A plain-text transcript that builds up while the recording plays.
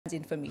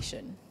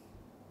information.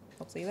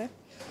 Dr. Hilaire?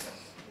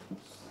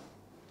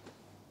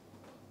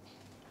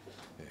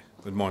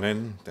 Good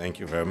morning. Thank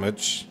you very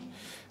much.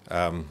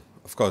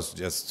 Of course,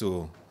 just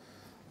two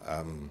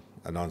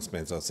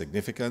announcements of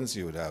significance.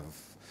 You would have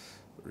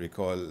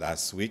recalled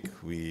last week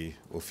we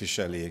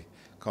officially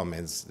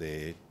commenced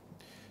the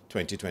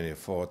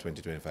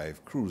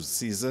 2024-2025 cruise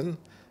season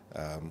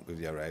with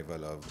the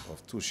arrival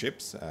of two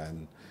ships,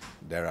 and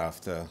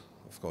thereafter,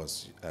 of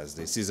course, as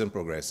the season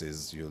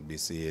progresses, you'll be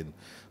seeing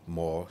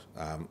more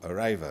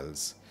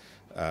arrivals.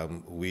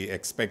 We're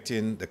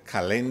expecting the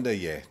calendar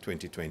year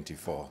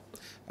 2024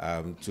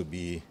 to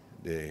be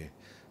the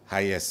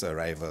highest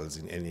arrivals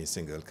in any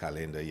single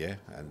calendar year,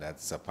 and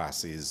that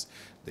surpasses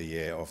the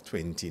year of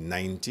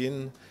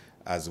 2019,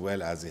 as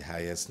well as the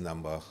highest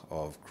number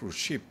of cruise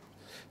ships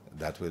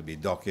that will be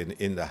docking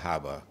in the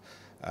harbor.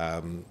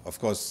 Of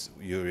course,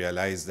 you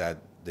realize that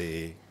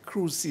the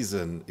cruise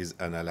season is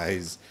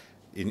analyzed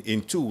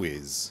in two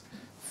ways.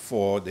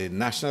 For the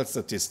national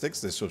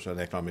statistics, the social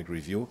and economic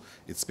review,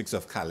 it speaks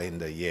of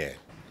calendar year.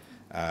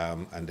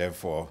 And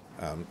therefore,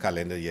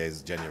 calendar year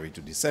is January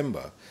to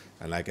December.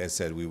 And like I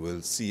said, we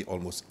will see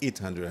almost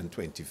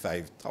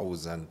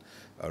 825,000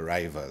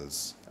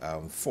 arrivals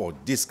for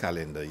this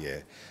calendar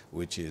year,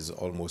 which is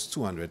almost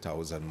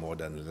 200,000 more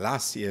than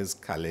last year's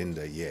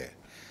calendar year.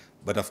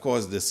 But of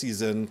course, the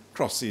season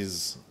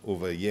crosses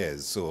over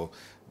years. So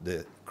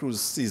the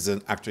cruise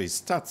season actually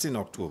starts in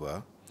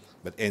October,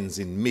 but ends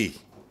in May.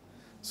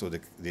 So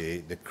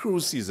the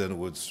cruise season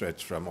would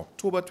stretch from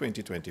October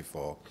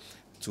 2024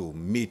 to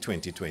May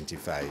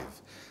 2025.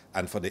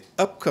 And for the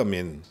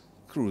upcoming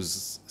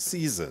cruise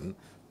season,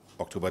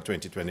 October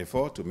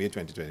 2024 to May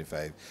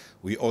 2025,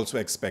 we also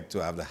expect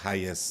to have the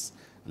highest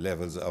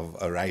levels of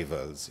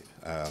arrivals.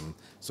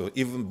 So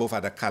even both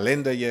at a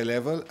calendar year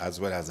level as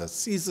well as a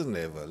season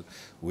level,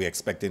 we're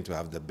expecting to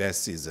have the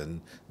best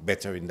season,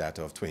 bettering that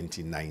of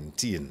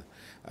 2019.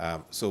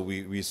 So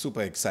we're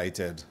super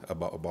excited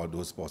about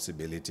those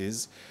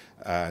possibilities,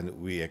 and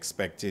we're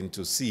expecting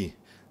to see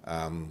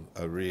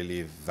a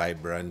really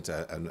vibrant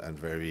and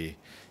very,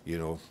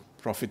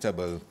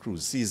 profitable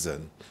cruise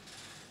season.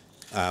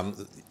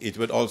 It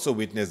would also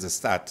witness the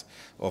start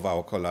of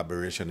our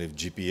collaboration with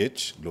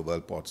GPH,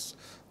 Global Ports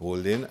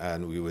Holding,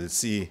 and we will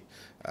see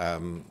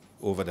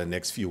over the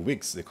next few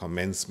weeks the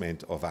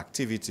commencement of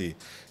activity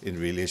in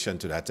relation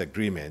to that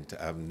agreement.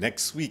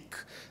 Next week,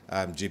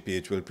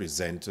 GPH will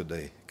present to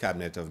the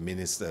Cabinet of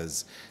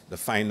Ministers the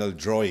final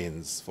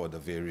drawings for the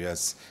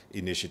various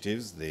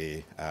initiatives,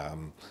 the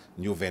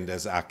new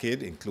vendors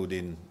arcade,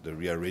 including the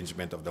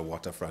rearrangement of the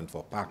waterfront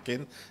for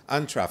parking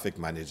and traffic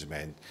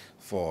management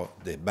for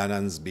the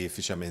Bannans Bay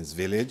Fishermen's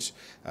Village,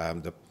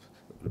 the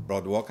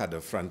boardwalk at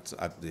the front,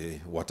 at the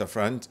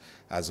waterfront,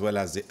 as well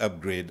as the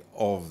upgrade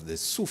of the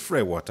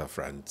Soufre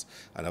waterfront.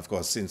 And of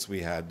course, since we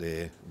had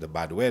the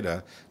bad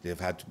weather, there have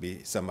had to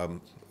be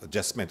some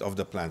adjustment of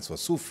the plans for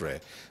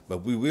Soufre. But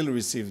we will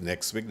receive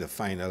next week the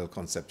final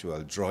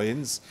conceptual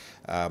drawings.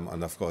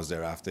 And of course,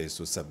 thereafter is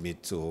to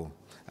submit to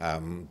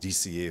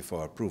DCA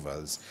for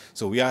approvals.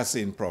 So we are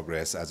seeing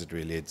progress as it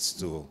relates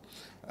to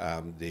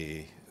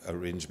the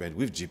arrangement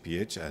with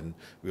GPH, and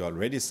we're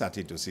already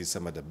starting to see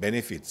some of the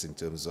benefits in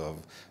terms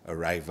of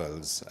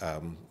arrivals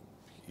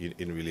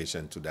in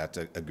relation to that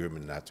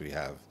agreement that we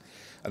have.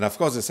 And of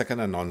course, the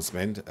second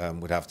announcement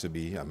would have to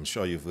be, I'm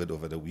sure you've heard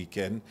over the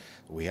weekend,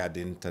 we had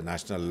the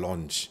international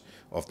launch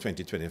of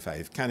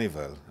 2025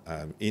 Carnival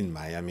in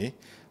Miami.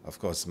 Of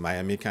course,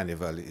 Miami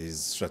Carnival is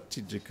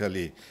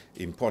strategically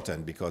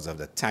important because of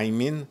the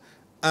timing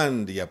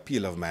and the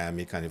appeal of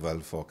Miami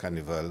Carnival for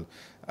Carnival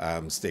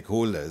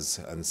stakeholders.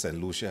 And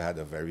Saint Lucia had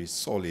a very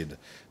solid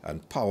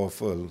and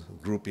powerful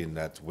grouping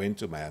that went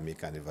to Miami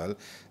Carnival.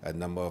 A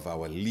number of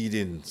our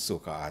leading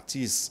soca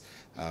artists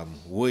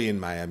were in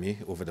Miami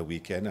over the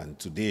weekend, and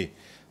today,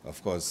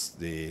 of course,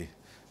 the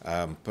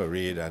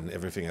parade and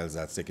everything else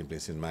that's taking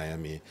place in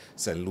Miami,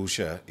 Saint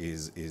Lucia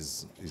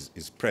is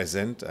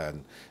present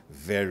and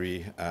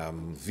very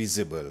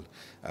visible.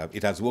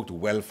 It has worked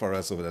well for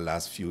us over the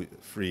last 3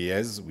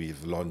 years.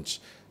 We've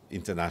launched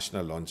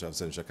international launch of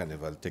Saint Lucia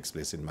Carnival takes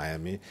place in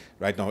Miami.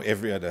 Right now,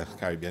 every other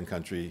Caribbean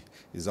country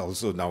is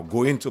also now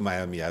going to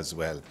Miami as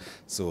well.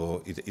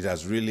 So it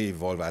has really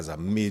evolved as a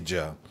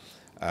major,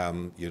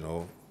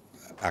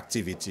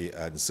 activity,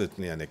 and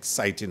certainly an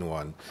exciting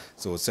one.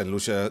 So Saint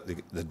Lucia,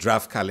 the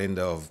draft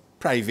calendar of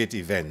private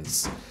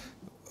events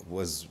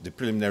the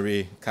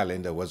preliminary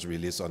calendar was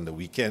released on the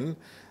weekend,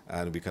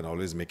 and we can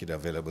always make it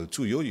available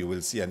to you. You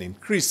will see an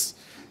increase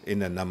in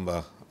the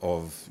number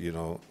of,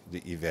 the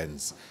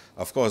events.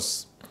 Of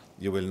course,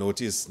 you will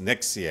notice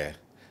next year,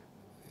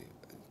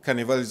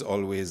 Carnival is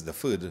always the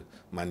third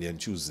Monday and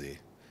Tuesday.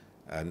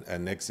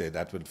 And next year,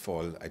 that would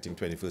fall, I think,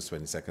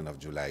 21st, 22nd of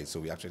July. So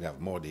we actually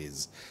have more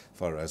days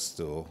for us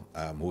to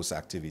host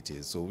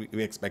activities. So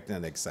we're expecting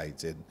an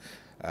exciting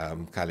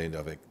calendar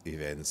of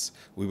events.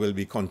 We will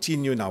be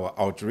continuing our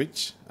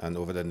outreach, and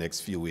over the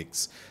next few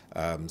weeks,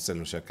 Saint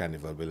Lucia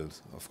Carnival will,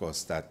 of course,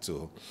 start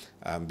to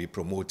be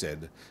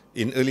promoted.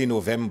 In early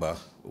November,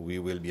 we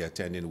will be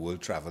attending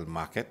World Travel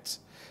Market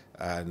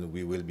and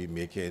we will be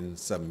making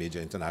some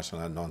major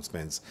international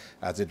announcements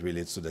as it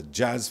relates to the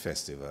Jazz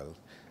Festival.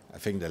 I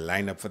think the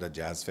lineup for the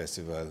Jazz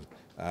Festival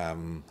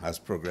has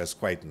progressed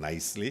quite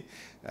nicely,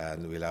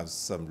 and we'll have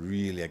some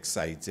really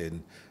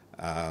exciting,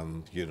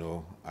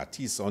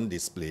 artists on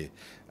display.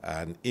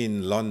 And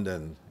in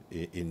London,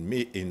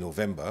 in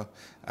November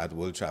at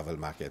World Travel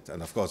Market.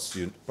 And of course,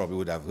 you probably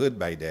would have heard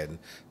by then,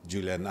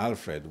 Hon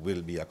Alfred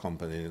will be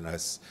accompanying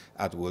us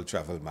at World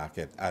Travel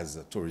Market as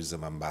a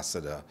tourism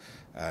ambassador.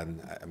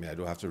 And I mean, I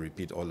don't have to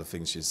repeat all the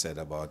things she said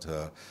about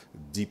her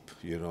deep,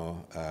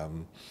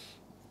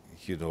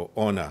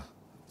 honor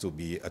to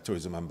be a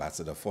tourism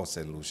ambassador for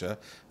Saint Lucia,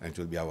 and it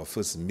will be our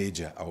first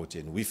major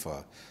outing with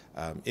her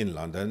in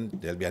London.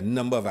 There'll be a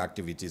number of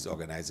activities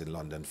organized in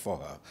London for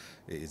her.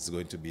 It's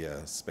going to be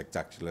a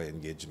spectacular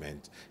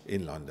engagement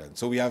in London.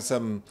 So we have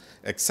some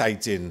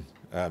exciting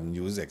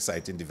news,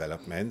 exciting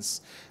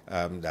developments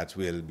that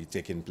will be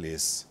taking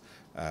place.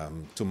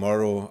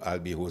 Tomorrow I'll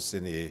be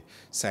hosting a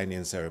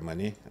sign-in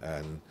ceremony,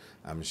 and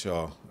I'm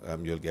sure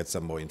you'll get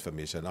some more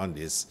information on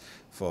this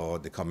for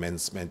the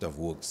commencement of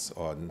works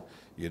on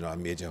a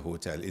major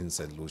hotel in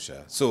Saint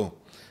Lucia. So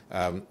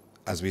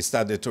as we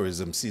start the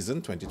tourism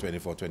season,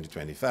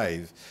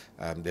 2024-2025,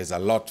 there's a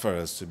lot for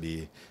us to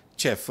be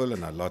cheerful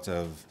and a lot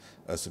of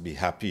us to be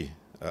happy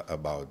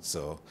about.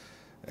 So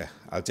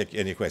I'll take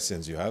any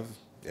questions you have.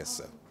 Yes,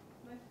 sir.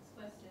 My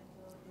first question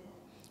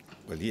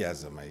is... Well, he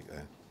has a mic. What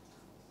you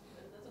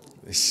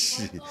would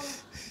attribute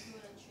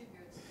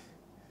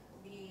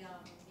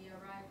the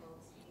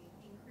arrivals,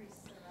 the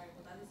increased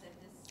arrival, that is that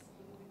this,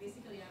 we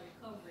basically are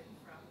recovering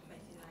from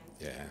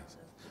 2019. Yeah.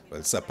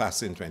 Well,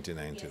 surpassing 2019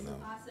 yes,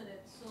 now. surpassing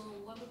it. So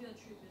what would you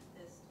attribute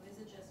this to? Is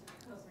it just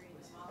recovery in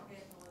the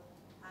market, or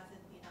has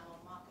it been our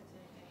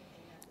marketing,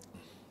 anything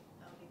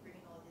that will be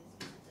bringing all these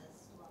visitors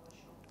to our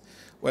show?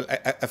 Well,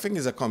 I think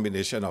it's a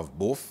combination of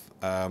both.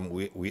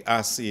 We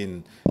are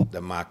seeing the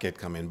market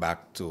coming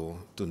back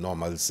to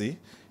normalcy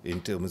in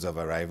terms of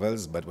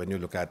arrivals, but when you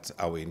look at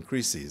our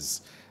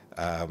increases,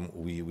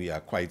 we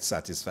are quite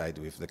satisfied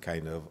with the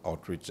kind of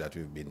outreach that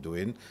we've been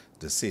doing.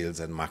 The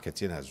sales and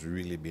marketing has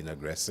really been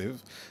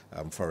aggressive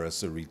for us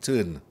to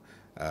return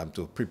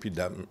to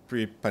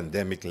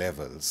pre-pandemic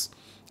levels.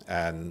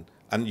 And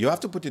you have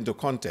to put into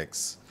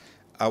context,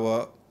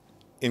 our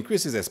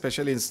increases,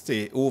 especially in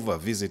stay-over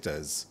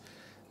visitors,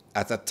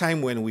 at a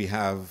time when we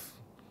have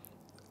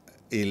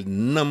a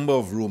number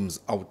of rooms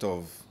out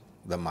of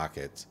the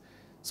market.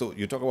 So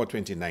you talk about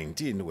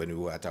 2019 when we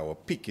were at our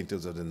peak in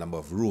terms of the number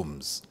of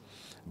rooms.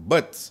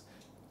 But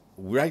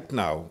right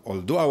now,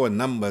 although our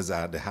numbers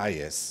are the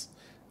highest,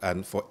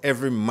 and for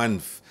every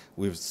month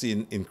we've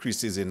seen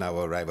increases in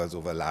our arrivals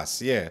over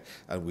last year,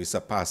 and we're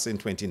surpassing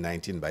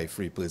 2019 by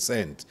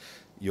 3%,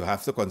 you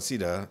have to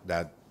consider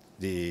that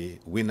the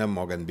Winner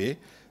Morgan Bay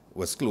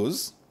was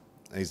closed,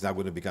 and it's now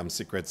going to become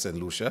Secret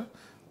St. Lucia,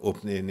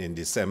 opening in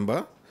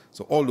December.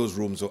 So all those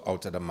rooms were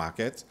out of the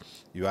market.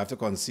 You have to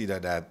consider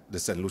that the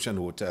St. Lucian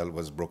Hotel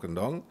was broken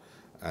down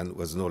and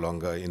was no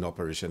longer in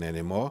operation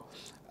anymore.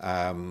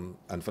 And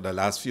for the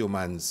last few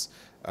months,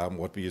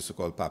 what we used to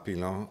call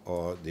Papillon,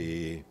 or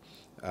the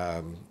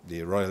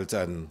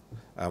Royalton,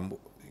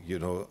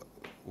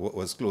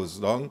 was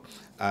closed down.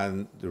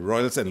 And the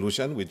Royal St.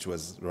 Lucian, which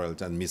was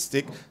Royalton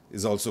Mystic,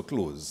 is also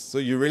closed. So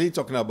you're really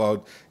talking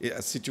about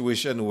a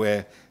situation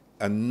where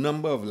a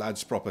number of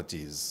large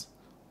properties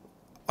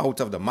out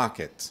of the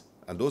market,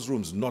 and those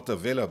rooms not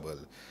available,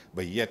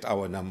 but yet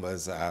our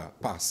numbers are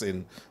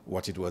passing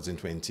what it was in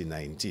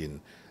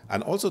 2019.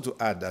 And also to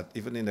add that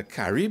even in the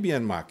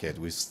Caribbean market,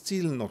 we've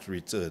still not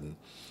returned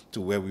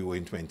to where we were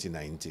in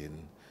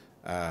 2019.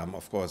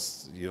 Of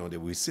course,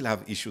 we still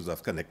have issues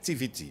of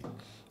connectivity,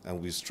 and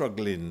we're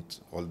struggling,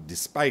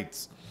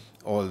 despite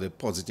all the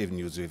positive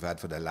news we've had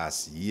for the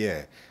last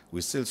year,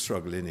 we're still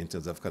struggling in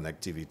terms of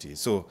connectivity.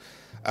 So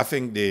I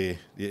think the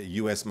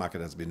US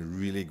market has been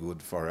really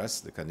good for us,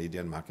 the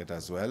Canadian market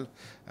as well.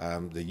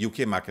 The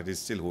UK market is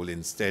still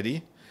holding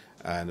steady,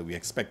 and we're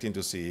expecting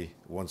to see,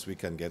 once we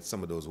can get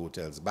some of those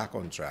hotels back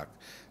on track,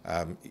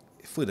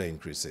 further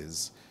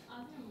increases. Are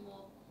there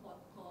more port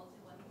calls,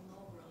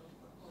 inaugural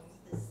port calls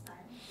this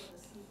time for the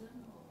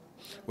season?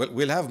 Well,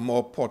 we'll have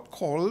more port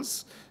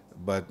calls,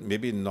 but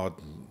maybe not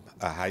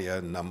a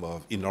higher number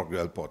of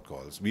inaugural port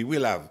calls. We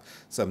will have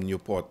some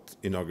new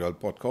inaugural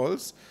port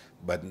calls,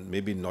 but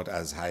maybe not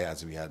as high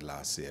as we had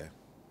last year.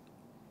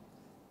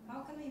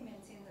 How can we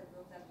maintain the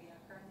growth that we are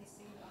currently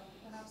seeing, or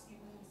perhaps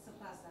even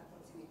surpass that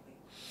ultimately?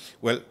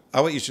 Well,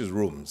 our issue is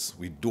rooms.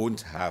 We don't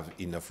have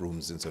enough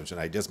rooms in Saint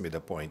Lucia. I just made a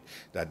point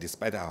that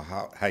despite our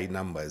high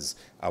numbers,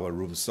 our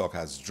room stock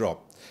has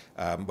dropped.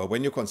 But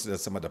when you consider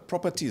some of the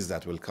properties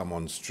that will come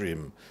on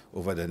stream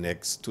over the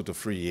next 2 to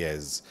 3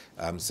 years,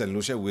 Saint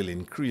Lucia will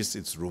increase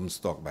its room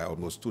stock by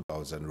almost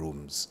 2,000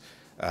 rooms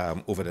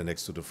over the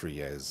next 2 to 3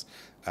 years.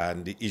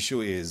 And the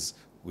issue is,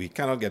 We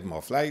cannot get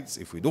more flights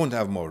if we don't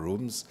have more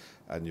rooms,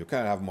 and you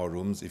can't have more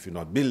rooms if you're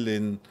not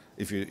building,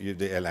 if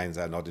the airlines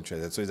are not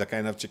interested. So it's a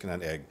kind of chicken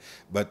and egg.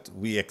 But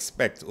we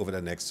expect over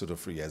the next 2 to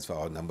 3 years for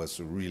our numbers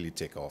to really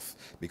take off,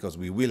 because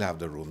we will have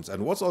the rooms.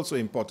 And what's also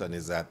important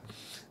is that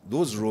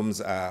those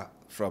rooms are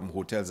from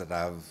hotels that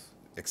have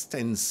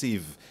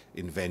extensive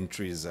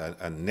inventories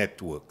and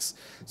networks.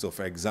 So,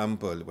 for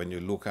example, when you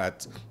look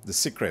at the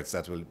Secrets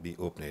that will be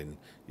opening,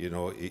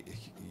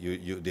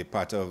 they're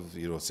part of,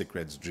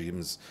 Secrets,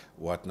 Dreams,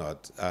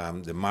 whatnot.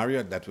 The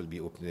Marriott that will be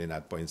opening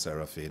at Point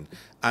Seraphin,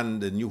 and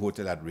the new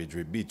hotel at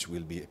Ridgeway Beach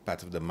will be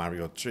part of the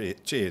Marriott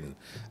chain.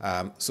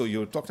 So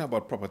you're talking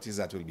about properties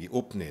that will be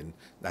opening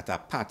that are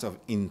part of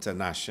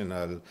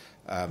international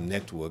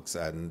networks,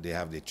 and they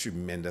have the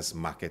tremendous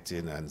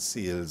marketing and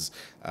sales,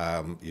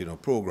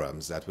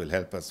 programs that will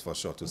help us for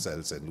sure to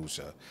sell Saint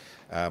Lucia.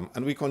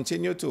 And we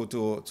continue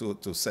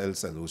to sell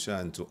Saint Lucia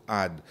and to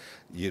add,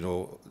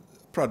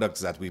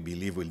 products that we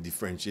believe will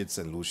differentiate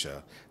Saint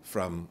Lucia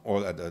from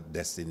all other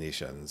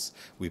destinations.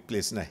 We're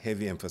placing a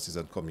heavy emphasis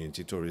on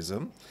community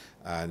tourism,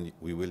 and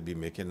we will be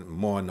making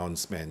more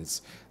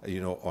announcements,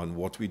 on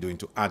what we're doing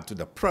to add to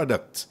the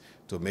product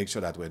to make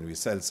sure that when we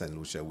sell Saint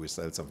Lucia, we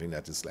sell something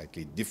that is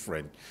slightly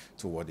different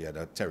to what the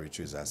other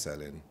territories are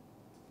selling.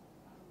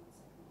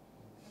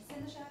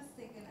 Saint Lucia has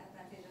taken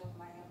advantage of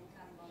Miami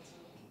Carnival to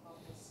keep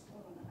up its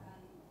own,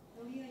 and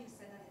earlier you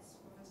said that it's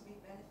proven to be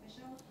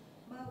beneficial.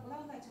 But what I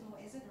would like to know,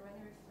 is it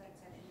already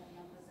reflected in the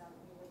numbers that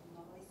we would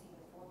normally see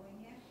the following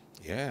year?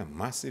 Yeah,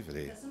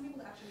 massively. Because some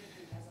people actually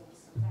think as of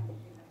sometimes they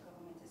think that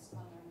government is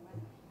squandering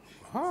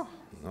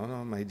money.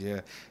 No, my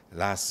dear.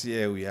 Last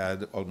year we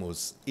had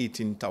almost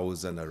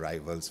 18,000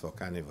 arrivals for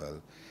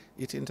Carnival.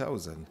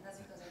 18,000. That's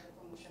because of the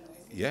promotion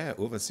overseas. Yeah,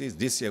 overseas.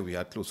 This year we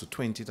had close to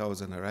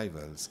 20,000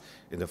 arrivals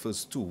in the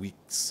first 2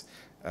 weeks.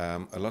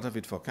 A lot of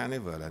it for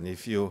Carnival. And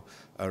if you're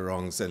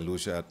around St.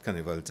 Lucia at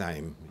Carnival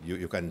time,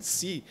 you can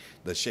see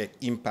the sheer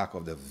impact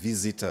of the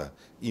visitor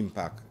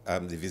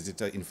the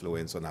visitor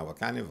influence on our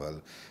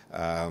Carnival.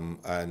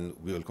 And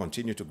we will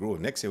continue to grow.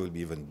 Next year will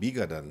be even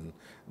bigger than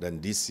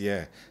this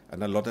year.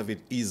 And a lot of it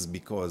is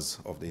because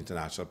of the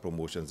international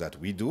promotions that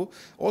we do.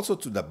 Also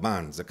to the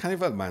bands. The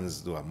Carnival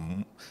bands do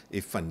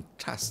a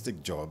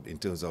fantastic job in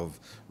terms of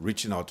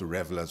reaching out to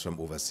revelers from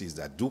overseas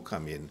that do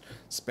come in,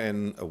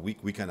 spend a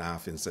week and a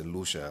half in St.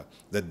 Lucia.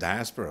 The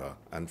diaspora,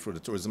 and through the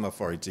Tourism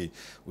Authority,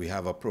 we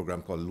have a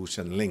program called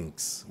Lucian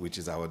Links, which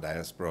is our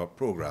diaspora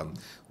program,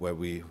 where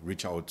we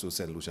reach out to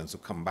St. Lucians to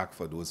come back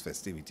for those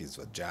festivities,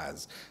 for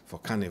jazz, for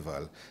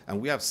Carnival.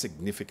 And we have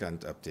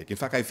significant uptake. In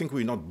fact, I think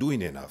we're not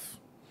doing enough.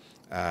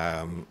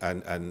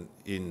 And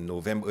in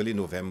early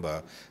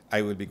November,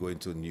 I will be going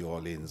to New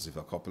Orleans with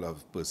a couple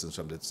of persons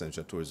from the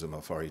Central Tourism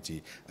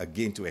Authority,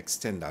 again to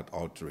extend that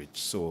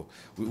outreach. So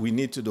we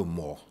need to do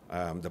more.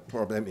 The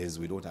problem is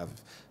we don't have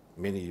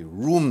many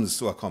rooms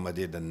to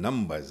accommodate the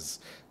numbers.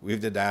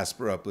 With the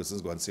diaspora,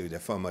 persons go and stay with their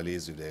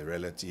families, with their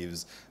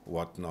relatives,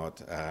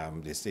 whatnot.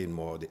 They stay in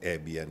more the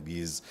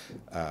Airbnbs,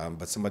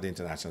 but some of the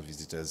international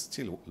visitors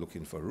still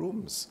looking for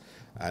rooms.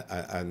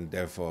 And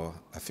therefore,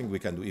 I think we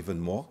can do even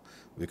more.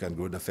 We can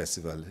grow the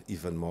festival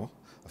even more.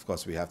 Of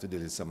course, we have to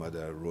deal with some of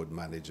the road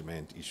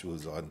management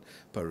issues on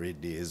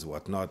parade days,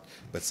 whatnot.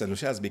 But Saint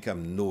Lucia has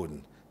become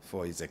known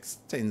for its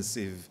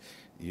extensive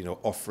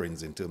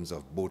offerings in terms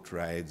of boat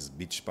rides,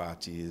 beach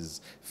parties,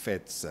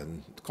 fetes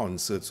and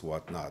concerts,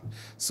 whatnot.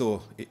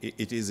 So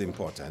it is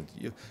important.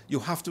 You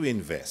have to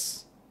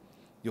invest.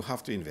 You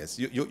have to invest.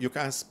 You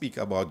can't speak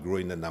about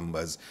growing the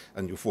numbers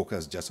and you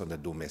focus just on the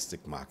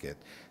domestic market.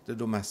 The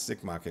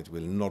domestic market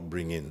will not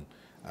bring in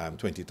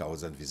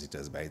 20,000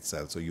 visitors by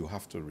itself, so you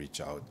have to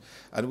reach out.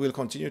 And we'll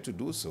continue to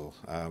do so.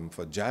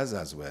 For jazz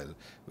as well,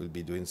 we'll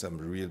be doing some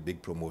real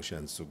big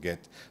promotions to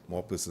get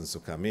more persons to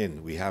come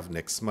in. We have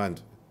next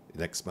month,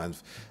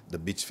 the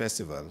Beach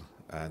Festival,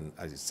 and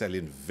it's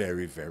selling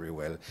very, very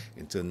well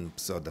in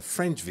terms of the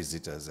French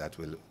visitors that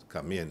will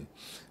come in.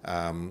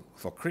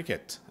 For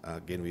cricket,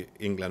 again,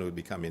 England will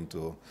be coming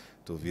to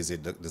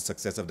visit. The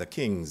success of the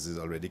Kings is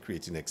already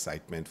creating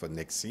excitement for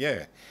next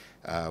year.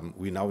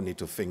 We now need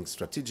to think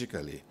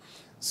strategically.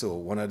 So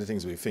one of the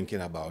things we're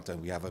thinking about,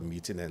 and we have a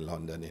meeting in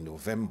London in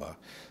November,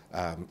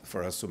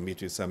 for us to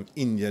meet with some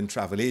Indian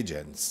travel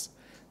agents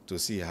to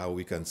see how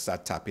we can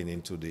start tapping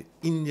into the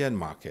Indian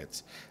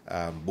market,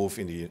 both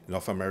in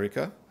North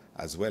America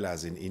as well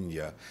as in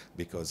India,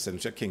 because Saint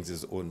Lucia Kings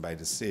is owned by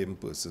the same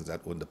persons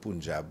that own the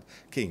Punjab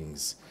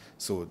Kings.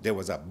 So there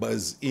was a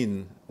buzz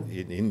in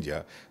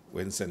India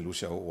when Saint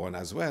Lucia won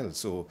as well.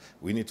 So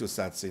we need to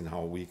start seeing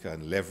how we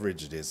can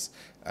leverage this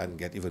and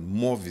get even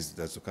more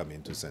visitors to come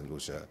into Saint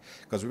Lucia.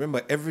 Because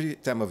remember, every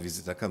time a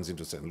visitor comes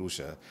into Saint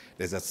Lucia,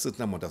 there's a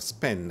certain amount of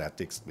spend that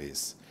takes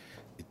place.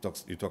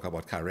 You talk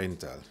about car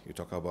rental, you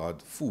talk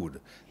about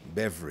food,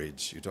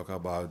 beverage, you talk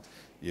about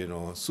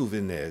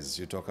souvenirs,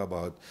 you talk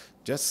about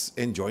just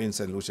enjoying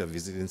St. Lucia,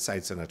 visiting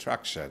sites and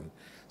attraction.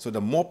 So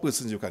the more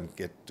persons you can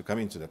get to come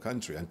into the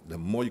country and the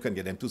more you can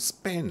get them to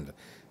spend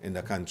in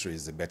the country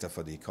is the better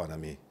for the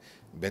economy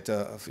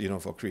better,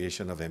 for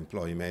creation of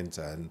employment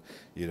and,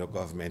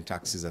 government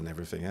taxes and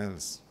everything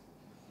else.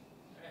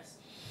 Yes.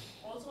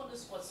 Also on the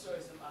sports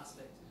tourism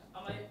aspect,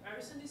 I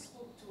recently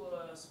spoke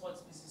to a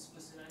sports business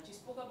person, and she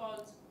spoke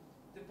about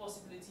the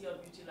possibility of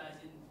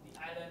utilizing the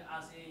island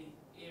as a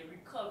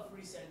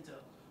recovery center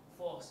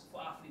for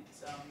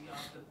athletes. You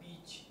have the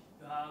beach,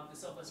 you have the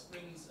Silver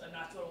Springs, a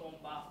natural warm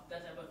bath,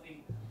 that type of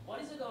thing.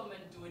 What is the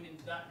government doing in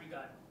that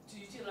regard to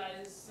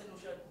utilize Saint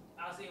Lucia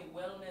as a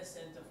wellness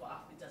center for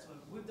athletes as well,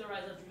 with the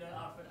rise of Julian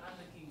Alfred and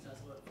the Kings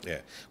as well?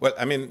 Yeah. Well,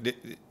 I mean,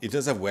 in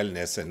terms of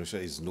wellness, Saint Lucia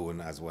is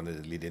known as one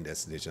of the leading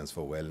destinations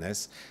for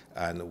wellness.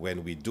 And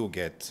when we do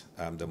get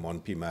the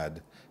Mont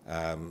Pimad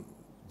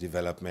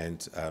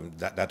development,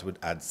 that would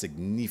add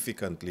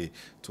significantly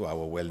to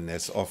our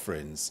wellness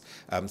offerings.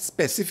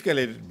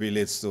 Specifically, it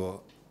relates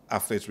to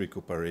athlete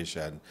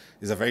recuperation.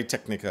 It's a very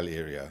technical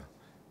area.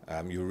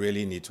 You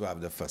really need to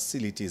have the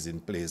facilities in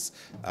place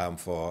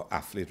for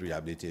athlete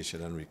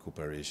rehabilitation and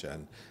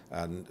recuperation.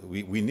 And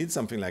we need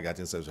something like that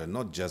in Saint Lucia,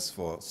 not just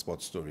for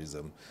sports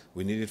tourism.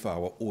 We need it for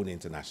our own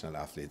international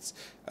athletes.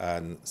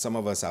 And some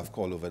of us have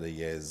called over the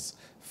years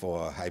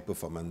for a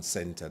high-performance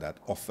center that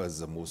offers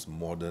the most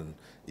modern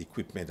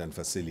equipment and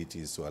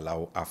facilities to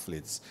allow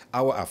athletes,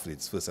 our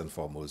athletes first and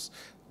foremost,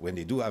 when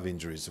they do have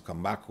injuries, to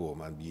come back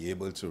home and be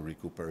able to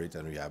recuperate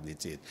and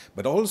rehabilitate.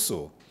 But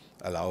also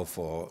allow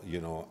for,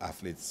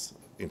 athletes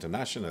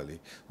internationally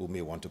who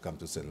may want to come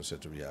to Saint Lucia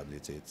to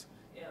rehabilitate.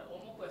 Yeah,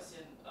 one more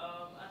question. An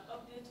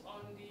update on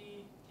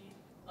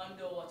the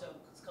underwater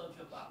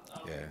sculpture park.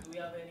 Yeah. Do we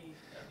have any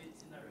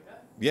updates in that regard?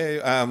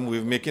 Yeah,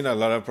 we're making a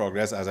lot of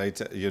progress. As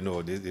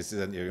this is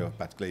an area of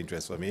particular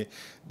interest for me.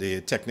 The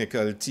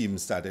technical team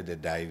started the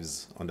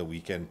dives on the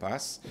weekend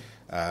pass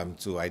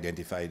to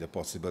identify the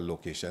possible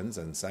locations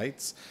and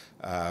sites.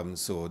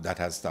 So that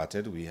has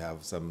started. We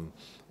have some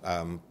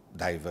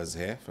divers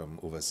here from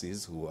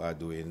overseas who are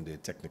doing the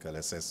technical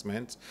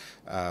assessment.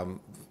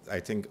 I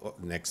think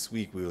next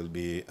week we will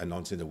be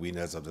announcing the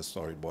winners of the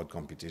storyboard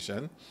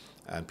competition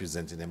and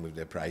presenting them with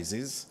their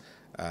prizes.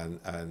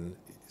 And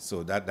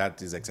so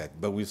that is exciting.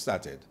 But we've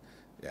started.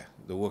 Yeah,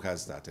 the work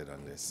has started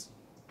on this.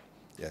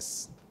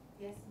 Yes.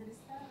 Yes, Minister.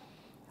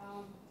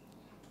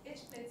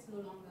 Each place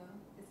no longer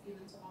is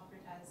given to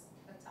operate as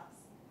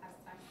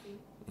taxi.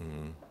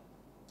 Mm-hmm.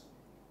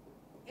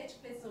 Each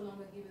place no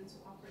longer given to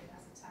operate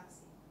as a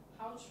taxi.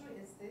 How true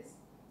is this?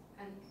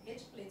 And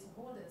each plate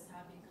holders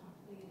have been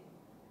complaining.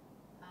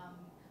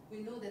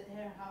 We know that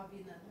there have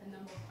been a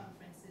number of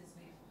conferences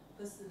with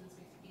persons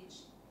with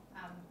each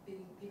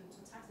being given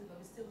to taxis, but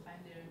we still find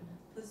there are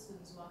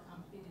persons who are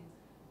complaining.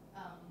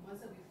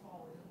 Once a way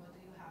forward, what do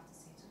you have to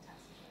say to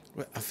taxi drivers?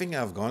 Well, I think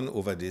I've gone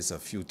over this a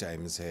few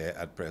times here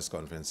at press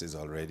conferences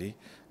already,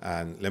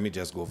 and let me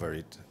just go over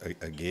it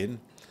again.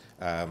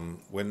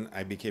 When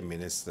I became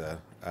minister,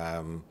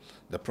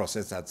 the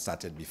process had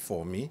started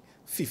before me.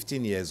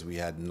 15 years we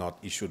had not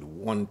issued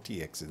one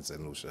TX in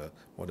Saint Lucia,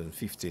 more than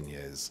 15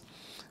 years.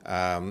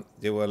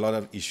 There were a lot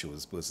of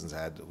issues persons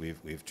had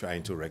with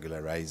trying to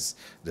regularize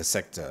the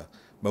sector.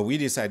 But we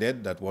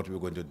decided that what we were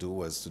going to do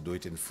was to do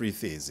it in 3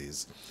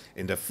 phases.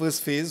 In the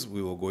first phase,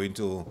 we were going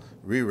to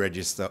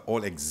re-register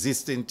all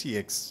existing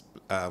TX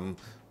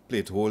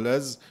plate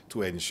holders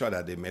to ensure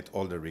that they met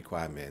all the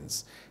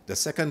requirements. The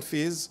second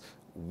phase,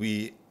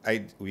 we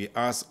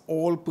asked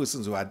all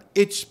persons who had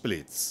H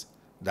plates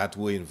that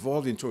were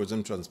involved in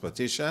tourism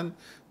transportation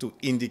to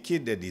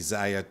indicate their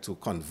desire to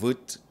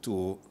convert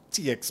to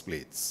TX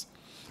plates.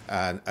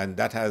 And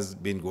that has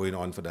been going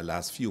on for the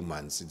last few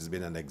months. It has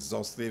been an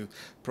exhaustive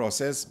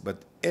process,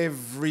 but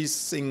every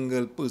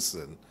single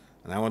person,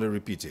 and I want to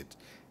repeat it,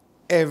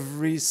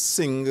 every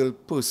single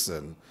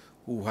person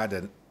who had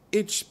an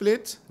H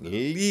plate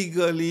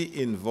legally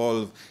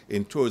involved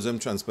in tourism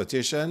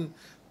transportation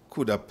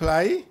could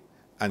apply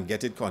and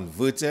get it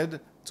converted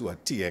to a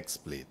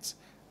TX plate.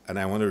 And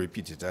I want to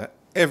repeat it,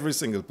 every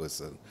single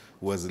person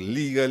who was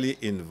legally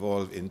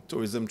involved in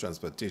tourism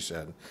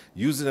transportation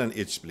using an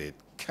H plate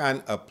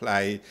can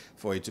apply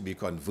for it to be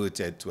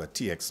converted to a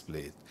TX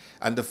plate.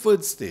 And the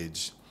third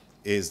stage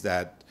is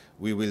that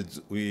we're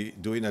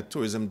doing a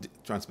tourism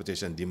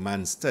transportation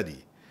demand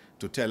study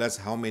to tell us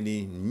how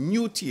many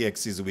new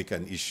TXs we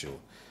can issue.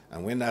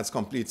 And when that's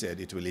completed,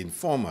 it will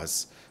inform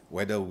us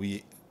whether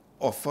we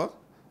offer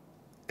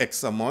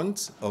X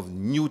amount of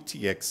new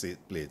TX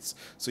plates.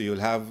 So you'll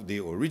have the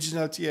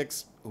original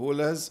TX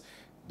holders,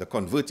 the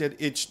converted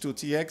H2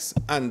 TX,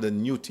 and the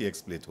new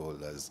TX plate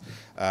holders.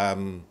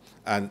 And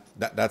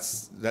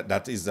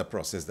that is the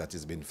process that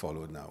is being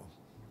followed now.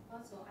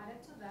 Also,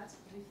 added to that,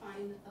 we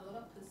find a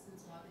lot of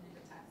persons who have been in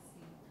the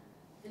taxi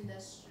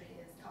industry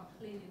is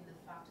complaining the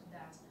fact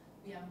that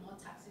we have more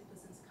taxi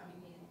persons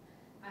coming in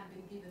and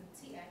being given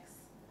TX.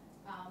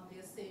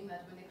 They're saying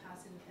that when they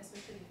pass in,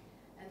 especially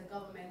in the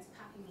government's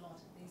parking lot,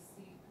 they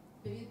see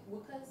maybe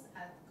workers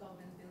at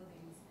government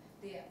buildings,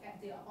 they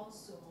are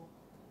also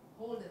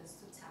holders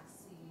to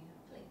taxi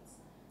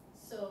plates.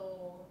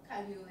 So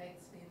can you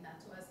explain that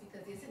to us?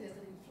 Because they say there's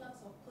an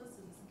influx of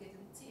persons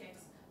getting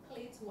TX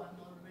plates who are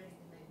not already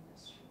in the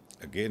industry.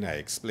 Again, I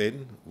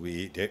explained,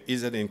 there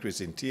is an increase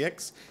in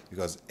TX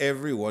because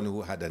everyone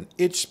who had an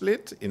H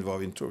split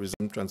involving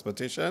tourism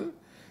transportation,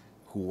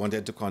 who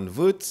wanted to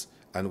convert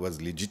and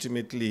was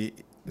legitimately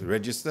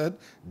registered,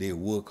 they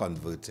were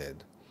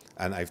converted.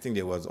 And I think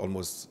there was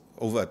almost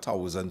over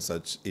 1,000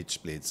 such H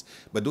splits.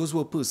 But those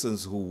were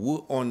persons who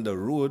were on the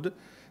road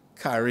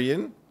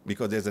carrying,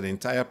 because there's an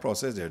entire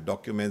process, there are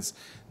documents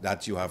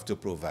that you have to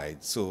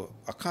provide. So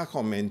I can't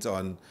comment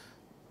on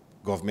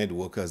government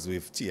workers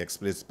with TX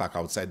splits back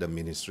outside the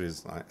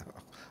ministries. I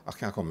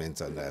can't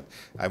comment on that.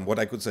 What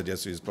I could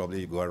suggest is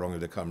probably go around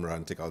with the camera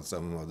and take out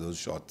some of those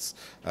shots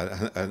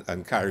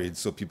and carry it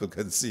so people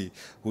can see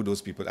who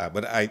those people are.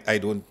 But I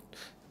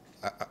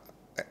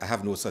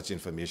have no such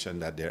information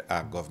that there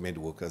are government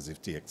workers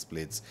with TX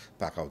splits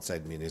back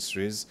outside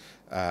ministries.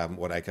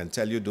 What I can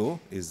tell you, though,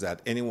 is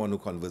that anyone who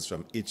converts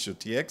from H to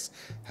TX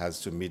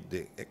has to meet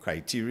the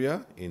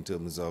criteria in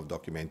terms of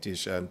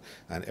documentation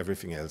and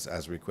everything else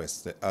as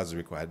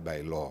required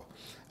by law.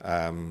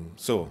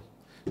 So.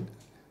 Thank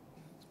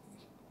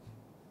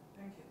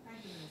you,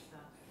 Minister.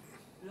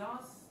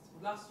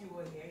 Last you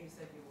were here, you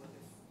said you would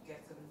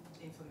get some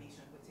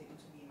information pertaining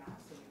to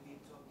BMAS, so you'll be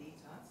able to update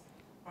us.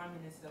 Prime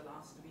Minister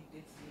last week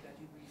did say that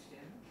you briefed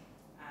him,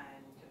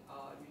 and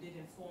you did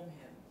inform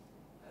him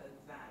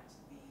that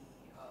the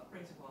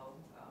principal,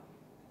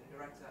 the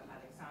director,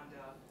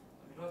 Alexander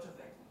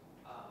Milojevic,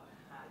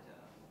 had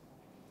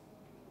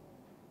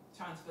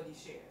transferred his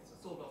shares, or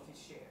sold off his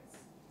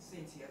shares,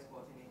 since he has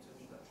gotten into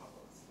legal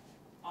troubles.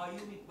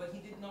 But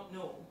he did not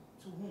know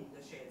to whom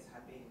the shares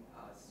had been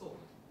sold.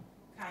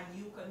 Can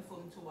you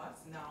confirm to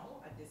us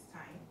now, at this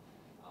time,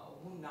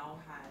 who now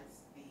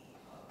has the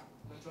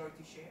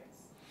majority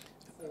shares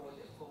for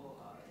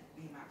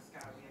BMAX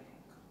Caribbean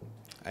Inc.?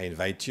 I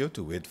invite you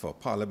to wait for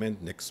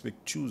Parliament next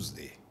week,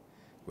 Tuesday,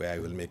 where I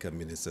will make a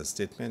minister's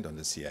statement on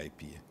the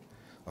CIP.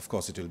 Of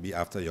course, it will be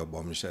after your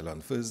bombshell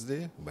on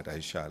Thursday, but I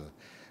shall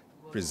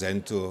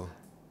present to...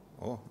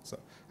 Oh, so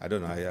I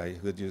don't know. I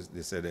heard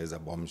they said there's a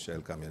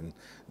bombshell coming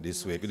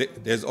this week.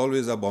 There's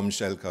always a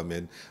bombshell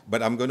coming,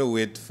 but I'm going to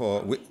wait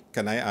for...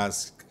 Can I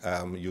ask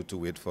you to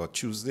wait for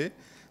Tuesday,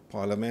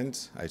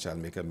 Parliament? I shall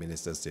make a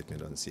minister's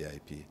statement on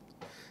CIP,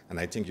 and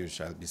I think you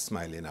shall be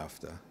smiling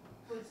after.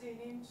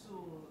 Pertaining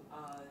to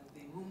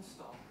the room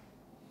stock,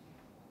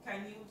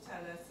 can you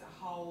tell us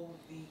how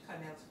the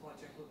Canals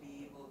project will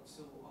be able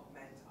to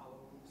augment our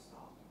room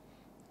stock?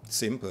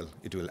 Simple.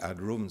 It will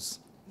add rooms.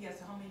 Yes,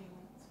 how many rooms?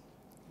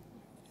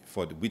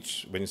 For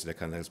when it's the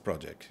Canals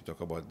project, you talk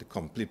about the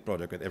complete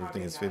project when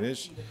everything is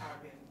finished. The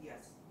Caribbean,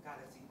 yes,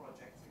 Galaxy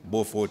project.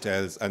 Both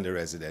hotels and the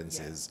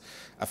residences. Yes.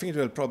 I think it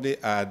will probably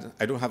add,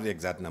 I don't have the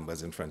exact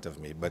numbers in front of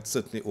me, but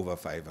certainly over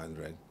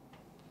 500.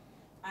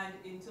 And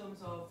in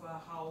terms of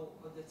how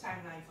the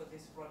timeline for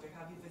this project,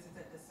 have you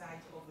visited the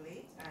site of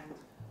late, and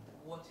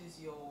what is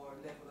your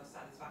level of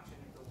satisfaction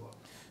with the work?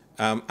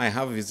 I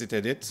have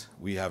visited it.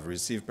 We have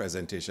received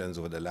presentations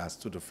over the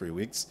last 2 to 3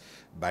 weeks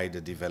by the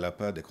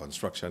developer, the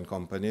construction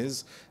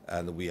companies,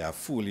 and we are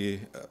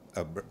fully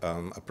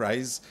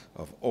apprised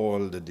of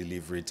all the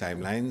delivery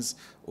timelines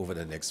over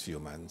the next few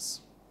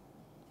months.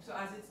 So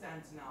as it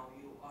stands now,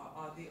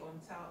 are they on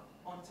target?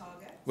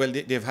 Well,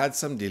 they've had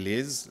some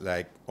delays,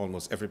 like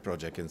almost every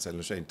project in Saint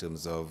Lucia, in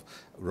terms of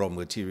raw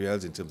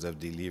materials, in terms of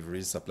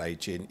delivery, supply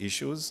chain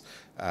issues.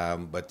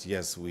 But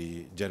yes,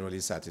 we generally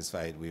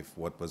satisfied with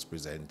what was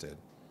presented.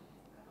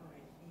 All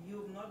right.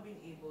 You've not been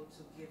able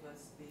to give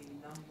us the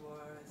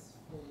numbers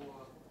for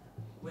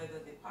whether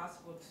the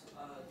passport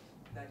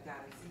that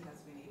Galaxy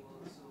has been able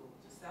to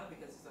sell,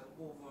 because it's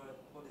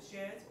for the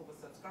shares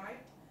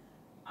oversubscribed,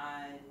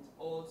 and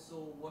also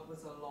what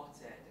was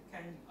allotted.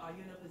 Are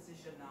you in a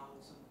position now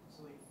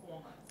to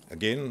inform us?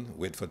 Again,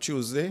 wait for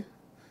Tuesday.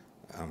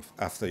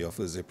 After your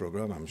Thursday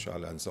program, I'm sure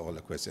I'll answer all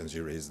the questions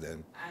you raised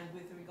then. And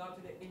with regard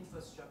to the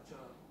infrastructure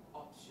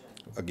option?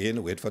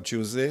 Again, wait for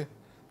Tuesday.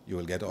 You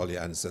will get all the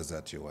answers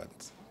that you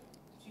want.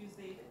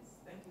 Tuesday it is.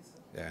 Thank you,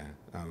 sir.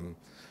 Yeah.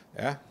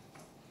 Yeah.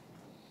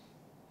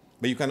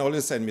 But you can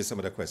always send me some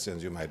of the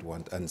questions you might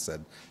want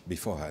answered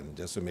beforehand,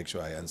 just to make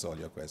sure I answer all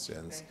your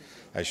questions.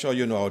 I'm sure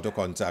you know how to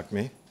contact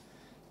me.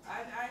 I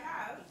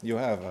have. You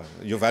have.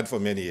 You've had for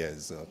many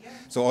years. So. Yeah.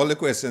 So all the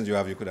questions you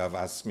have, you could have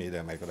asked me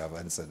them. I could have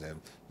answered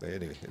them. But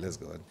anyway, let's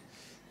go on.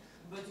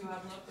 But you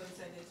have not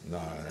consented to No.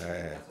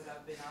 that's what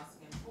I've been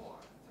asking for.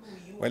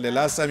 Well, the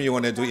last time you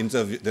wanted to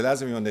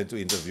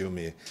interview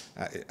me,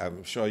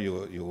 I'm sure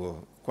you were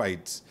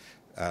quite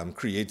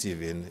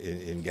creative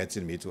in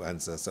getting me to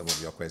answer some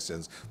of your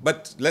questions.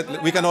 But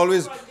we can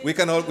always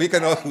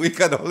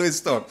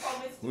talk.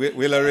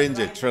 We'll arrange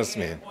it. Trust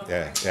me.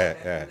 Yeah.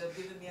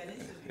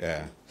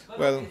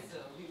 Well.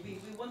 We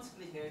won't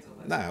split hairs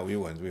over that. Nah, we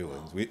won't.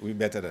 We're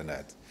better than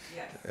that.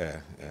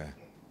 Yes. Yeah.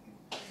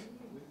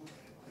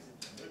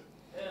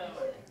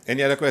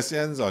 Any other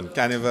questions on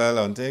Carnival,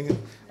 on things?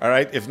 All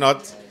right. If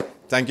not,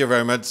 thank you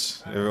very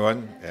much,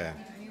 everyone. Yeah.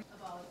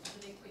 About the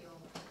Lake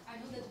Creole. I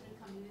know there's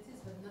different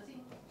communities, but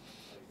nothing.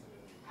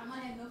 Am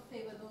I in no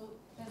favor though?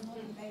 There's more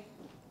like,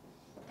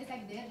 it's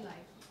like dead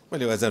life.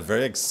 Well, it was a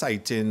very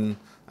exciting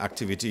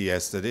activity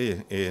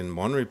yesterday in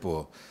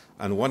Monrepo,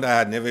 and one that I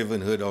had never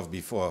even heard of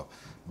before.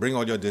 Bring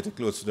all your dirty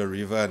clothes to the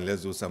river and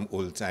let's do some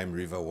old-time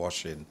river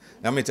washing.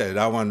 Let me tell you,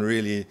 that one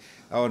really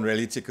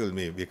tickled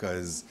me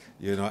because,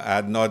 you know,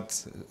 I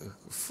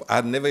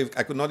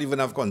could not even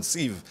have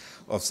conceived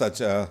of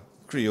such a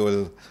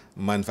Creole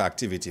month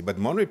activity. But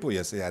Monrepo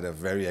yesterday had a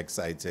very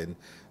exciting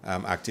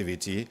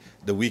activity.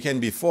 The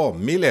weekend before,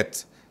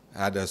 Millet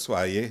had a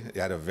soirée. They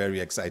had a very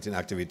exciting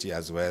activity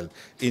as well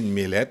in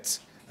Millet.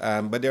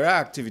 But there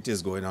are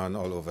activities going on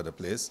all over the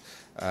place.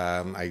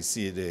 I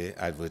see the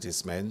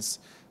advertisements.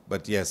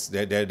 But yes,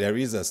 there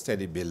is a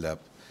steady build-up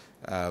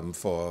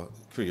for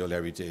Creole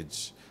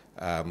Heritage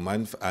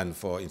Month and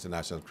for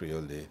International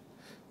Creole Day.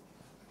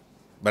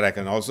 But I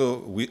can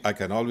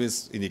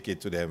always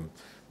indicate to them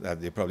that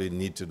they probably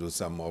need to do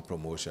some more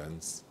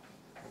promotions.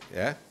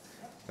 Yeah?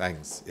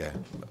 Thanks. Yeah.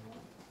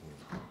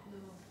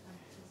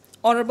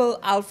 Honorable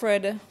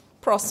Alfred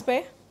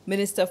Prospere,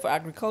 Minister for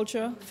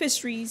Agriculture,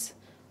 Fisheries,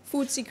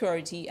 Food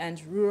Security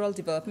and Rural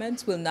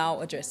Development, will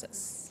now address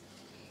us.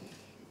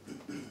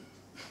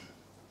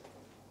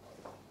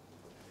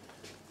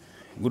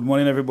 Good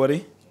morning,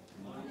 everybody.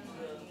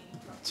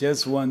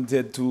 Just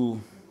wanted to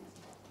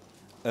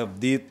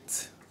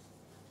update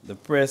the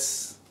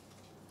press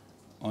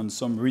on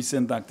some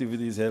recent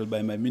activities held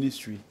by my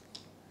ministry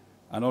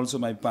and also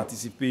my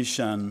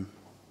participation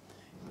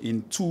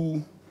in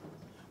 2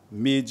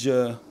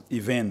 major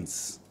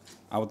events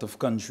out of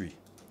country.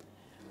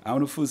 I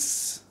want to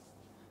first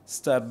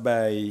start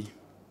by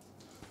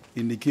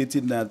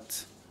indicating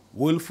that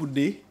World Food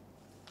Day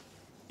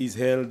is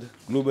held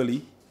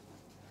globally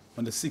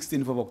on the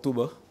 16th of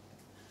October,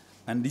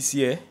 and this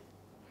year,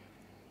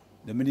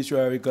 the Ministry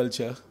of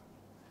Agriculture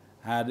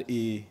had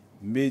a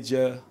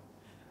major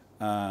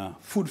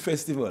food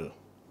festival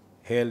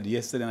held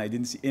yesterday, and I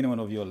didn't see any one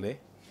of you all there,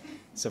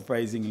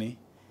 surprisingly,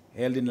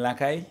 held in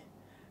Lakai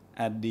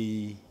at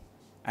the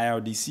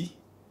IRDC,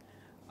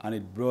 and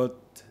it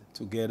brought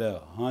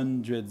together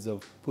hundreds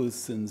of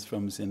persons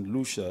from Saint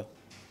Lucia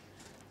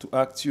to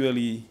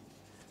actually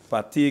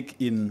partake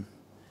in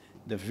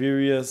the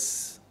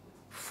various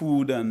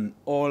food and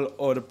all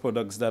other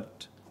products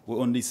that were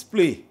on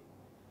display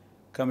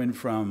coming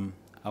from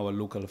our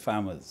local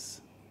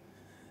farmers.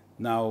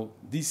 Now,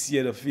 this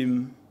year the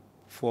theme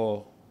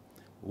for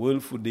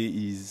World Food Day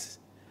is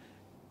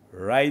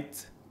Right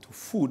to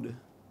Food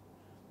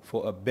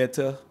for a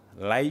Better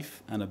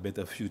Life and a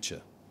Better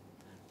Future.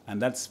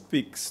 And that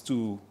speaks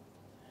to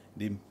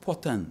the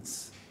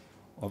importance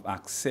of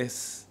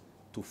access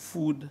to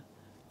food,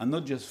 and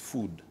not just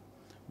food,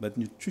 but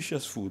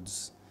nutritious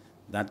foods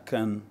that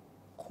can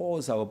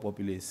cause our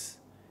populace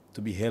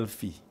to be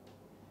healthy.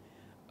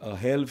 A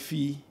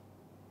healthy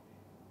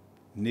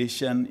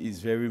nation is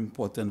very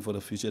important for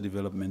the future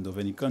development of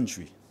any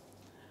country.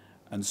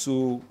 And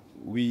so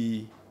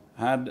we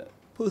had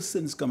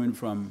persons coming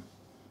from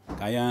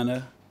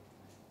Guyana,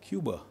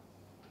 Cuba,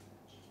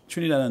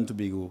 Trinidad and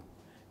Tobago,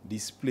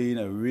 displaying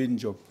a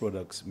range of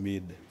products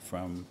made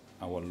from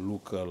our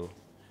local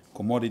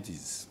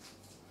commodities.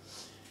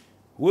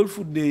 World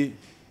Food Day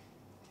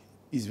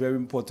is very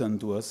important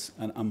to us,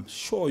 and I'm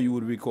sure you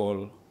would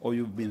recall, or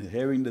you've been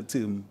hearing the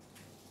term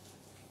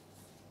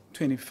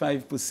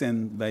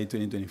 25% by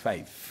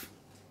 2025.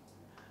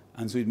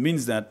 And so it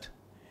means that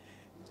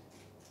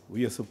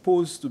we are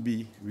supposed to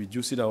be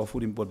reducing our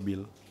food import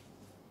bill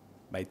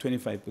by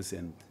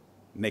 25%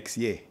 next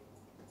year.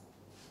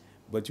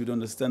 But you'd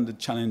understand the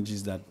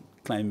challenges that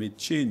climate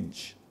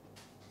change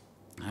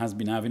has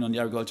been having on the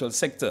agricultural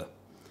sector.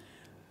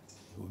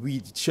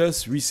 We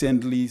just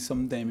recently,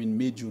 sometime in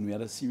May, June, we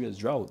had a serious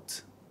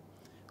drought,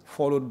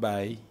 followed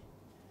by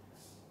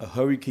a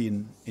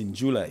hurricane in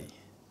July.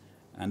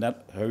 And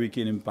that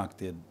hurricane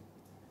impacted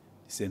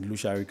the Saint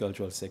Lucia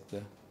agricultural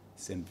sector,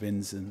 St.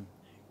 Vincent,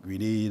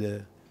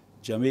 Grenada,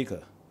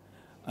 Jamaica.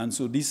 And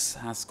so this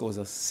has caused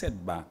a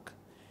setback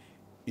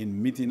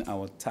in meeting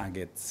our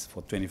targets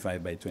for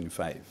 25 by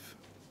 25.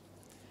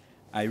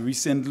 I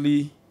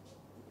recently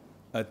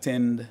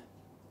attended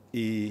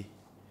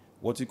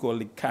what we call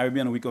the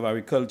Caribbean Week of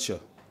Agriculture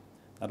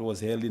that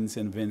was held in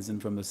St.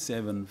 Vincent from the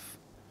 7th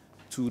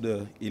to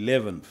the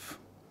 11th.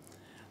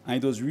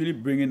 And it was really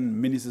bringing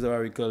ministers of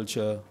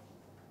agriculture,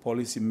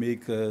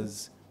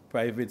 policymakers,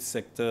 private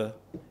sector,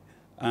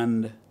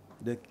 and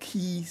the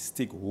key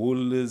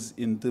stakeholders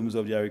in terms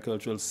of the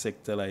agricultural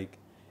sector like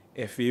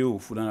FAO,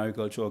 Food and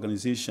Agriculture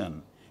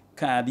Organization,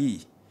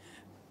 CADI,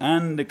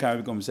 and the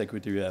CARICOM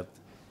Secretariat,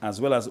 as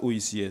well as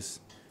OECS,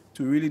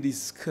 to really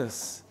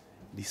discuss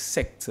the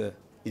sector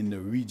in the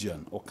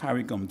region, or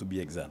CARICOM to be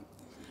exact.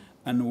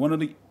 And one of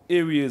the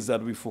areas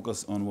that we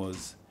focused on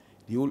was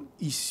the whole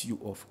issue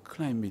of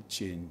climate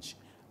change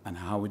and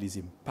how it is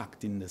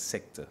impacting the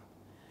sector.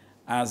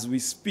 As we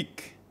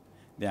speak,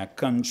 there are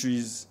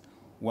countries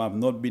who have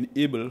not been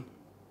able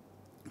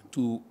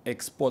to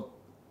export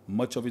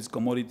much of its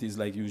commodities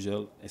like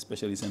usual,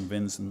 especially St.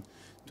 Vincent,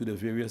 to the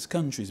various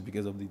countries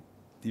because of the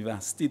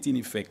devastating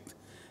effect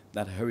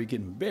that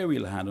Hurricane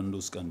Beryl had on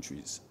those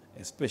countries,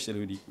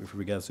 especially with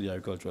regards to the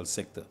agricultural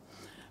sector.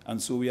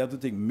 And so we have to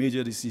take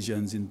major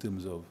decisions in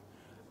terms of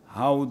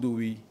how do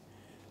we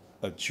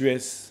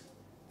address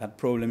that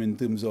problem in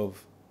terms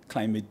of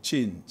climate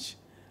change.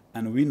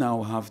 And we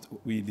now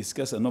we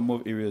discuss a number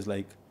of areas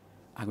like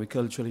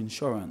agricultural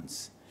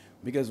insurance.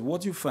 Because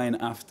what you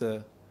find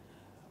after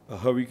a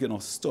hurricane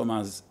or storm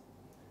has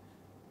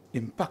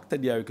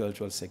impacted the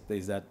agricultural sector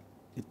is that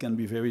it can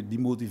be very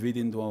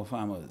demotivating to our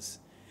farmers.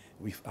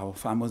 Our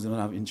farmers do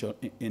not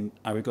have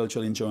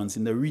agricultural insurance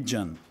in the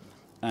region,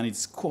 and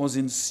it's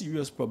causing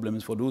serious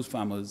problems for those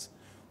farmers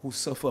who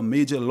suffer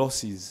major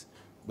losses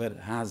but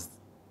has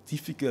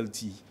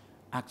difficulty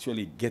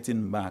actually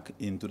getting back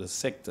into the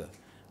sector.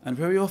 And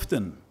very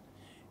often,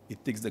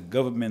 it takes the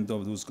government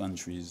of those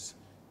countries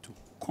to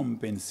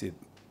compensate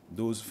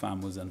those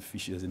farmers and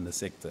fishers in the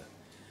sector.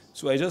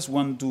 So I just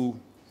want to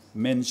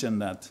mention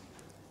that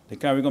the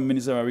CARICOM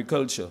Minister of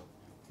Agriculture,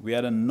 we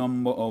had a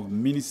number of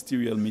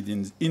ministerial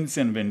meetings in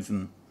St.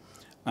 Vincent,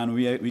 and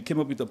we came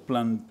up with a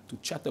plan to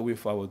chart a way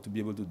forward to be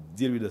able to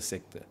deal with the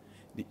sector.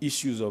 The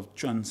issues of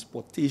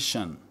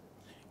transportation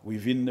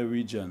within the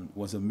region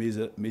was a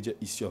major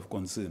issue of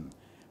concern.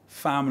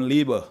 Farm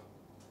labor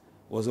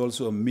was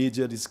also a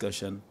major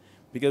discussion,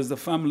 because the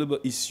farm labor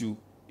issue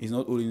is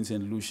not only in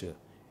St. Lucia,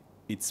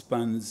 it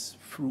spans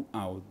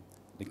throughout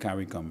the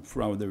CARICOM,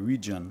 throughout the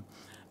region,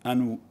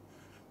 and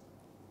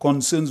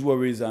concerns were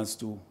raised as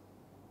to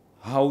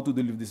how to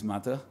deal with this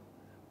matter,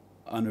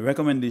 and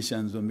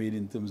recommendations were made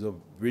in terms of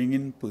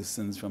bringing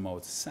persons from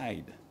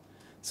outside,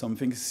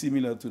 something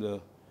similar to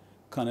the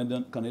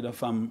Canada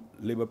Farm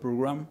Labor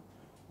Program,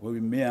 where we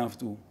may have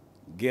to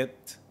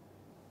get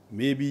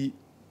maybe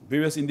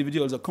various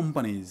individuals or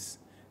companies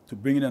to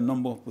bring in a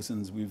number of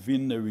persons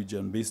within the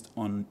region based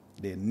on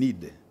their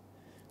need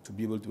to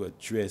be able to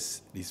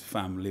address this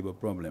farm labor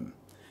problem.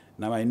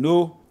 Now, I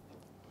know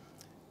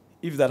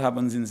if that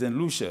happens in St.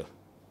 Lucia,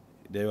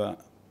 there are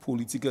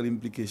political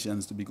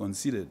implications to be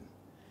considered.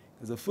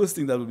 Because the first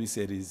thing that will be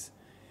said is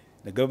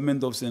the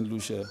government of St.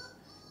 Lucia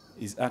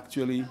is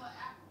actually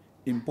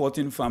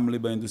importing farm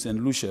labor into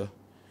St. Lucia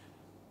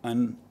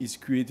and is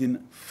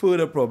creating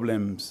further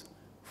problems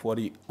for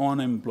the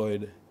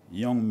unemployed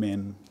young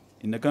men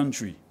in the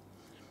country.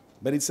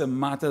 But it's a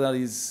matter that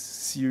is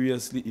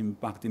seriously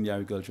impacting the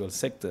agricultural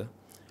sector.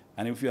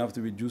 And if we have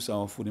to reduce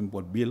our food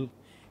import bill,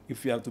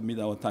 if we have to meet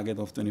our target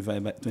of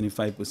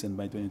 25%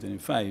 by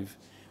 2025,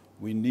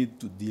 we need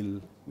to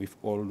deal with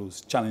all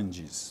those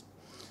challenges.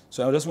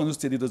 So I just want to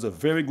state it was a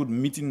very good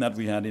meeting that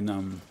we had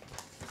in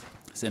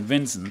St.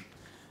 Vincent,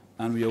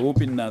 and we are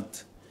hoping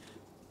that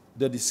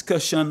the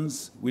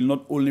discussions will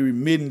not only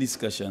remain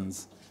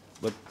discussions,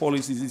 but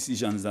policy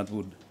decisions that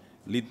would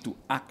lead to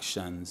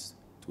actions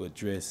to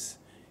address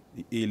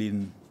the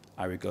ailing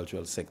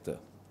agricultural sector.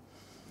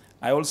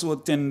 I also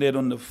attended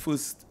on the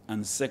 1st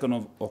and 2nd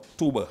of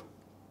October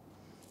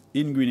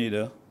in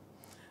Grenada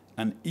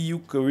an EU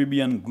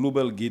Caribbean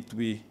Global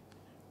Gateway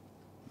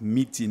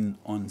meeting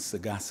on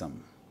sargassum.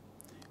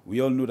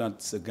 We all know that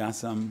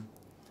sargassum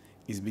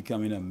is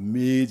becoming a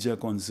major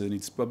concern.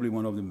 It's probably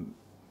one of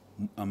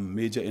the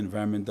major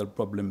environmental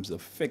problems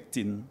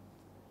affecting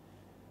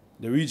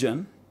the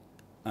region,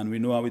 and we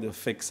know how it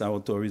affects our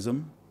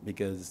tourism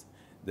because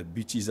the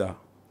beaches are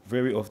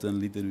very often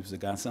littered with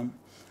sargassum.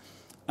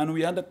 And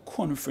we had a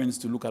conference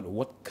to look at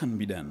what can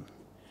be done.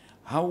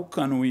 How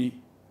can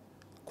we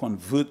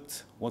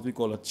convert what we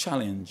call a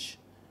challenge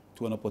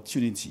to an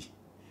opportunity?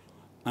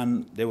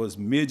 And there was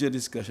major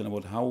discussion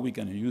about how we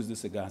can use the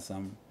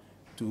sargassum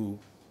to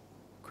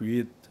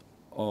create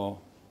or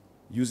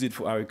use it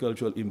for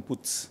agricultural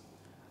inputs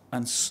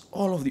and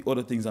all of the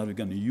other things that we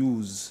can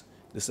use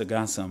the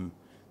sargassum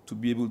to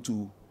be able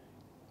to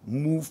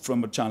move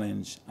from a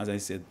challenge, as I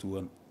said, to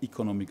an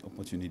economic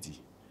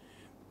opportunity.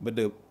 But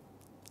the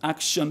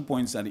action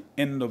points at the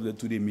end of the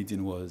two-day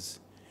meeting was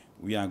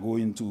we are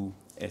going to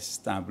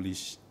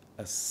establish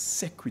a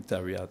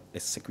secretariat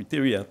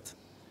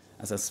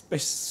as a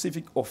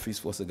specific office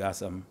for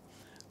sargassum,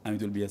 and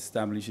it will be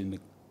established in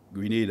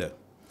Grenada.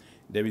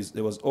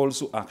 There was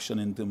also action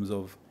in terms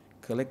of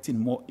collecting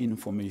more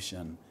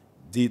information,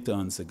 data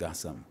on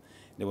sargassum.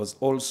 There was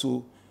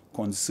also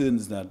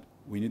concerns that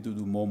we need to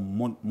do more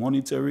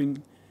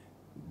monitoring,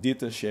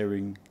 data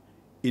sharing,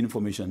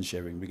 information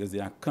sharing, because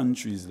there are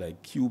countries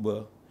like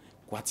Cuba,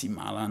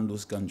 Guatemala, and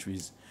those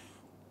countries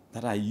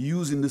that are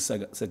using the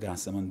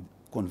sargassum and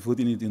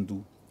converting it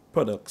into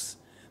products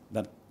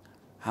that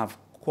have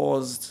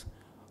caused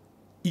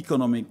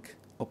economic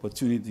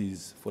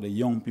opportunities for the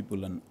young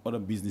people and other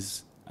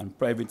business and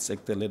private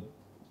sector-led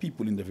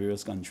people in the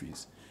various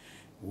countries.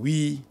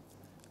 We,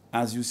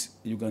 as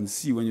you can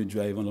see when you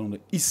drive along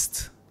the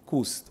east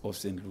coast of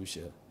St.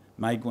 Lucia,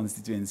 my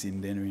constituency in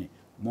Dennery,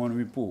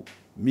 Monrepo,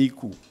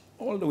 Miku,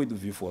 all the way to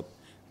Vieux-Fort,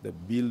 the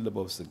build-up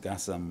of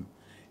sargassum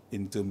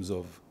in terms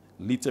of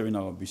littering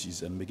our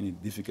beaches and making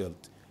it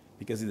difficult,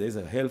 because there is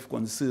a health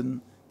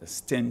concern, the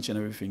stench and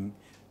everything.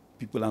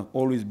 People have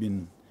always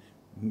been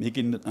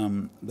making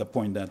the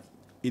point that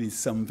it is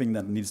something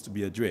that needs to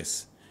be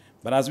addressed.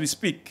 But as we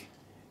speak,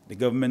 the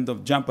government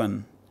of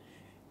Japan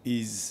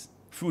is,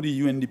 through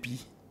the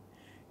UNDP,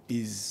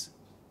 is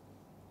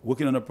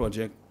working on a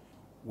project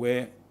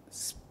where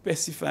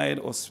specified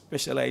or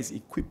specialized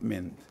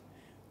equipment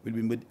will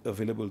be made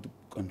available to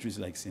countries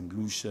like Saint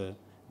Lucia,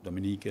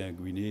 Dominica,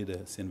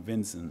 Grenada, St.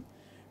 Vincent,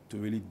 to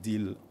really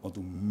deal or to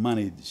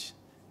manage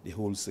the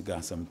whole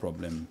sargassum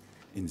problem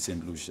in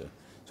St. Lucia.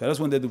 So I just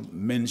wanted to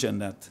mention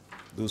that,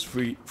 those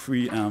three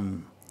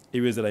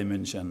areas that I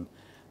mentioned,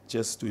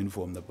 just to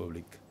inform the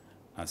public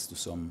as to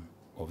some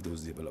of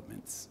those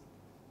developments.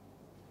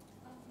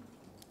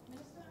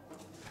 Minister,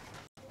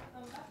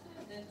 back to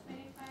the 25%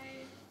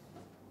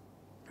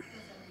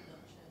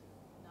 reduction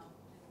now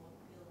in what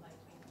bill by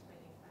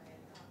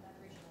 2025, that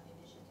regional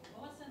initiative.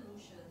 What was St.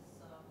 Lucia's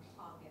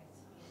target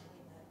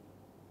in that?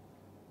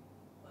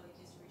 Well, it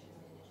is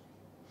regional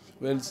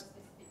initiative. Well, Did you have a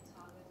specific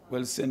target?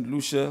 Well, St.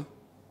 Lucia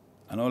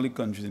and all the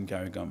countries in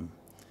CARICOM,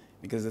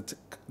 because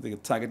the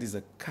target is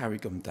a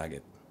CARICOM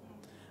target.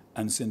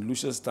 And St.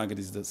 Lucia's target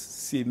is the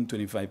same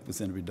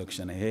 25%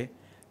 reduction here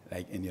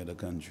like any other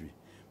country.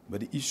 But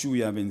the issue we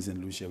have in St.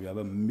 Lucia, we have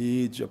a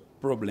major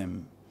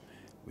problem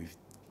with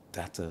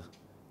data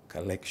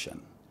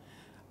collection.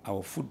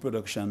 Our food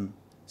production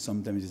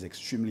sometimes is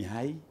extremely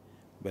high,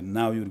 but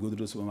now you would go to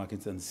the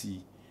supermarkets and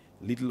see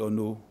little or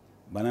no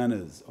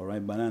bananas or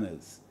ripe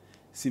bananas,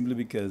 simply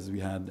because we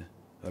had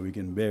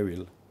Hurricane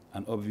Beryl,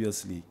 and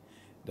obviously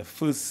the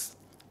first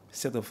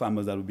set of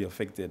farmers that would be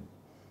affected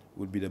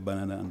would be the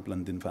banana and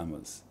plantain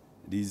farmers.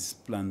 These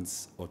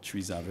plants or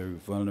trees are very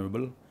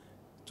vulnerable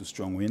to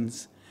strong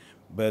winds.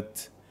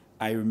 But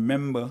I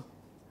remember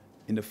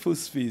in the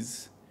first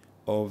phase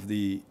of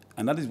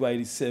and that is why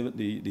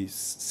the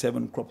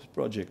seven crops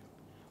project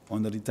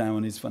under the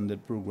Taiwanese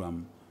funded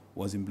program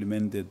was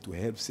implemented to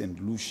help St.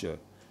 Lucia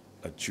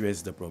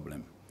address the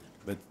problem.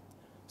 But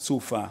so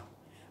far,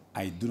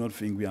 I do not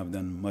think we have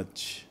done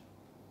much.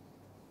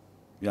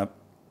 We have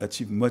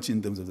achieved much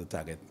in terms of the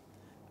target.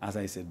 As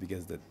I said,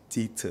 because the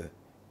data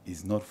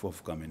is not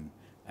forthcoming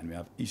and we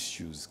have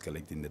issues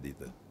collecting the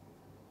data.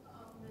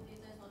 The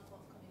data is not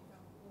forthcoming from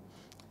whom?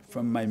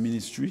 From my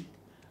ministry,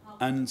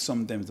 and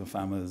sometimes the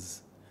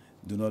farmers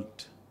do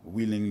not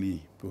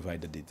willingly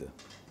provide the data.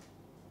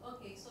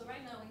 Okay, so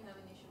right now we have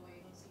an issue where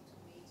you don't see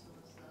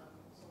tomatoes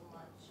so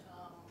much.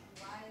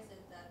 Why is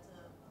it that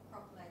a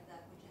crop like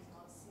that, which is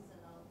not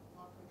seasonal,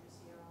 not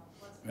produced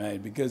year-round?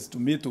 Right, because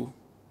tomato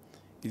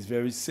is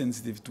very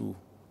sensitive to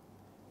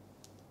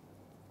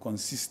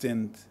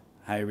consistent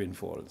high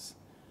rainfalls.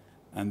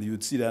 And you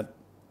would see that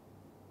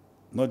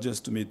not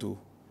just tomato,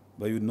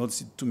 but you would not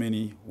see too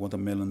many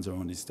watermelons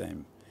around this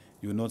time.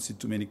 You would not see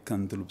too many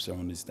cantaloupes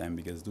around this time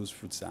because those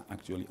fruits are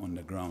actually on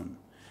the ground.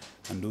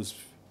 And those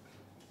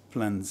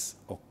plants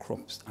or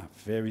crops are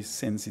very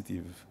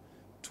sensitive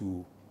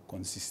to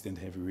consistent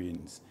heavy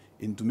rains.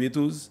 In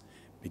tomatoes,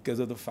 because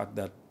of the fact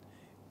that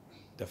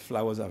the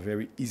flowers are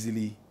very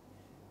easily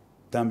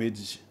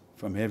damaged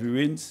from heavy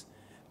rains,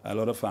 a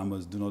lot of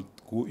farmers do not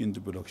go into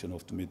production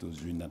of tomatoes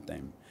during that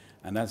time.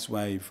 And that's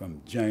why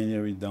from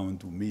January down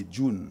to May,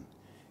 June,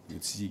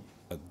 you'd see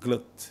a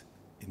glut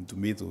in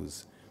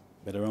tomatoes.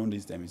 But around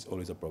this time, it's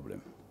always a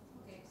problem.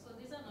 Okay, so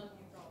these are not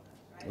new problems,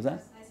 right? What's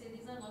that? I say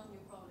these are not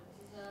new problems.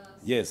 These are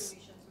Yes.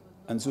 situations we would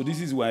know And so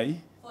this is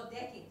why, for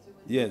decades we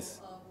would Yes.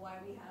 know why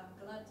we have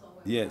glut or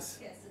why Yes.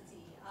 we have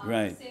scarcity.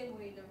 Right. The same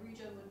way the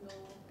region would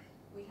know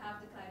we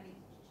have the climate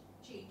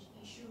change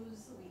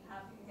issues, we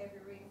have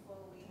heavy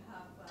rainfall, we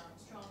have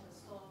stronger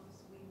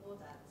storms, we know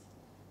that.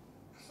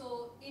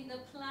 So in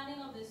the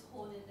planning of this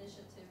whole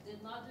initiative,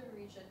 did not the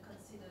region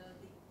consider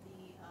these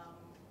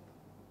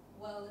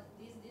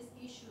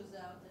issues,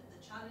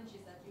 the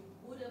challenges that you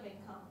would have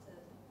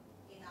encountered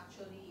in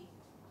actually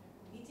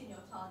meeting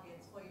your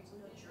targets for you to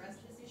address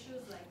these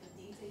issues, like the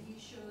data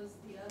issues,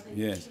 the other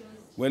yes. issues?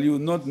 Well, you will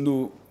not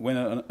know when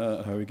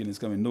a hurricane is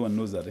coming. No one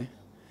knows that, eh?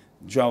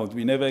 Drought.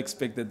 We never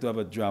expected to have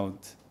a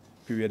drought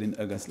period in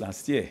August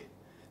last year.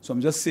 So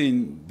I'm just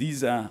saying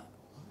these are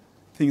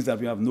things that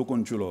we have no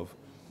control of.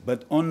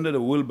 But under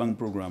the World Bank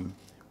program,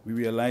 we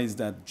realized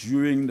that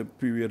during the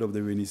period of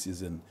the rainy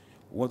season,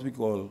 what we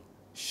call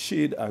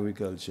shade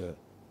agriculture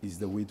is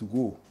the way to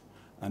go.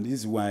 And this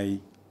is why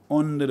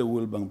under the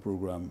World Bank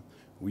program,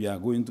 we are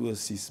going to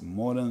assist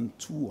more than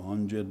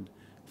 200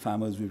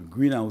 farmers with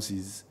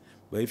greenhouses.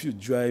 But if you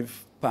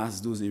drive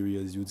past those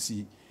areas, you'd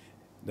see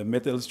the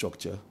metal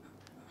structure,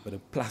 but the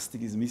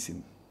plastic is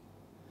missing.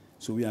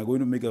 So we are going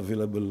to make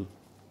available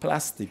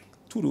plastic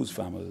to those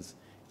farmers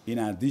in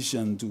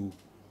addition to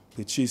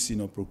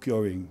purchasing or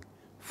procuring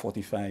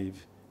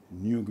 45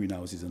 new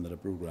greenhouses under the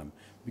program.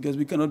 Because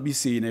we cannot be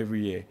saying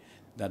every year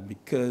that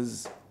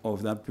because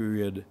of that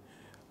period,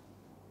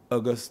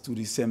 August to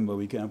December,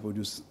 we can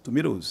produce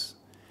tomatoes.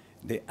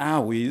 There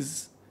are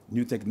ways,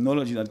 new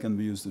technology that can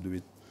be used to do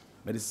it,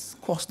 but it's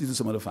costly to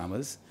some of the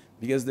farmers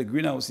because the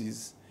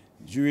greenhouses,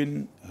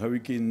 during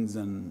hurricanes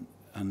and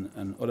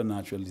other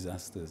natural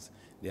disasters,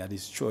 they are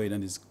destroyed,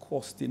 and it's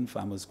costing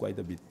farmers quite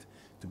a bit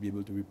to be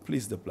able to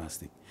replace the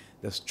plastic.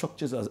 The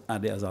structures are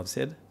there, as I've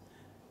said,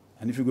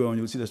 and if you go on,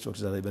 you'll see the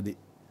structures are there, but they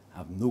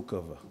have no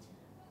cover.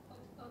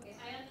 Okay,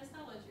 I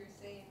understand what you're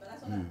saying, but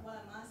that's what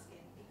I'm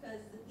asking,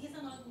 because these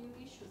are not new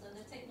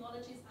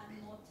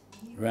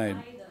Right.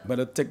 either. But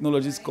the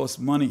technologies Right. cost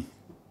money.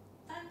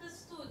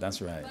 Understood. That's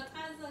right. But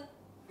as a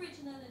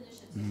regional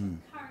initiative,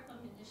 CARICOM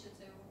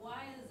initiative,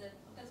 why is it?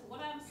 Because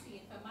what I'm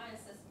seeing from my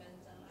assessment,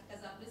 and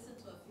because I've listened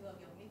to a few of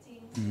your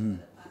meetings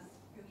over the past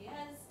few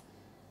years,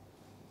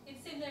 it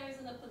seems there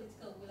isn't a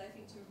political will, I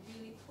think, to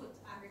really put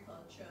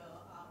agriculture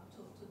to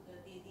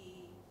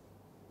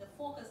the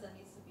focus that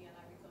needs to be on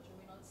agriculture.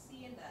 We're not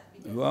seeing that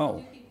because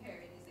Wow. what you keep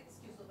hearing is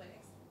excuse over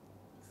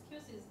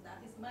excuses. That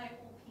is my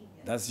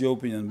opinion. That's your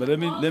opinion. But let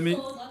me Also, not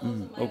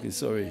also my okay,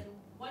 sorry.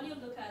 opinion, when you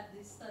look at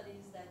the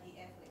studies that the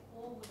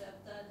FAO would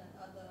have done and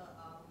other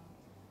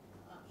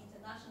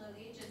international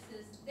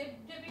agencies, they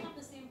bring up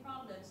the same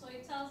problem. So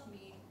it tells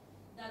me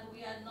that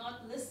we are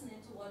not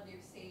listening to what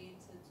they're saying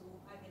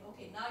I mean,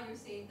 okay, now you're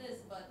saying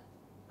this, but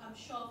I'm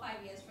sure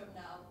 5 years from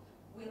now,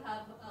 we'll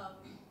have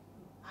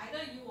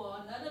either you or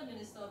another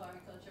Minister of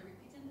Agriculture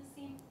repeating the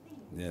same thing.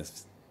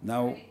 Yes.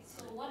 Now, Right?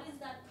 So what is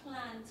that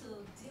plan to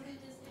deal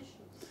with these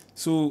issues?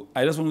 so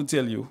I just want to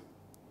tell you,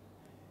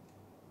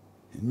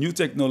 new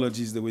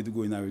technology is the way to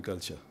go in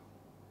agriculture.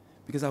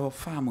 Because our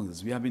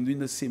farmers, we have been doing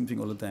the same thing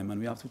all the time, and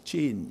we have to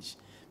change.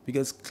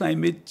 Because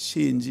climate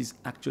change is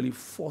actually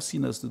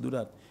forcing us to do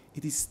that.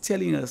 It is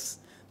telling us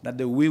that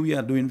the way we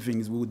are doing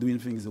things, we were doing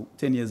things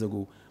 10 years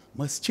ago,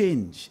 must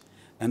change.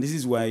 And this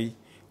is why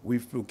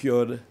we've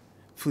procured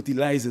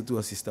fertilizer to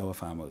assist our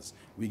farmers.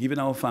 We're giving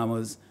our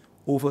farmers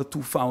over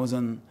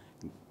 1,000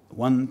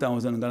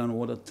 gallon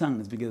water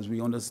tanks because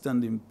we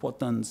understand the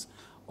importance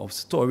of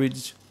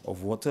storage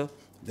of water,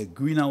 the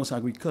greenhouse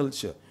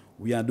agriculture.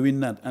 We are doing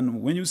that.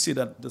 And when you say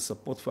that the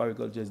support for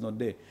agriculture is not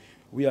there,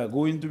 we are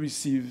going to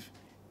receive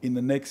in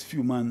the next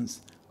few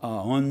months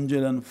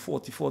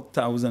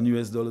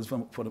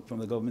 $144,000 from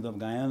the government of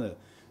Guyana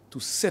to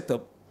set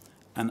up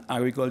an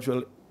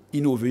agricultural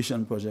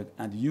innovation project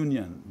at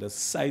Union. The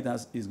site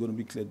is going to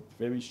be cleared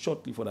very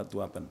shortly for that to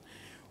happen.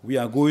 We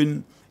are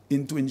going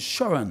into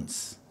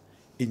insurance.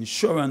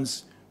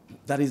 Insurance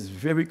that is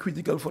very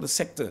critical for the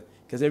sector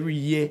because every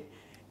year,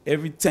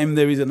 every time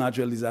there is a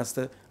natural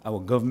disaster, our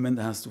government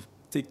has to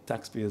take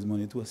taxpayers'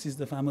 money to assist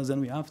the farmers,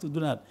 and we have to do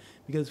that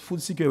because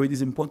food security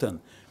is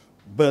important.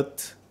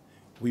 But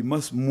we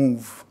must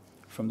move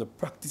from the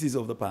practices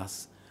of the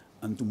past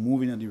and to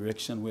move in a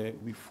direction where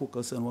we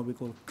focus on what we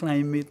call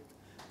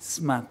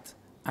climate-smart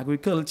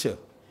agriculture.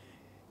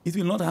 It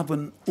will not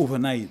happen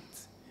overnight.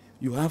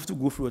 You have to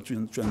go through a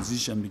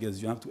transition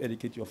because you have to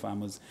educate your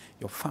farmers.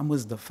 The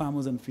farmers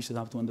and fishers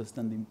have to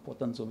understand the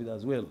importance of it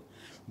as well.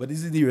 But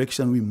this is the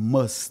direction we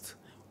must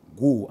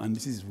go, and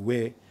this is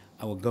where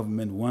our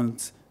government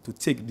wants to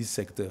take this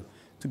sector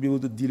to be able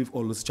to deal with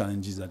all those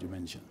challenges that you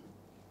mentioned.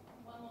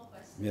 One more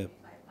question, Yep. if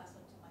I pass on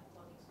to my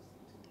colleagues who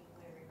seem to be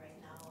wary right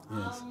now.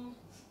 Yes.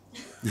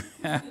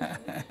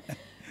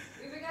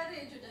 With regard to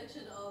the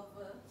introduction of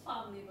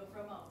farm labor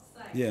from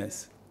outside,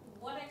 Yes.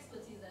 what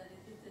expertise that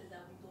it is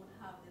that we don't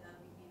have that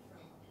we need from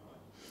abroad?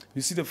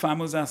 You see, the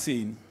farmers are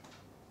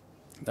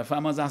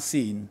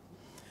saying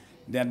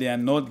that they are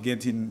not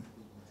getting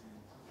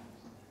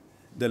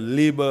the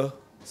labor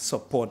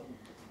support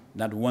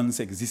that once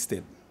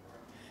existed.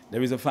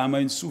 There is a farmer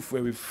in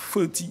Soufrière with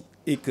 30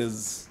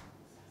 acres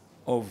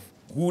of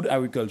good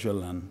agricultural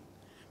land,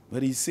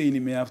 but he's saying he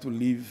may have to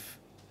leave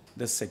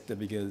the sector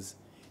because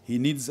he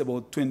needs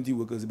about 20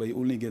 workers, but he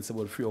only gets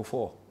about 3 or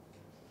 4.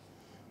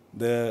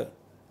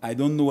 I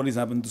don't know what is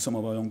happening to some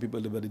of our young people,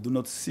 but they do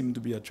not seem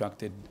to be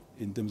attracted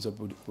in terms of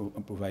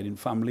providing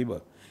farm labor.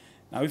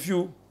 Now, if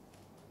you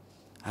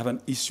have an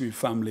issue with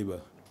farm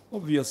labor,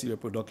 obviously your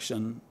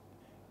production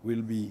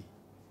will be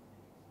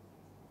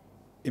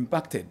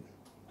impacted.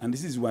 And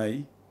this is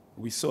why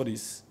we saw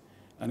this.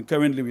 And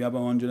currently we have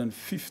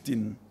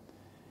 115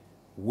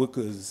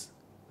 workers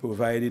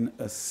providing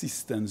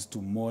assistance to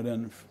more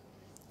than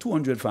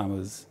 200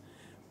 farmers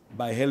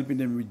by helping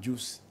them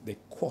reduce the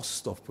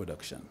cost of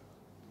production.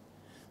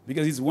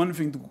 Because it's one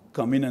thing to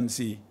come in and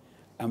say,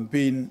 I'm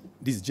paying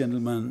this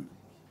gentleman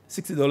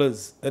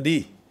 $60 a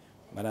day.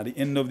 But at the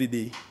end of the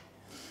day,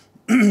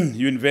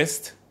 you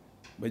invest,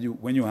 but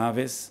when you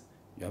harvest,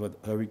 you have a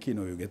hurricane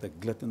or you get a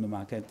glut in the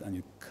market and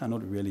you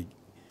cannot really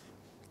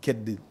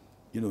get the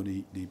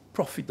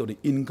profit or the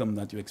income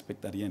that you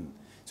expect at the end.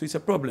 So it's a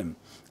problem.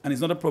 And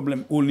it's not a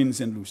problem only in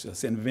Saint Lucia.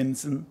 St.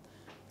 Vincent,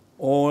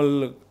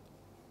 all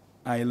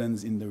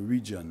islands in the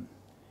region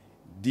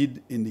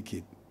did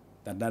indicate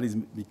that is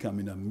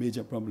becoming a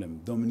major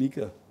problem.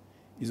 Dominica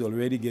is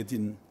already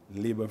getting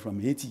labor from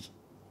Haiti.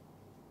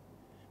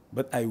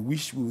 But I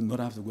wish we would not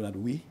have to go that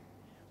way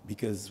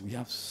because we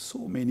have so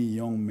many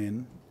young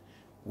men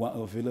who are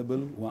available,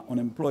 who are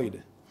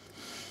unemployed.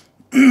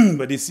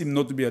 But they seem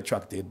not to be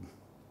attracted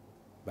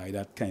by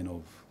that kind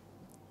of,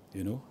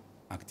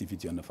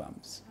 activity on the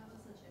farms. I have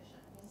a suggestion.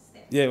 A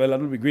step. Yeah, well, that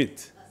would be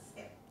great.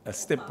 A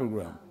step Farm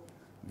program.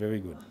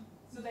 Very good.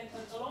 So then,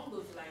 along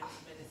those lines,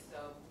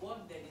 Minister,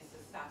 what then is the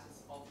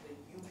status of the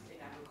Youth in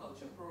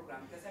Agriculture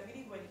program? Because I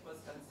believe when it was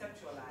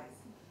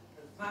conceptualized,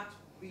 that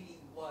really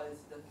was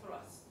the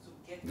thrust to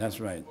get That's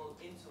right. people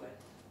into it.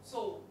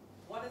 So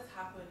what has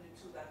happened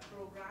to that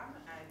program,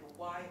 and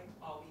why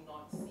are we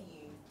not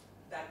seeing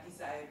that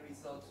desired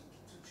result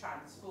to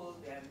transfer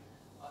them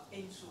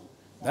into?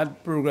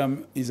 That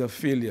program is a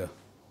failure.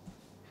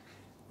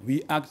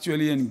 We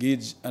actually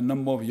engage a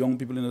number of young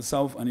people in the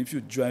south, and if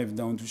you drive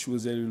down to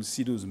Choiseul, you'll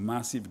see those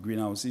massive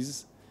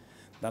greenhouses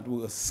that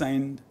were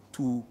assigned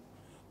to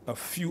a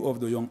few of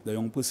the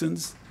young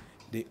persons.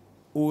 They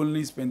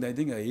only spent, I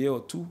think, a year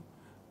or two,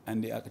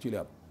 and they actually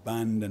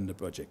abandoned the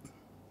project.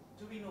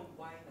 Do we know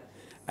why that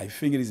is? I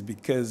think it is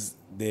because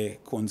their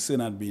concern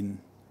had been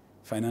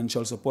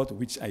financial support,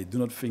 which I do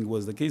not think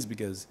was the case,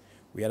 because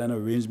we had an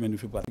arrangement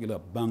with a particular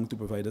bank to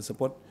provide the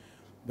support,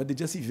 but they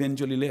just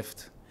eventually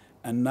left.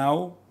 And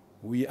now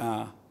we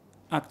are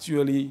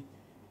actually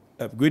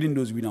upgrading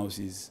those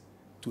greenhouses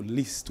to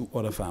lease to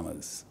other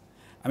farmers.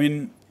 I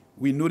mean,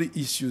 we know the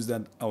issues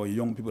that our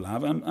young people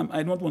have.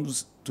 I don't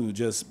want to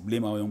just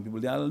blame our young people.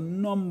 There are a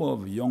number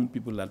of young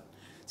people that,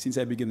 since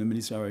I became the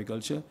Minister of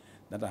Agriculture,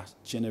 that are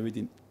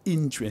generating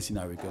interest in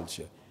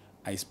agriculture.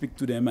 I speak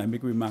to them, I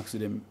make remarks to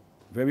them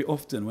very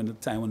often when the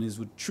Taiwanese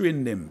would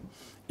train them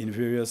in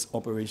various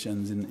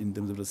operations in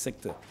terms of the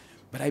sector.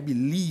 But I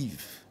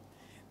believe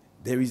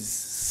there is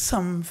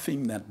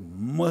something that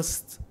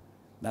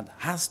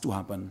has to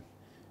happen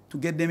to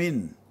get them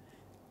in.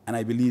 And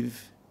I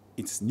believe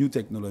it's new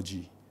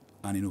technology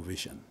and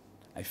innovation.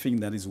 I think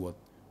that is what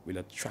will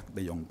attract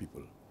the young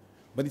people.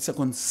 But it's a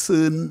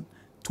concern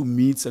to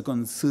me, it's a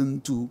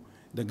concern to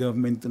the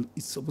government, and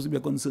it's supposed to be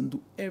a concern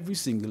to every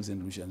single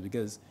Saint Lucian,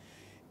 because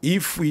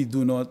if we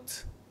do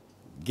not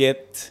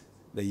get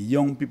the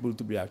young people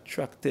to be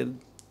attracted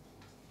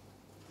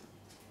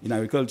in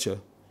agriculture,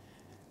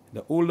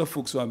 the older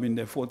folks who have been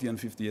there 40 and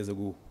 50 years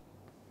ago,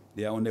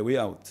 they are on their way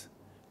out.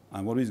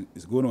 And what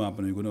is going to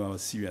happen, we're going to have a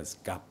serious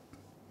gap.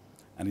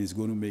 And it's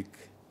going to make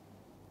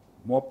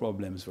more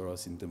problems for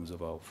us in terms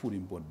of our food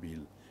import bill,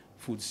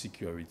 food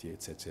security,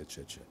 etc.,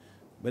 etc.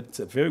 But it's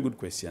a very good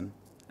question,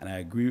 and I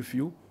agree with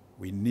you.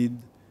 We need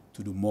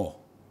to do more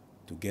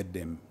to get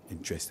them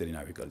interested in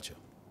agriculture.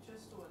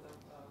 Just two other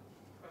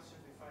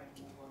questions before I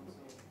move on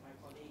to my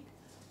colleague.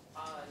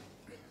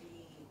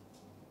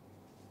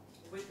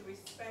 With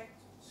respect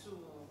to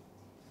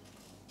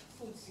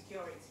food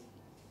security,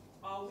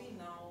 are we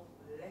now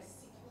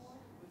less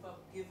secure?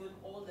 Given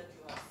all that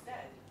you have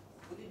said,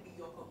 would it be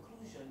your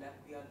conclusion that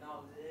we are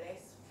now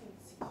less food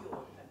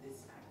secure at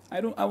this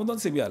time? I would not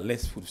say we are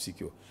less food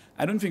secure.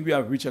 I don't think we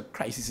have reached a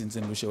crisis in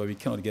Saint Lucia where we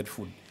cannot get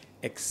food,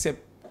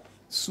 except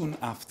soon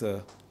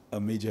after a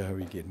major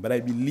hurricane. But I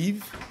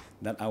believe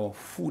that our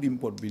food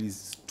import bill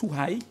is too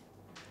high,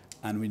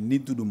 and we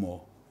need to do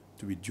more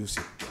to reduce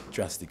it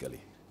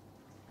drastically.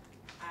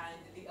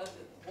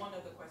 One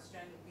other question,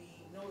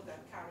 we know that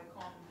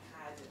CARICOM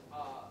had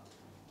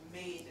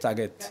made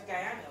Target.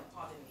 Guyana,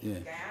 pardon me, Yeah.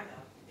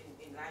 Guyana,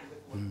 in line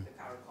with what the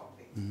CARICOM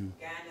did.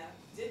 Guyana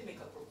did make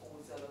a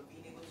proposal of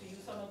being able to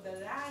use some of the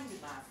land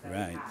mass that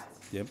it has.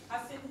 Yep.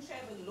 Has Saint Lucia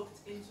ever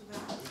looked into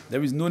that?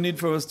 There is no need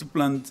for us to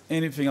plant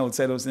anything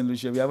outside of Saint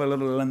Lucia. We have a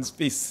lot of land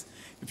space.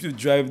 If you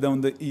drive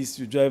down the east,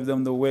 you drive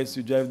down the west,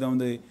 you drive down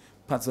the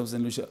parts of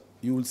Saint Lucia,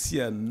 you will see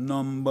a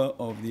number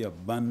of the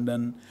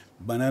abandoned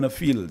banana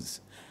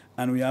fields.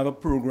 And we have a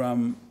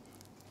program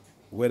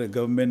where the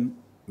government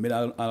made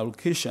an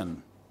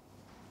allocation,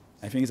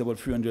 I think it's about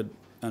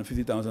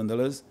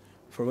 $350,000,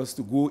 for us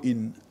to go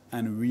in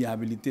and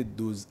rehabilitate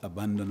those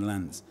abandoned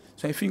lands.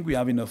 So I think we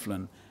have enough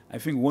land. I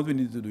think what we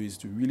need to do is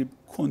to really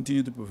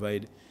continue to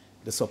provide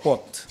the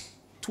support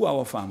to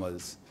our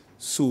farmers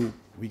so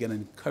we can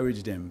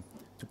encourage them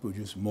to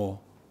produce more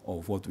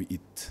of what we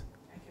eat.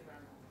 Thank you very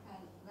much.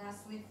 And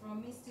lastly,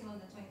 from me, still on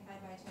the 25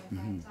 by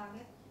 25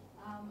 target,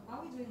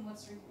 are we doing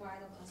what's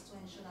required of us to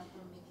ensure that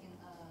we're making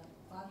a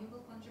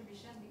valuable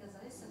contribution? Because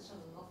that is such a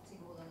lofty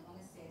goal, and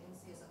honestly, I don't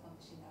see us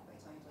accomplishing that by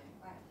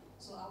 2025.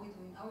 So are we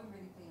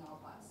really playing our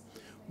parts?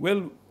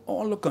 Well,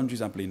 all the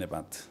countries are playing a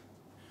part.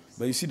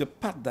 But you see, the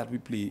part that we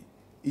play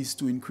is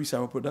to increase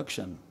our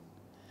production.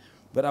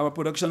 But our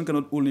production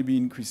cannot only be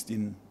increased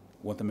in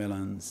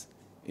watermelons,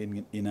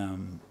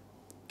 in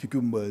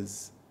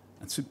cucumbers,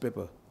 and sweet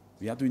pepper.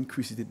 We have to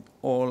increase it in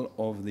all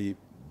of the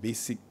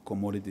basic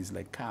commodities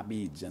like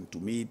cabbage and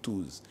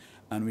tomatoes.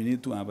 And we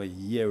need to have a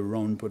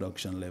year-round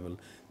production level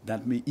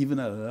that may even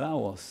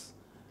allow us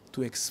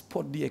to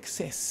export the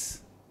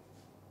excess.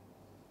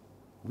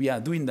 We are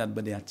doing that,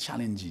 but there are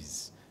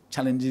challenges.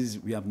 Challenges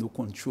we have no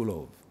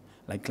control of,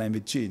 like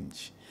climate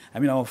change. I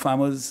mean, our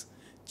farmers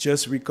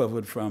just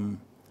recovered from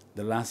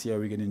the last year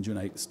hurricane in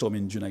June, storm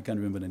in June, I can't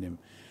remember the name.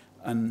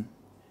 And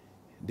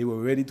they were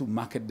ready to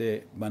market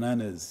their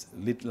bananas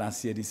late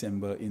last year,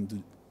 December,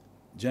 into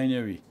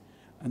January.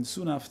 And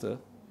soon after,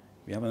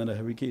 we have another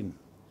hurricane.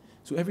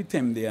 So every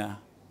time they are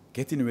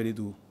getting ready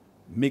to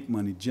make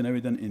money,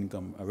 generate an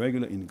income, a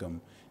regular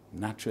income,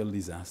 natural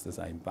disasters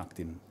are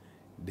impacting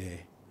their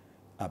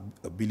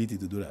ability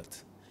to do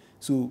that.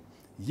 So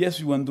yes,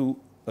 we want to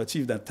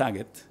achieve that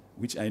target,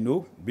 which I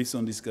know, based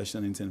on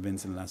discussion in St.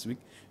 Vincent last week,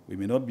 we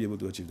may not be able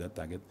to achieve that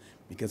target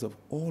because of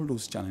all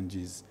those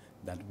challenges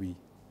that we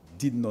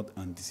did not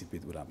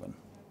anticipate would happen.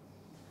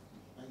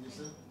 Thank you,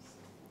 sir.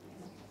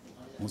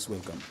 Most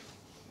welcome.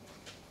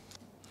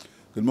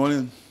 Good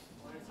morning.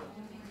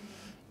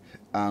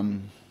 I'd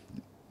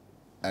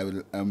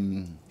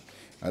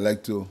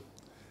like to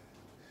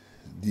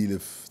deal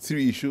with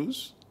 3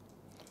 issues.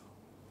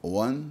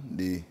 One,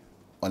 the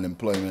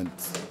unemployment,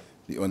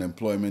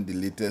 the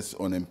latest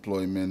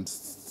unemployment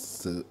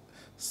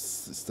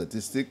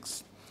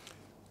statistics.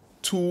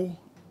 2,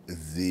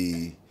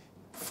 the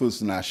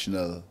First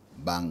National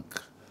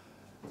Bank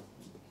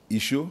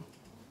issue.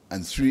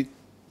 And 3,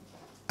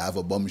 I have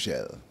a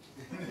bombshell.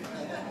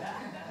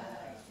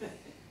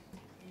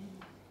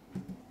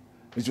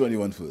 Which one do you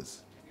want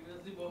first?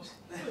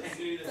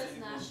 First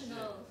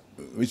National.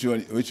 Which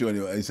one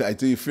you want? I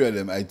tell you 3 of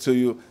them. I tell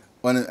you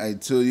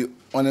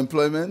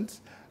unemployment,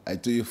 I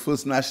tell you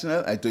First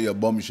National, I tell you a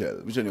bombshell.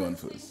 Which one do you want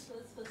first?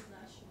 First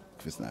National.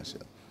 First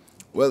National.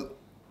 Well,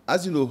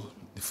 as you know,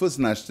 the First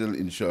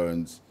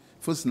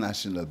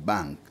National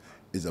Bank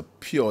is a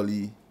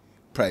purely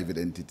private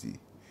entity.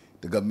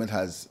 The government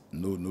has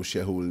no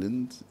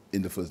shareholdings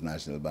in the First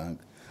National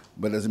Bank,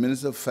 but as a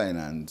Minister of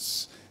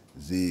Finance,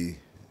 the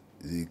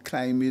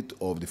climate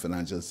of the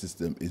financial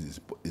system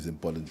is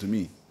important to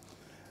me.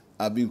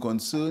 I've been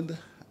concerned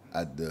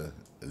at the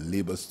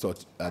labor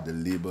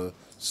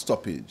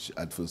stoppage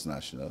at First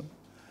National,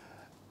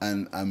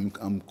 and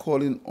I'm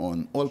calling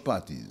on all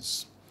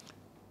parties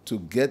to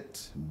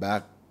get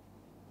back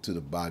to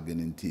the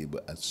bargaining table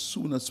as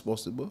soon as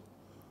possible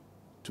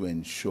to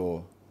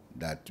ensure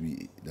that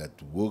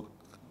work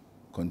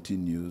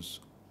continues,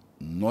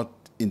 not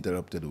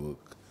interrupted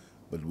work,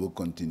 but work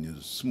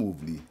continues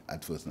smoothly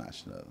at First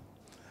National.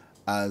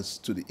 As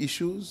to the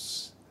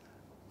issues,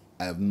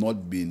 I have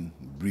not been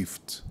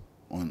briefed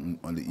on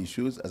the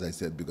issues, as I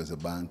said, because the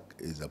bank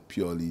is a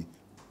purely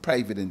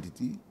private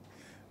entity,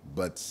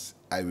 but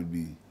I will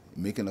be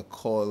making a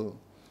call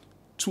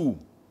to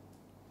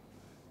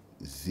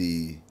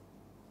the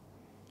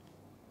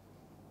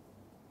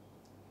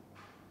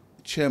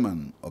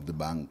chairman of the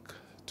bank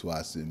to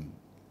ask him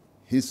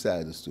his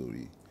side of the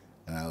story,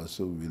 and I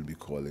also will be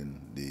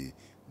calling the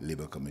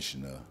Labour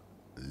Commissioner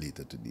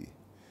later today.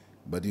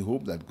 But we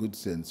hope that good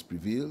sense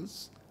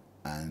prevails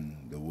and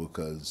the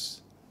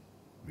workers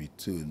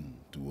return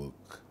to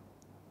work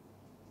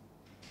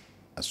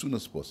as soon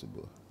as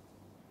possible.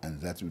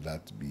 And that will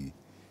have to be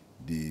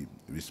the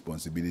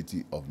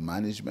responsibility of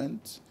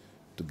management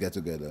to get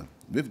together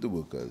with the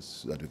workers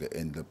so that we can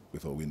end up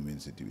with a win-win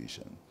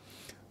situation.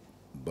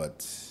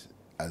 But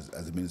as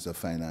a Minister of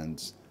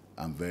Finance,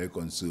 I'm very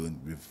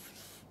concerned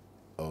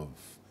of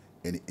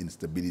any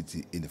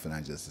instability in the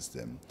financial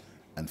system,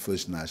 and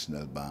First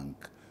National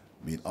Bank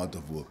being out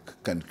of work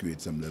can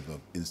create some level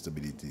of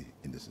instability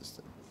in the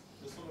system.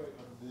 Just for the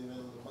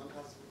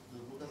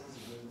workers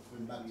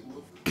going back to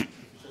work,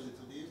 especially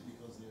today,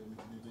 because they're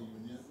with the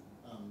union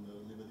and the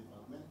Labour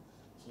Department.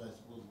 So I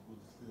suppose good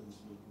skills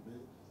will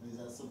prevail. And is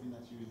that something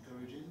that you're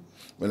encouraging?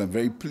 Well, I'm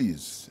very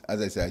pleased.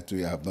 As I said,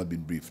 actually, I have not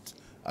been briefed.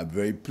 I'm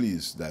very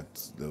pleased that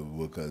the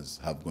workers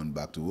have gone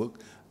back to work,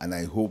 and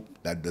I hope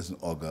that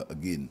doesn't augur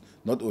again,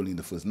 not only in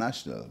the First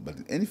National, but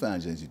in any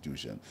financial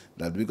institution,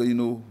 that because, you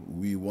know,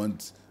 we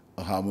want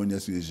a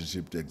harmonious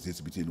relationship to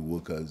exist between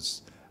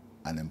workers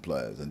and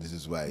employers, and this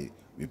is why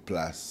we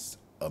passed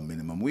a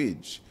minimum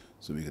wage,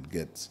 so we could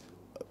get,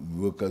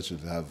 workers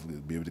should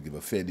be able to give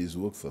a fair day's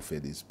work for a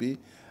fair day's pay,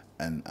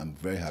 and I'm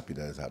very happy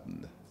that has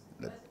happened.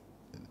 Prime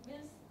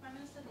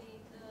Minister,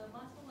 the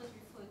matter was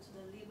referred to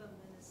the Labour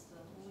Minister,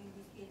 who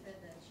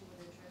indicated that she would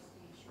address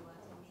the issue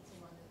at a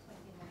meeting on the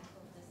 29th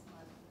of this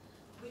month,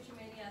 which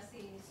many are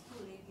saying is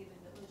too late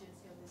given the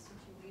urgency of the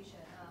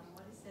situation.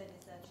 What he said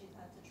is that she'd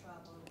had to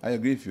travel. I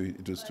agree with you,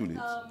 it was too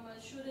late.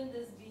 Shouldn't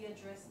this be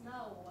addressed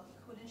now, or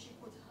couldn't she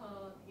put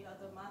the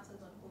other matters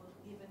on hold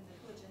given the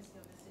urgency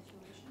of the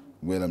situation?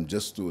 Well, I'm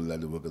just told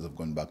that the workers have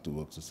gone back to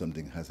work, so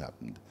something has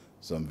happened.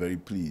 So I'm very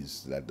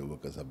pleased that the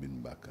workers have been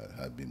back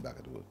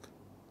at work.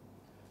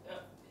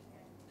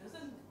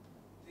 Doesn't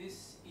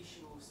this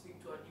issue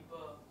speak to a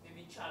deeper,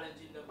 maybe challenge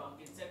in the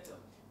banking sector?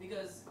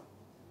 Because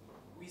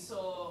we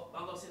saw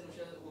Bank of Saint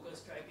Lucia workers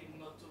striking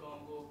not too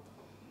long ago,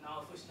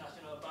 now First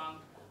National Bank,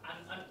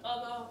 and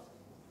other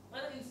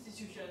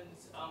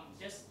institutions,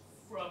 just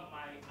from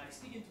my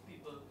speaking to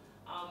people,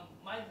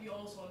 might be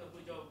also on the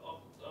verge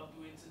of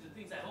doing certain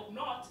things. I hope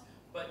not,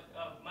 but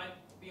might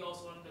be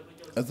also on the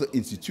verge of... Other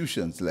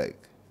institutions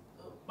like?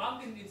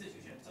 Banking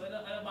institutions, so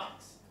other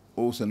banks.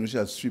 Oh, Saint Lucia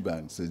has 3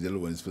 banks, so the other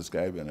one is First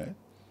Caribbean, right?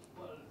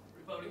 Well,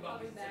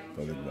 Republic Bank.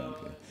 Public Bank,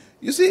 yeah.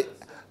 You see,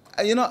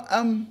 you know,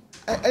 I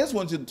just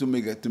wanted to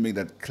make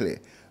that clear.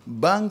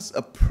 Banks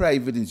are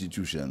private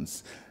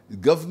institutions. The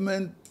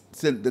government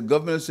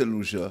of Saint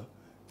Lucia,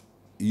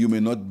 you may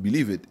not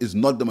believe it, is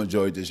not the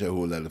majority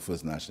shareholder at the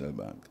First National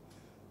Bank,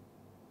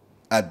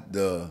 at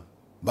the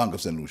Bank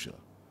of Saint Lucia.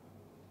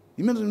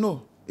 You may not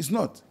know, it's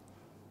not.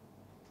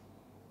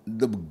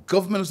 The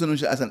government of Saint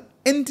Lucia as an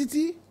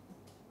entity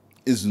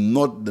is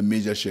not the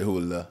major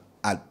shareholder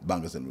at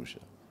Bank of Saint Lucia.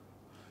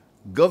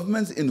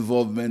 Government's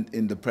involvement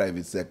in the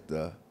private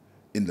sector,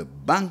 in the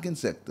banking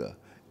sector,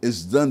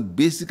 is done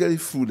basically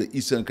through the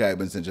Eastern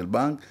Caribbean Central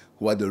Bank,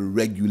 who are the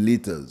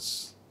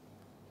regulators.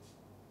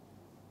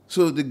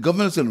 So the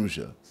government of Saint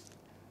Lucia,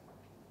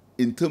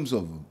 in terms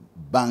of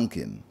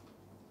banking,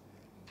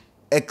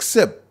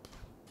 except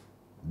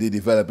the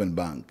development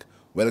bank,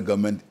 where the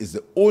government is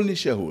the only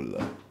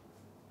shareholder,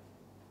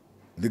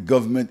 the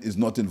government is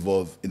not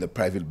involved in the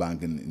private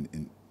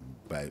banking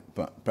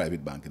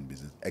private banking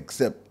business,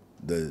 except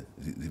the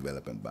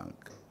development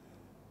bank.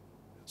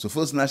 So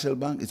First National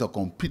Bank is a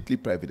completely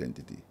private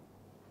entity.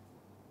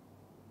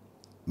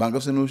 Bank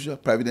of Saint Lucia,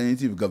 private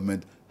entity with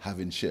government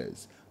having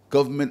shares.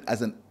 Government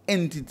as an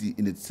entity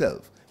in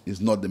itself is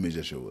not the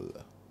major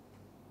shareholder.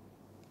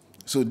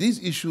 So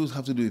these issues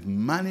have to do with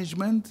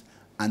management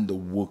and the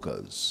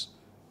workers.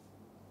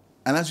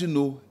 And as you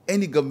know,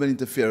 any government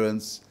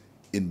interference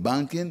in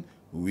banking,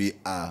 we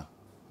are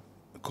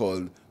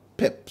called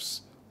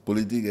PEPs,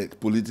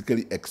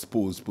 politically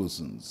exposed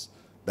persons.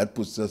 That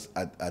puts us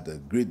at a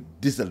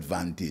great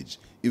disadvantage,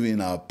 even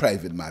in our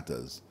private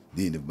matters,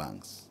 dealing with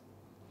banks.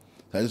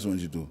 So I just want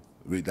you to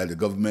read that the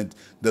government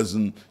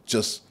doesn't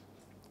just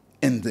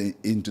enter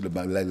into the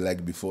bank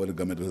like before. The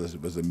government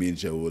was the main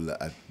shareholder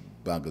at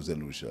Bank of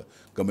Saint Lucia.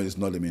 Government is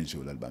not the main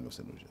shareholder at Bank of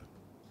Saint Lucia.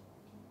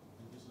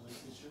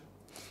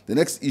 The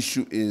next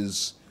issue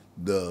is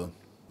the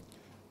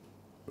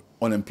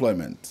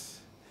unemployment.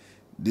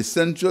 The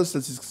Central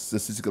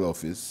Statistical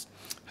Office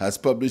has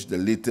published the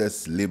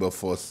latest labor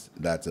force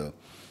data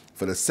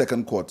for the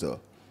second quarter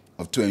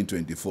of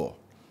 2024,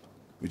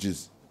 which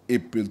is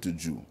April to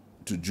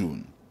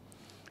June.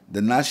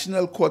 The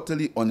national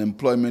quarterly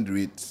unemployment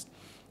rates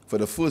for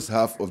the first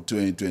half of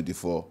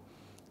 2024,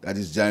 that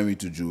is January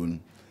to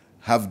June,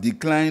 have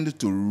declined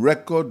to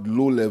record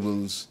low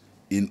levels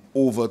in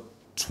over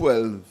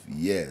 12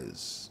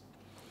 years.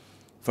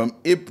 From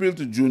April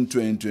to June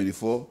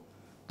 2024,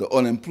 the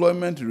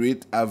unemployment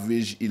rate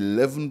averaged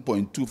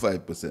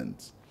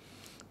 11.25%.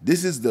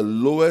 This is the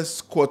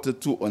lowest quarter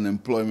two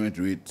unemployment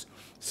rate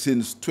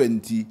since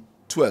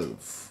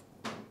 2012.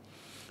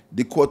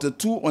 The quarter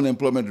two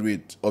unemployment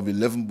rate of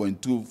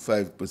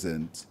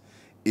 11.25%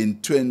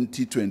 in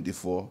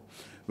 2024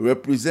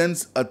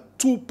 represents a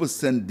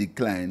 2%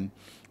 decline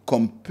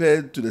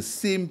compared to the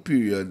same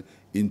period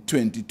in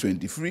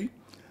 2023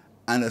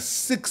 and a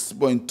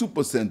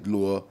 6.2%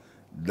 lower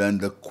than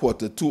the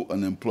quarter two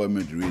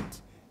unemployment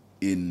rate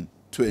in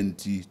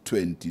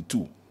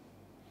 2022.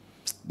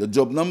 The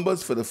job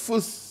numbers for the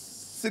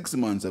first 6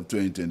 months of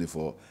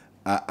 2024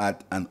 are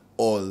at an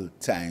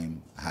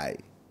all-time high.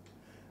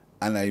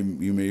 And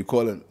you may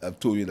recall I've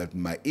told you that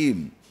my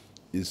aim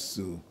is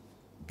to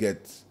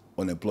get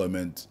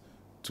unemployment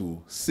to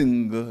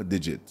single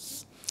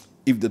digits.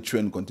 If the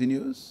trend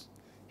continues,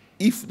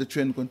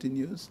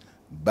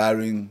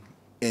 barring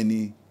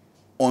any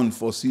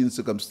unforeseen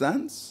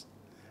circumstance,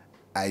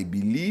 I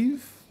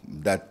believe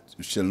that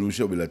Saint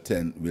Lucia will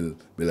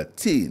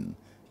attain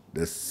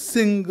the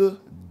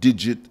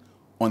single-digit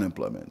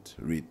unemployment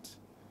rate,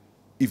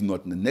 if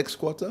not in the next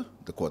quarter,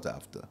 the quarter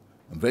after.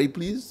 I'm very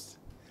pleased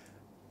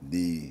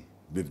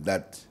with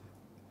that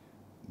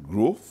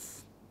growth,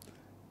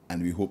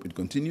 and we hope it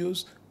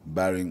continues,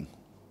 barring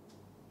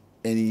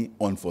any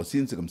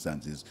unforeseen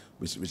circumstances,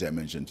 which I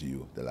mentioned to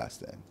you the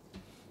last time.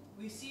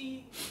 We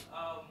see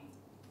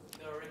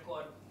the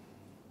record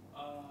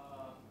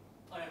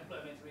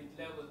unemployment rate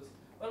levels,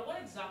 but what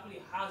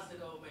exactly has the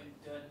government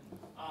done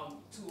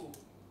to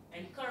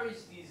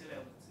encourage these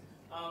levels?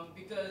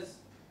 Because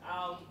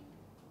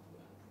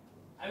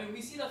I mean,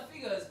 we see the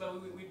figures,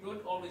 but we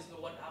don't always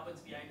know what happens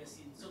behind the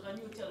scenes. So can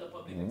you tell the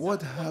public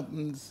what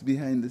happens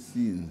behind the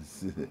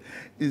scenes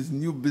is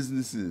new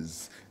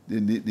businesses.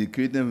 They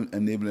create an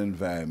enabling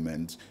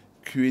environment,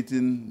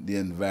 creating the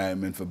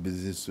environment for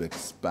businesses to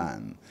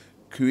expand,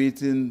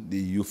 creating the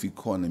youth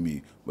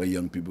economy where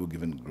young people are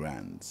given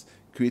grants,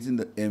 creating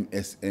the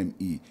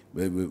MSME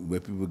where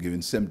people are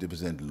given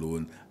 70%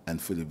 loan and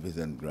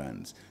 30%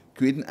 grants,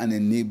 creating an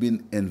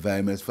enabling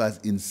environment as far as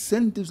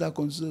incentives are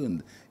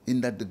concerned, in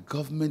that the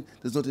government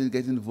does not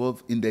get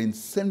involved in the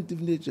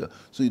incentive nature.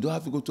 So you don't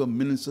have to go to a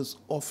minister's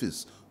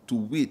office to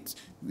wait.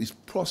 These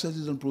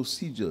processes and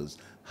procedures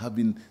have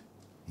been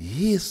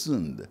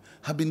hastened,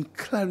 have been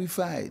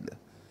clarified.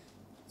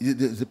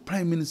 The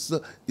Prime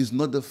Minister is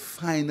not the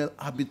final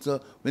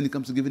arbiter when it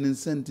comes to giving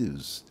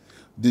incentives.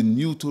 The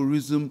new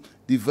Tourism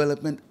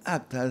Development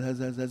Act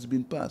has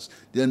been passed.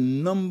 There are a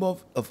number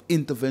of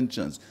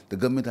interventions the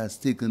government has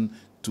taken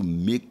to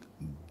make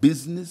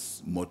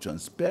business more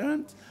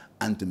transparent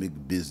and to make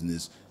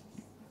business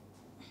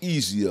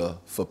easier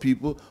for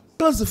people,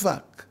 plus the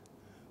fact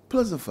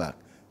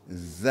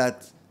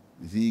that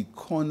the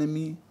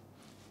economy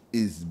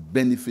is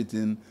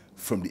benefiting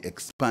from the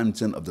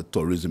expansion of the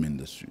tourism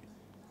industry.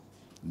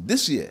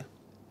 This year,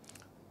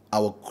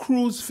 our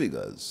cruise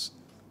figures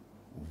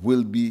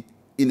will be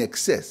in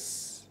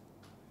excess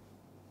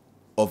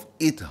of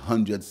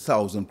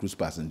 800,000 cruise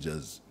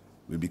passengers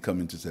will be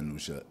coming to Saint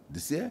Lucia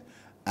this year.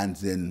 And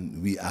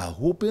then we are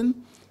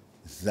hoping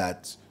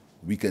that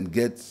we can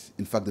get,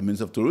 in fact, the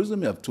Minister of Tourism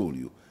may have told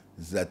you,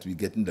 that we're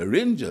getting the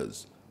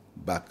Rangers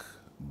back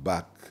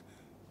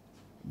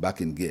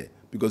in gear.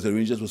 because the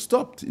Rangers were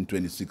stopped in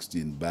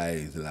 2016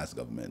 by the last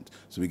government.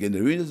 So we get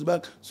the Rangers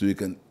back so we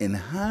can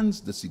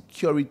enhance the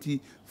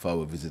security for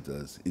our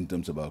visitors in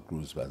terms of our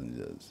cruise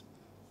passengers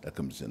that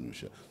come to Saint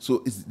Lucia.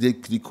 So the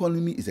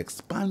economy is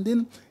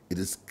expanding. It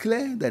is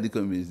clear that the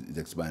economy is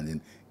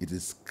expanding. It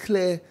is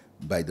clear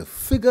by the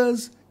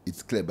figures.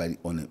 It's clear by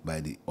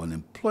the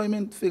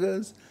unemployment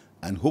figures.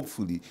 And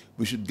hopefully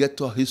we should get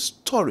to a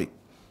historic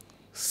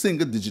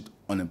single-digit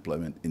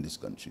unemployment in this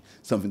country,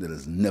 something that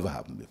has never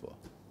happened before.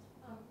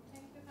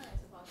 Thank you guys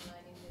for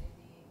outlining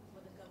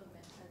what the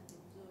government has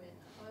been doing.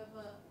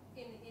 However,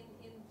 in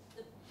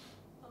the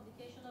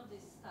publication of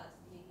this stats,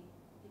 the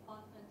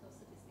Department of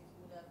Statistics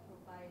would have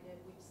provided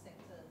which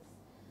sectors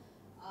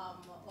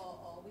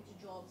or which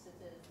jobs it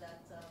is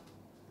that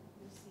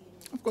you see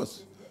Of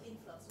course. the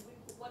influx.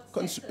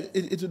 What sectors?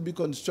 It would be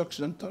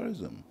construction and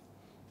tourism.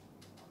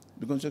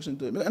 The construction and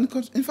tourism. And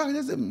in fact,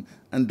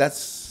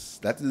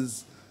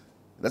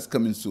 that's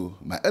coming to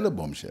my other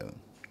bombshell.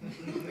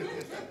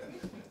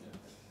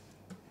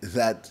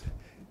 That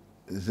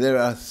there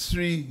are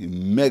 3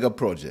 mega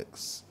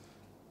projects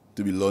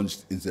to be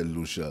launched in St.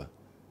 Lucia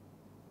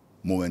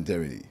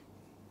momentarily.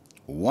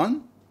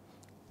 One,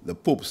 the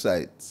Pope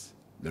site,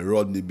 the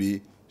Rodney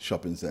Bay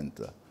Shopping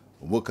Center.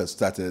 Work has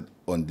started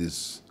on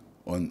this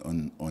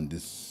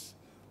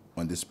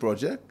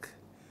project.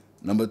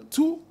 Number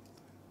 2,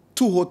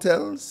 2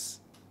 hotels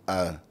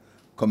are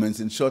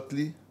commencing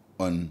shortly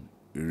on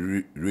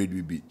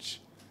Redwood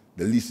Beach.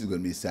 The lease is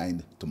going to be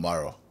signed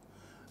tomorrow.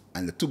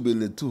 And the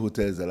 2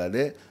 hotels that are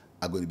there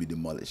are going to be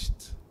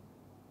demolished.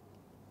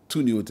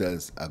 2 new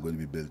hotels are going to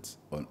be built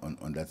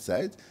on that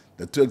site.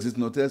 The 2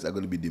 existing hotels are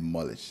going to be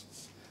demolished.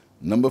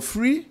 Number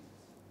 3,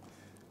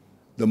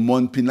 the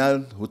Mont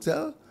Pinal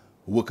Hotel.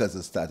 Workers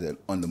have started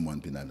on the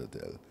Mont Pinal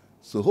Hotel.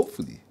 So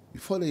hopefully,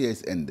 before the year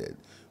is ended,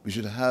 we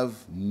should have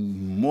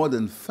more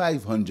than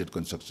 500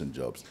 construction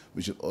jobs.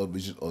 We should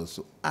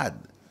also add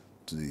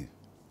to the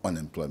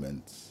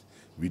unemployment,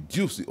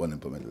 reduce the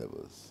unemployment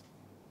levels.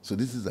 So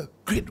this is a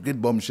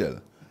great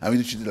bombshell. I mean,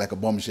 it should be like a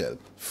bombshell.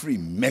 3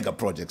 mega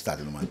projects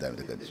starting at one time in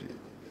the country.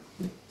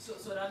 So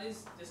that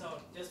is,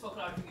 just for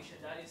clarification,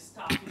 that is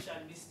Starfish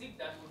and Mystic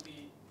that would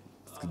be...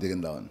 taken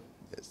down,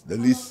 yes. The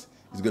lease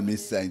is going to be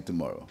signed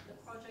tomorrow. The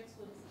projects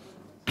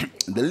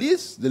will The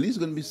lease is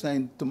going to be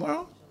signed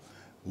tomorrow.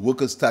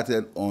 Workers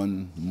started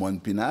on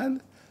Mont Pinal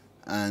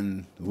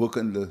and work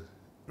on the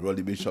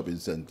Rodney Bay Shopping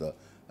Center,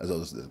 as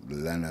well as the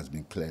land has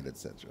been cleared,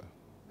 etc.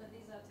 But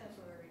these are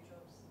temporary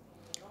jobs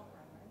in the long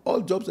run, right?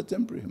 All jobs are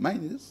temporary.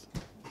 Mine is.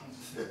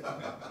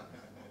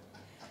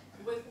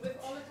 With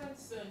all the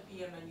concern,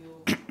 PM, and you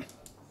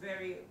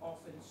very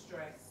often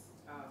stress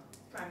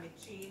climate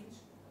change,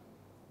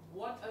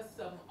 what are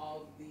some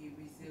of the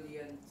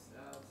resilient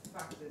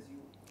factors you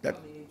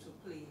coming into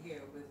play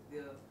here with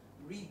the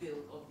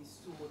rebuild of these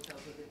 2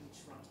 hotels at the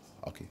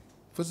beachfront? Okay.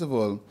 First of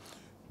all,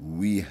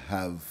 we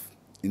have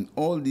in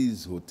all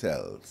these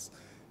hotels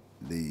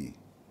the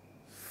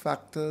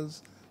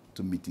factors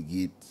to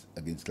mitigate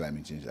against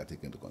climate change are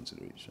taken into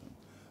consideration.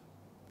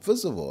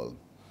 First of all,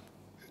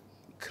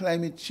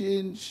 climate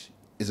change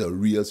is a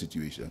real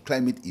situation.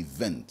 Climate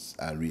events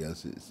are real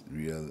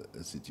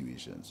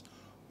situations.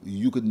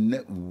 You could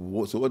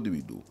so what do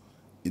we do?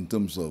 In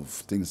terms of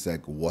things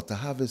like water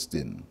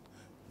harvesting,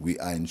 we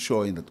are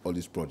ensuring that all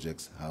these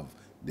projects have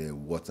their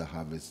water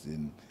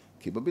harvesting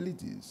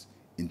capabilities.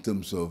 In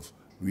terms of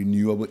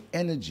renewable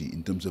energy,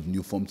 in terms of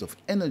new forms of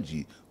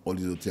energy, all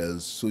these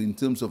hotels. So in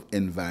terms of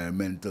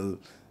environmental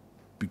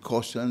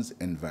precautions,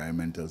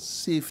 environmental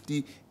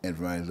safety,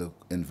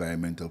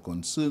 environmental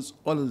concerns,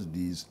 all of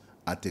these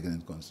are taken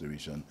into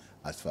consideration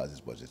as far as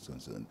this project is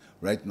concerned.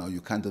 Right now, you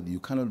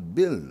cannot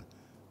build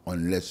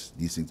unless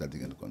these things are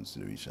taken into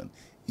consideration.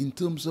 In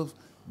terms of,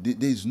 there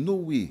is no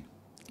way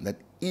that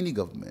any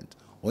government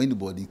or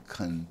anybody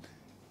can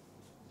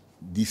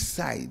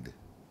decide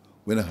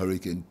when a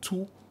Hurricane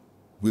 2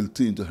 will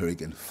turn into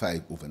Hurricane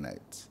 5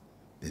 overnight.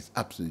 There's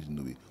absolutely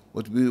no way.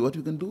 What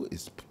we can do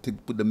is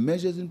put the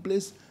measures in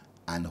place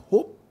and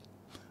hope,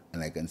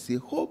 and I can say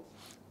hope,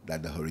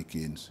 that the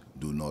hurricanes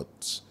do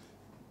not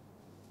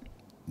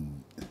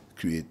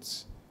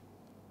create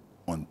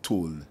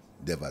untold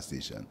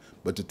devastation.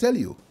 But to tell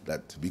you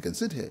that we can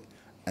sit here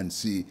and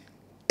see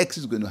X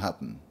is going to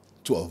happen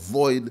to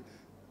avoid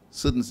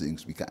certain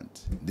things, we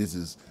can't. This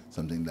is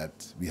something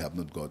that we have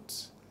not got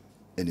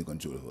any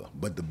control over.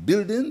 But the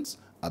buildings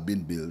are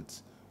being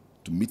built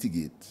to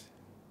mitigate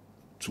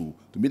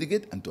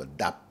and to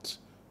adapt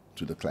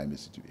to the climate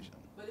situation.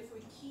 But if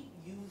we keep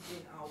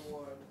using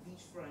our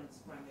beachfronts,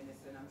 Prime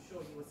Minister, and I'm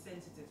sure you were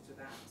sensitive to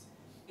that,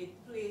 it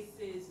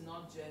places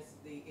not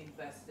just the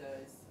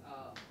investors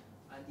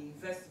and the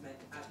investment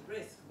at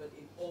risk, but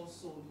it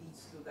also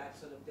leads to that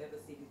sort of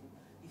devastating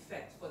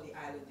effect for the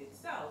island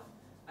itself.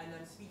 And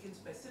I'm speaking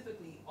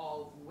specifically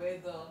of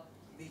whether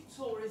the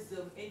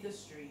tourism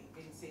industry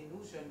in St.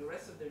 Lucia and the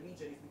rest of the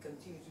region, if we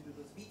continue to do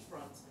those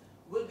beachfronts,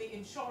 will be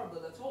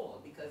insurable at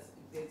all, because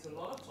there's a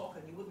lot of talk,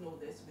 and you would know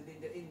this, within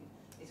the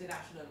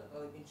international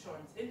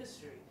insurance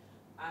industry.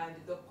 And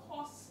the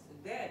cost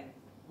then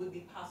would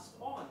be passed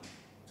on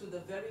to the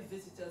very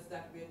visitors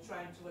that we're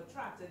trying to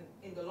attract, and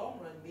in the long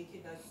run,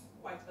 making us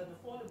quite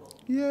unaffordable.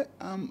 Yeah,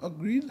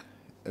 agreed.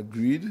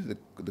 Agreed.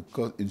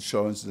 The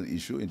insurance is an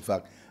issue. In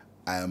fact,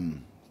 I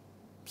am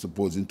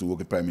supposing to work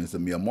with Prime Minister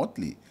Mia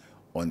Motley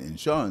on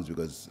insurance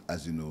because,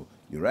 as you know,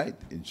 you're right,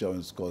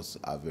 insurance costs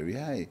are very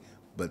high,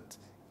 but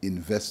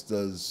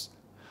investors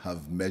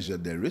have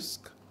measured their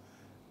risk.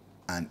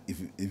 And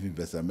if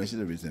investors measure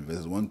the risk,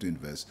 investors want to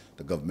invest,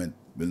 the government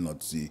will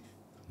not say,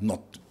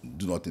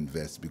 do not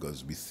invest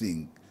because we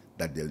think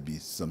that there'll be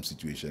some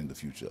situation in the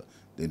future.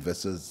 The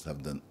investors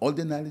have done all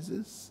the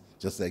analysis,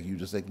 just like you,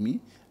 just like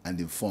me, and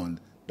they've found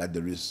that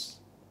the risk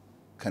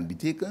can be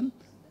taken,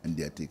 and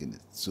they are taking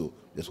it. So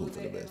just hope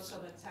for the best.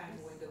 Will there ever come a time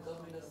when the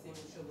government of Saint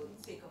Lucia will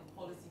take a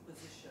policy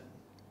position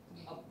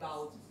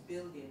about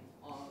building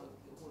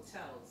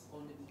hotels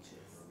on the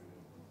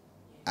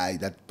beaches?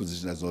 That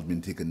position has not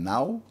been taken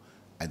now.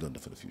 I don't know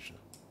for the future.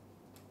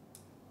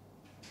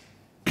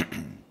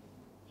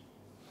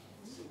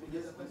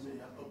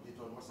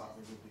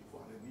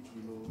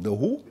 The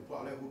who? The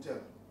Pierre Hotel,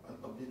 an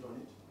update on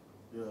it.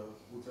 The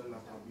hotel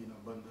that have been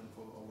abandoned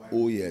for a while.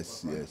 Oh,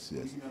 yes, yes,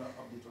 yes.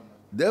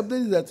 The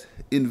update is that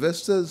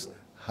investors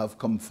have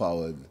come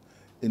forward.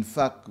 In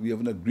fact, we have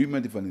an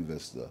agreement with an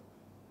investor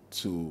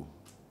to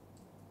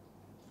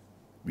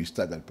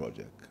restart that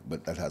project,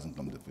 but that hasn't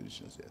come to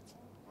fruition yet.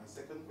 My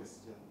second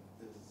question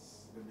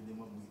is the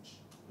minimum wage.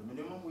 The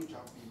minimum wage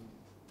have been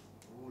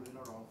rolling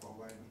around for a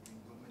while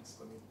between governments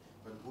coming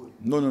and going.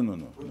 No.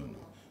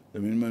 The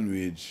minimum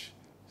wage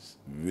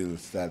will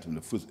start from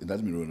the first. It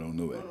hasn't been rolling around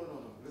nowhere.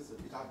 No. Listen,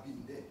 it has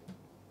been there.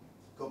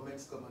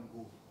 Governments come and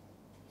go.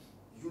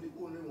 You're the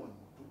only one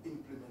to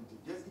implement it.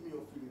 Just give me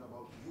your feeling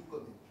about you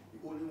coming. The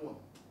only one.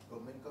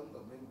 Government come,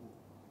 government go.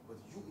 But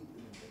you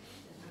implement it.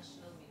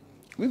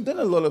 We've done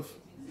a lot of.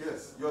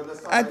 Yes, you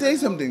understand. I'll tell you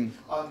something.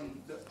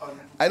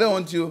 I don't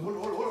want you. Hold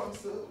on,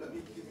 sir. Let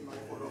me give you my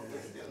follow-up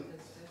question.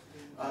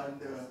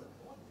 And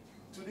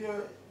today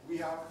we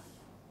have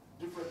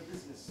different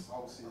business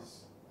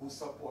houses who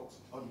support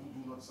and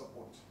who do not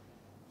support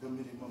the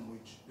minimum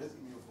wage. Let's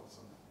give me your thoughts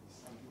on that, please.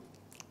 Thank you.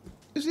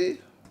 You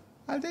see,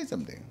 I'll tell you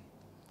something.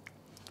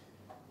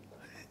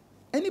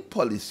 Any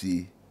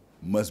policy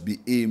must be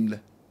aimed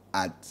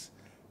at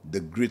the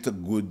greater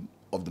good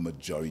of the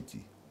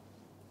majority.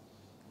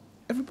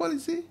 Every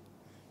policy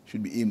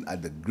should be aimed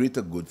at the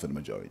greater good for the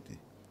majority.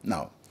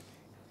 Now,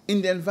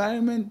 in the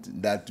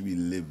environment that we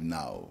live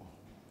now,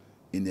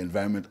 in the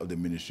environment of the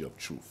Ministry of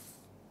Truth,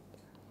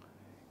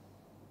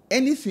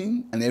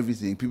 anything and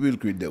everything, people will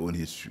create their own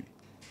history.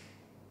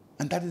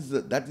 And that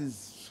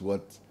is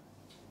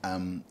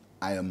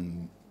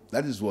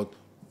what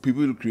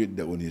people will create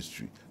their own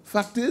history.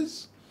 Fact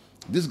is,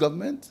 this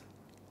government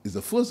is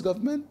the first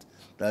government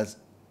that has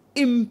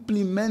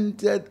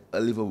implemented a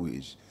living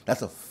wage.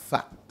 That's a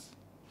fact.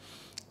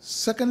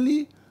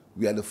 Secondly,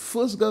 we are the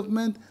first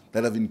government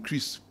that have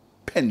increased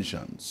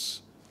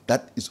pensions.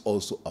 That is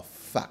also a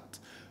fact.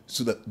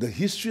 So that the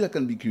history that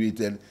can be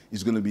created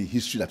is going to be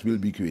history that will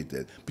be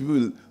created.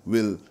 People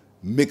will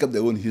make up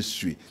their own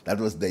history. That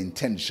was the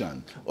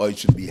intention, or it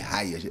should be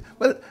higher.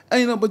 But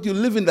you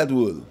live in that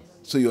world,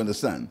 so you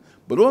understand.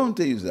 But what I want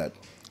to tell you is that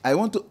I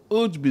want to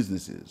urge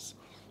businesses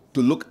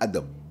to look at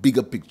the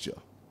bigger picture.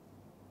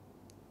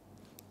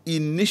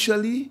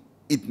 Initially,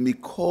 it may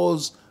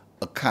cause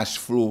a cash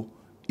flow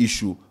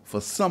issue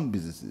for some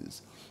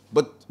businesses,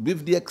 but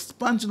with the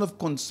expansion of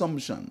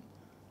consumption,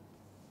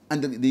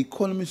 and the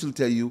economists will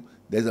tell you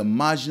there's a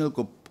marginal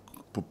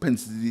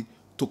propensity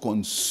to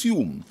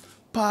consume,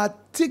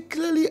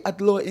 particularly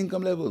at lower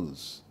income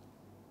levels.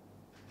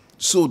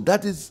 So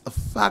that is a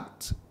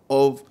fact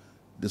of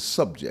the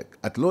subject.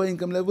 At lower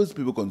income levels,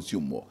 people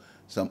consume more.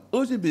 So I'm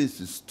urging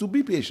businesses to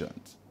be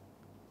patient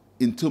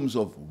in terms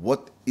of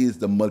what is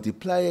the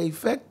multiplier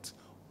effect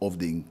of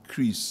the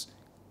increase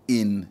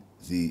in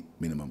the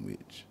minimum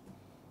wage.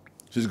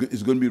 So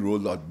it's going to be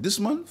rolled out this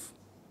month,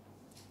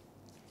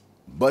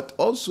 but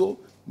also,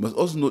 you must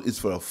also note it's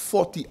for a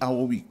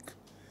 40-hour week.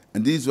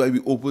 And this is why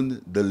we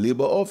opened the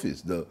labor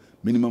office, the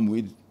minimum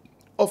wage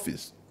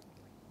office,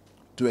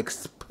 to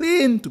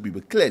explain to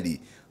people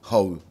clearly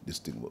how this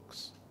thing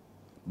works.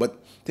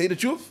 But tell you the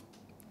truth,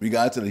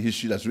 regardless of the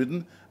history that's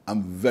written,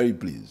 I'm very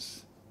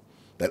pleased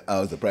that I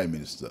was the Prime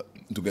Minister,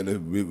 together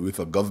with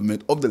a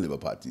government of the Labour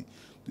Party,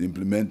 to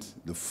implement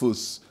the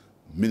first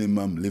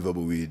minimum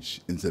livable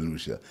wage in Saint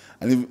Lucia.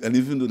 And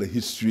even though the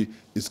history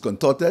is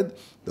contorted,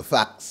 the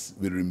facts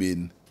will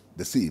remain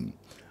the same.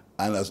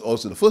 And as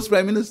also the first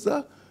Prime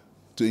Minister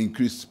to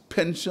increase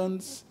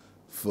pensions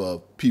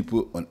for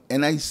people on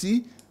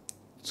NIC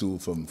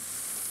from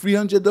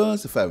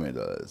 $300 to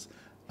 $500.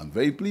 I'm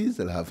very pleased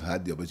that I have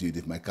had the opportunity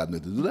of my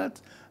cabinet to do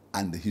that,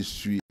 and the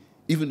history,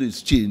 even though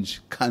it's changed,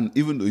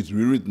 even though it's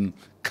rewritten,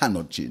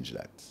 cannot change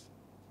that.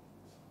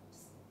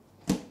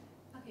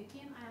 Okay,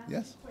 can I ask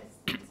Yes.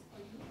 questions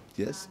for you?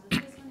 Yes. The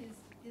first one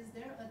is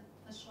there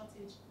a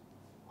shortage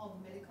of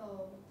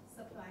medical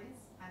supplies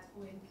at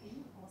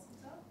ONP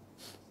Hospital?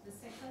 The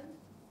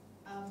second,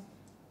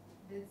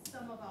 did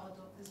some of our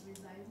doctors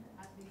resign,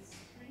 at least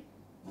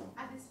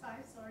At this 5,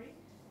 sorry.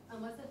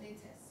 And what's the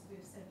latest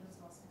with St.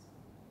 Lucia Hospital?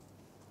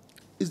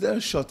 Is there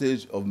a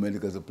shortage of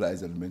medical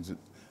supplies?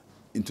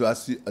 To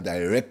ask you a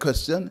direct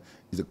question,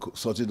 is a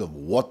shortage of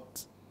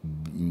what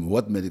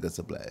medical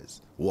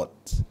supplies?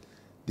 What?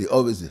 They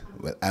always,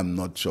 well, I'm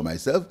not sure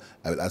myself.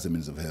 I will ask the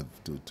Minister of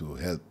Health to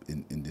help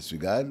in this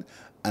regard.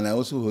 And I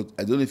also heard,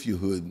 I don't know if you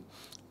heard,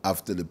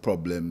 after the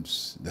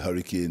problems, the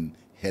Hurricane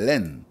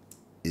Helene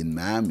in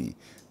Miami,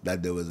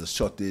 that there was a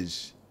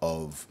shortage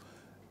of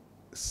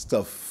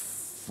stuff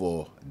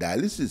for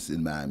dialysis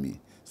in Miami,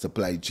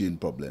 supply chain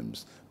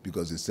problems,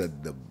 because they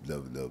said the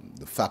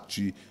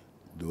factory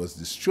was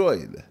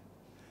destroyed.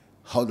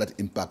 How that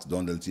impacts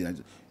Donald T.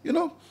 You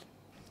know,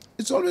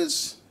 it's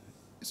always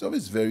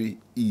very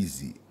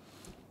easy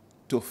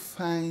to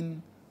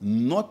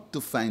not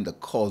to find the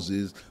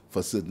causes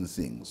for certain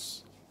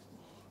things.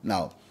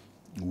 Now,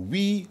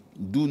 we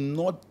do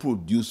not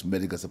produce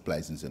medical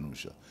supplies in Saint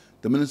Lucia.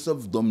 The Minister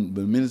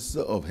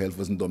of Health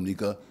was in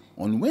Dominica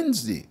on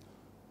Wednesday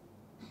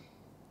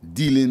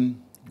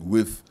dealing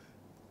with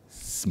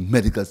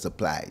medical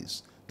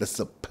supplies, the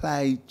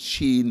supply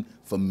chain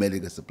for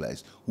medical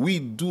supplies. We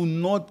do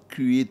not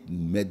create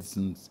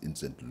medicines in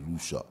Saint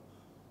Lucia.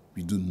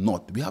 We do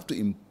not. We have to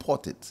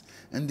import it.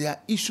 And there are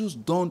issues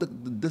down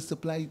the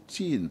supply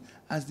chain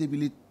as they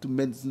relate to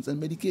medicines and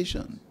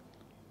medication.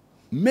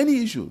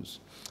 Many issues.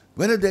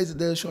 Whether there's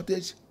a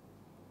shortage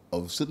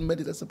of certain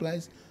medical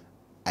supplies,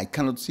 I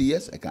cannot say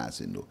yes, I can't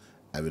say no.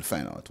 I will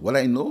find out. What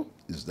I know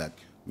is that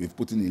we've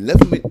put in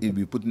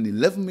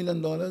 $11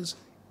 million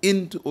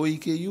into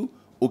OKU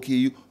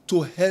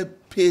to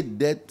help pay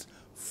debt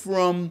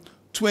from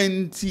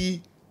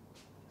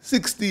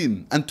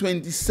 2016 and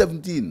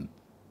 2017.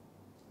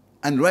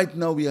 And right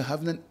now we're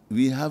having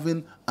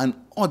an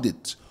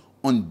audit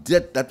on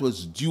debt that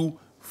was due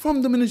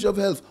from the Ministry of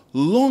Health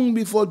long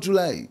before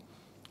July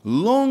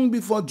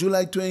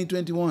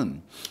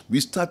 2021.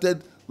 We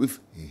started with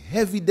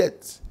heavy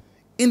debts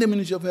in the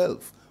Ministry of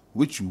Health,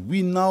 which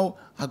we now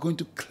are going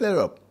to clear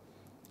up.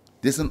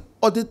 There's an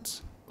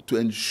audit to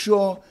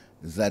ensure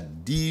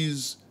that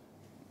these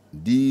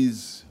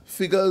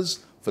figures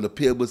for the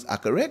payables are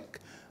correct,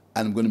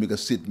 and I'm going to make a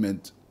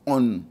statement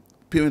on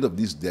payment of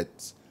these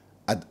debts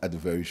in a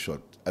very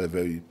short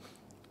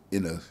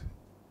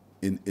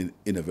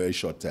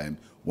time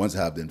once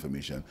I have the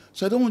information.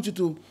 So I don't want you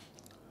to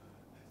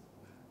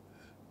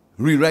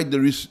rewrite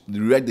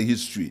the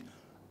history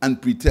and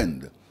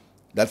pretend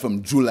that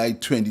from July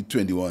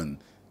 2021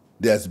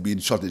 there's been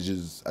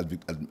shortages at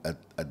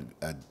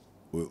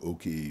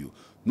OKU.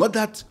 Not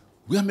that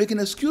we are making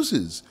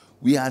excuses.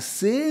 We are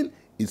saying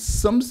it's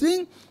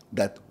something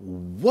that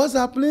was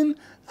happening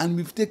and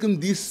we've taken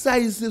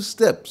decisive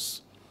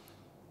steps.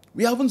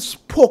 We haven't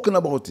spoken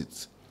about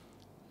it.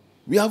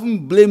 We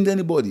haven't blamed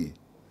anybody.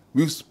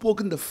 We've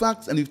spoken the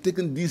facts and we've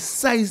taken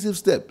decisive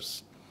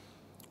steps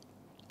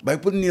by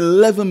putting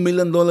 $11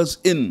 million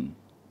in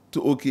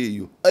to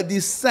OKU. A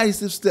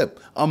decisive step,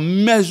 a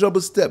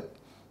measurable step,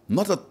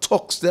 not a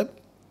talk step.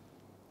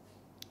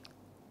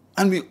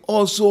 And we're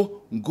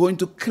also going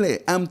to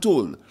clear, I'm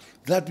told,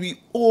 that we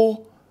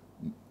owe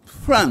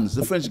France,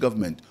 the French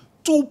government,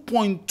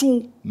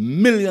 $2.2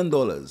 million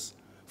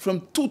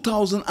from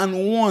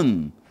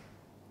 2001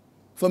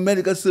 for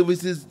medical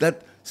services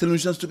that Saint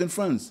Lucians took in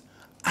France.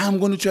 I'm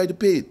going to try to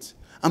pay it.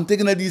 I'm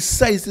taking a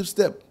decisive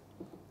step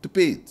to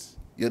pay it.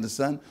 You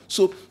understand?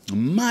 So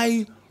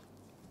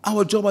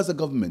our job as a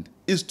government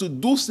is to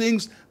do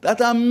things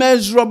that are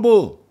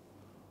measurable,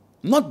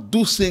 not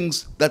do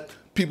things that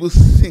people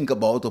think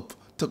about or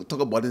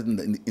talk about it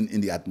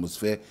in the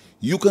atmosphere.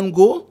 You can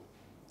go,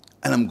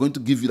 and I'm going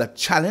to give you that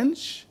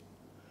challenge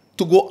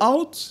to go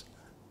out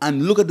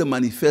and look at the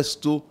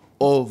manifesto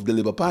of the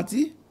Labour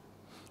Party,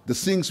 the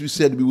things we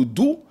said we would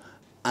do,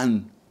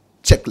 and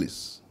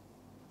checklists.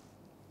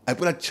 I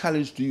put a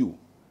challenge to you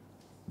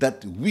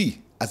that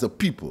we, as a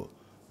people,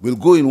 will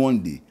go in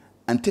one day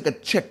and take a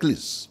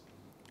checklist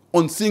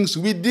on things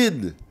we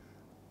did,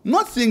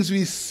 not things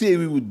we say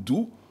we would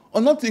do,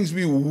 or not things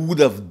we would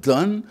have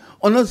done,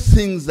 or not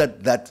things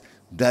that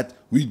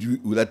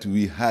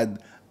we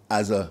had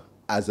as a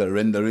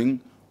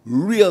rendering,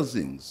 real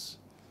things.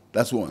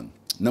 That's one.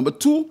 Number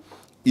two,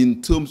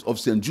 in terms of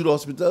St. Jude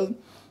Hospital,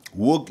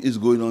 work is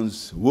going on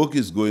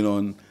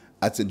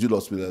at St. Jude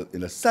Hospital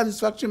in a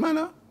satisfactory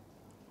manner.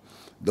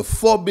 The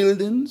 4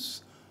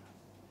 buildings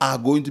are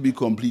going to be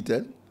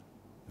completed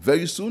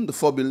very soon, the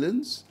 4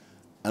 buildings,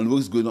 and work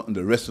is going on in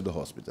the rest of the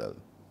hospital.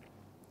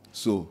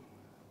 So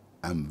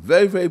I'm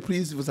very, very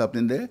pleased with what's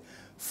happening there.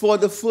 For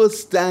the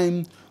first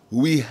time,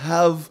 we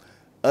have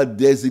a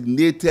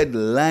designated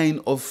line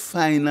of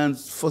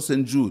finance for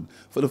St. Jude.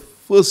 For the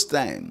first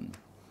time.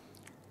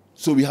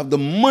 So we have the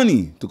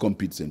money to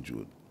complete St.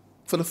 Jude.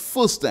 For the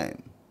first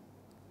time.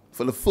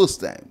 For the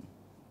first time.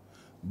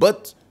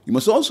 But you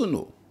must also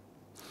know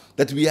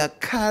that we are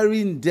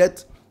carrying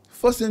debt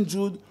for St.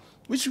 Jude,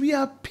 which we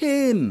are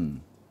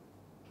paying.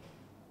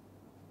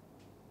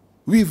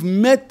 We've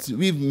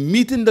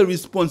meeting the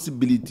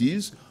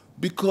responsibilities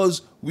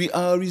because we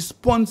are a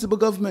responsible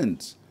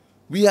government.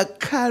 We are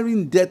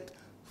carrying debt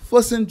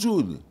for St.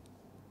 Jude,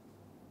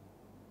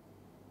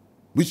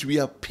 which we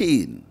are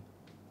paying.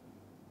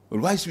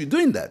 But why should we be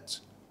doing that?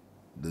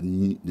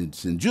 The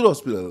St. Jude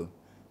Hospital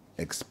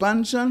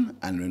expansion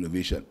and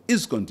renovation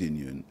is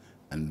continuing,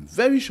 and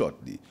very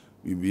shortly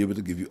we'll be able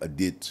to give you a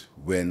date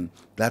when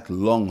that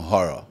long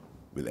horror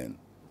will end.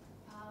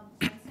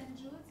 St.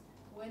 Jude's,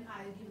 when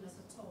I given us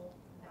a tour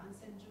down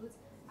St. Jude's,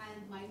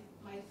 and my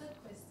third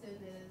question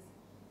is,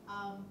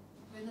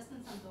 we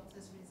understand some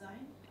doctors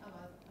resign,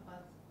 about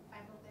 5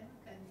 of them.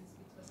 Can you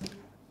speak to us on that?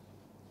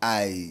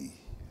 I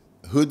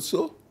heard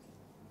so,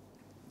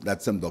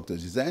 that some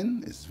doctors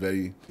resign.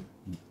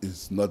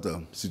 It's not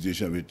a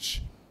situation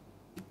which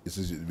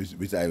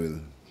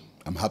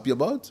I'm happy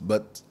about,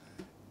 but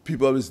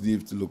people always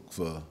need to look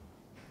for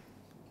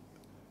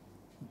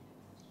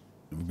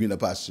greener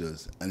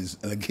pastures, and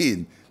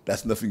again,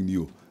 that's nothing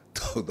new.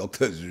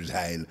 Doctors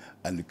resign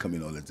and they come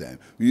in all the time.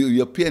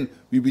 We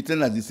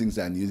pretend that these things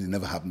are new. It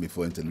never happened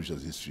before in Saint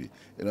Lucia's history.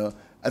 You know,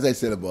 as I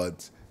said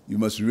about, you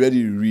must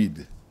really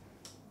read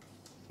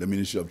the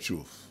Ministry of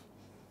Truth,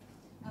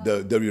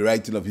 the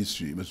rewriting of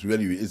history. You must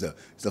really read.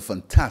 It's a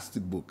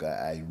fantastic book.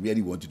 I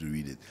really want you to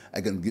read it.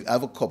 I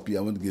have a copy.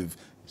 I want to give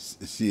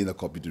Shane a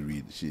copy to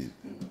read.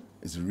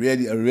 It's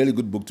really a really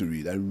good book to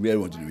read. I really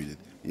want you to read it.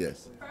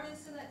 Yes.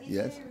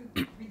 Yes.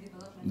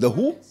 The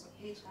who?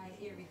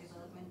 HIA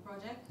redevelopment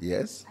project.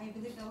 Yes. I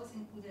believe that was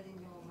included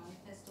in your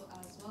manifesto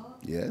as well.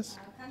 Yes.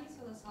 Can you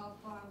tell us how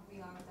far we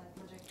are with that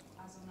project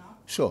as of now?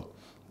 Sure.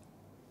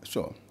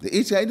 The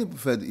HIA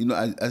preferred,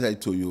 as I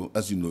told you,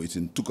 as you know, it's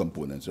in 2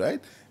 components,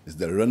 right? It's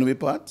the runway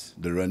part,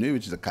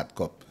 which is a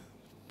cat-cop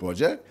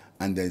project,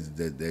 and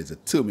there's a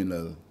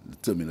terminal,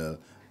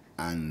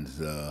 and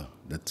the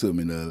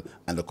terminal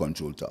and the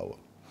control tower.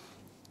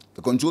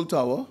 The control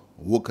tower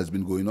work has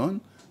been going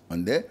on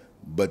there,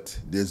 but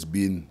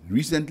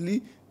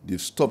recently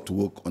they've stopped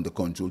work on the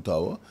control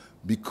tower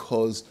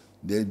because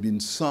there's been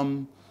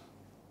some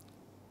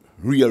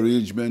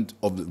rearrangement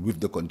with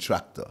the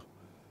contractor.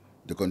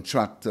 The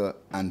contractor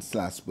and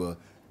SLASPA,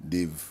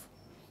 they've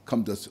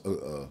come to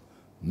a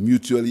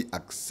mutually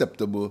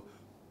acceptable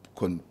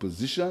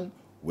position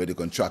where the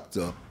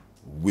contractor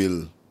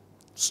will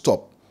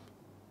stop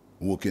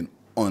working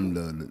on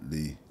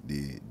the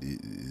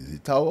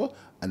tower,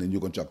 and the new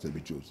contractor will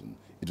be chosen.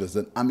 It was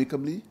done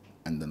amicably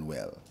and done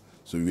well.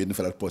 So we're waiting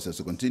for that process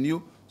to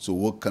continue, so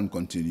work can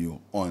continue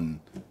on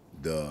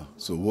the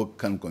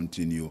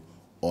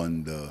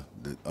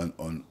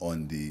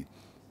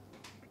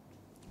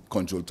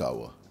control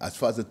tower. As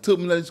far as the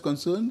terminal is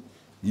concerned,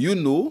 you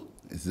know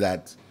is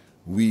that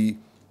we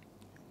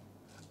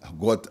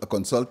got a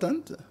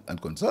consultant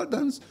and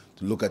consultants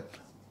to look at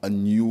a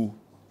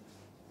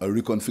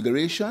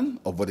reconfiguration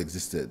of what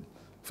existed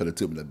for the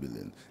terminal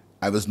building.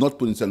 I was not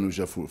putting Saint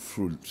Lucia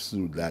through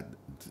that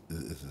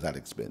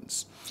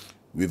expense.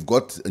 We've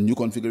got a new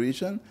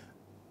configuration,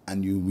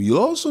 and we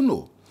also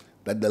know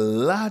that the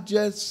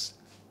largest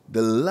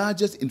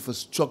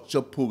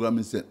infrastructure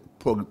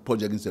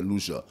project in Saint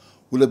Lucia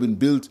will have been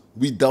built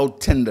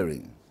without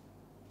tendering.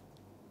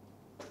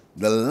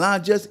 The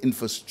largest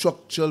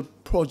infrastructural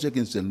project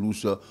in Saint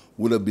Lucia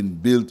would have been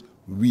built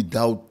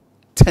without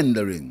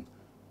tendering,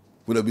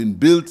 would have been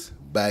built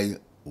by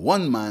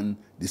one man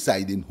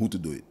deciding who to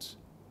do it.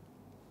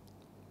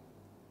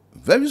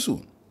 Very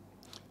soon,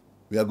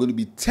 we are going to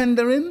be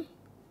tendering.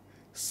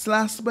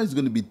 SLASPA is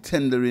going to be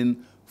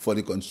tendering for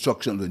the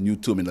construction of the new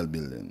terminal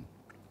building.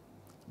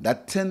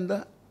 That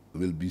tender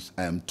will be,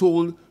 I am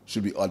told,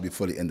 should be out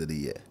before the end of the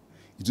year.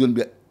 It's going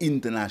to be an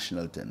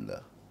international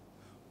tender.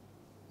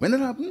 When that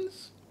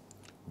happens,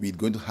 we're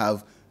going to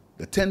have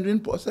the tendering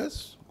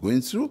process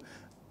going through,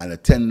 and a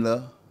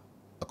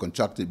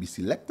contractor will be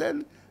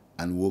selected,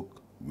 and work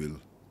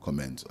will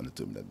commence on the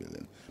terminal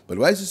building. But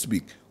while you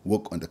speak,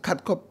 work on the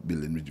cat-cop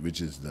building,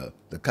 which is the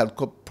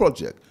cat-cop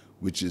project,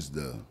 which is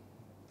the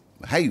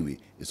highway,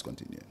 is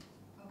continuing.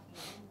 Okay.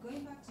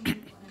 Going back to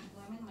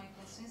unemployment, my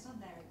question is not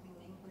directly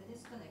linked, but it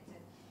is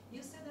connected.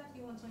 You said that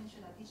you want to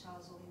ensure that each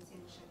household in Saint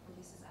Lucia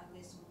produces at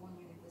least one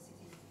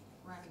university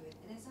graduate.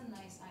 It is a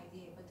nice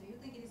idea, but do you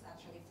think it is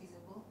actually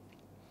feasible?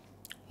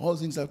 All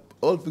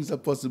things are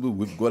possible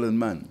with God and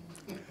man.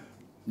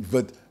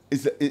 But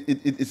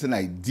it's an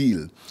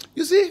ideal.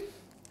 You see,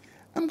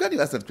 I'm glad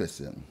you asked that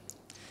question.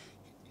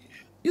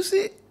 You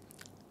see,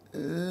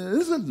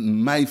 this is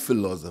my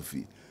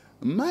philosophy.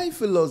 My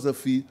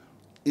philosophy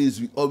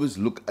is we always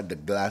look at the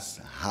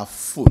glass half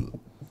full.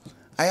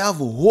 I have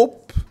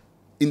hope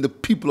in the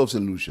people of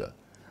Saint Lucia.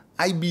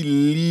 I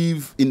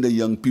believe in the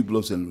young people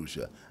of Saint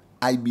Lucia.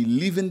 I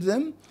believe in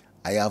them.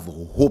 I have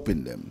hope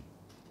in them.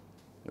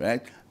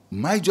 Right?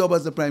 My job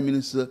as the Prime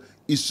Minister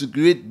is to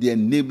create the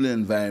enabling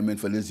environment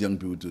for these young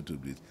people to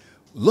breathe.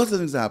 Lots of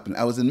things are happening.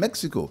 I was in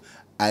Mexico.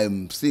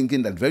 I'm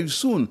thinking that very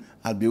soon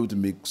I'll be able to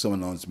make some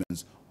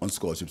announcements on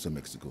scholarships in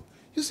Mexico.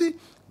 You see,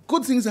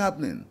 good things are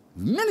happening.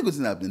 Many good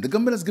things are happening. The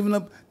government has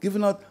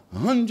given out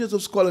hundreds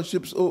of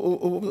scholarships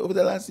over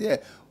the last year.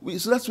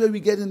 So that's where we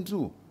get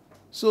into.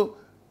 So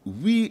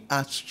we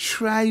are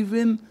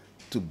striving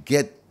to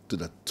get to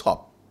the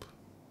top.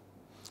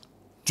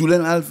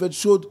 Julian Alfred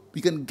showed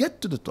we can get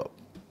to the top.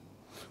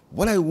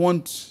 What I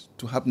want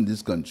to happen in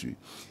this country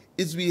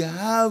is we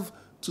have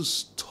to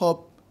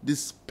stop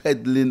this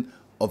peddling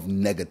of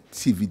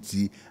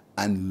negativity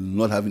and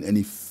not having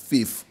any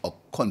faith or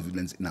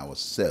confidence in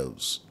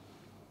ourselves.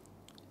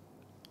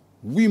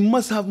 We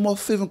must have more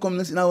faith and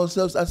confidence in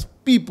ourselves as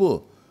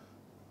people.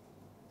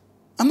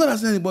 I'm not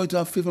asking anybody to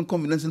have faith and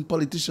confidence in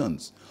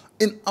politicians.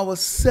 In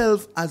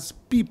ourselves as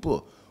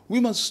people,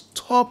 we must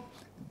stop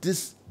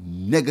this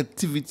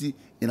negativity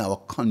in our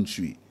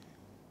country.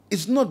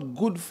 It's not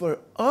good for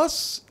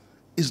us.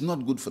 It's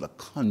not good for the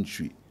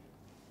country.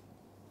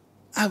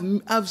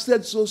 I've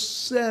said so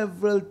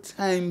several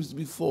times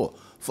before.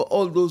 For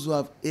all those who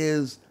have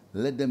ears,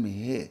 let them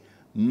hear.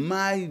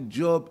 My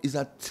job is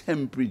a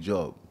temporary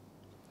job.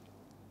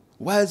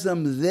 Whilst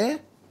I'm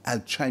there, I'll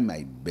try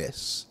my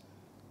best.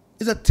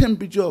 It's a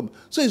temporary job.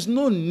 So there's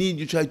no need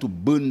you try to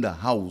burn the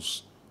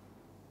house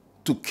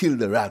to kill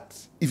the rat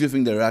if you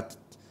think the rat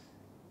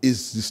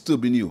is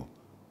disturbing you.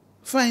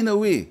 Find a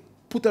way.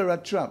 Put a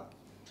rat trap.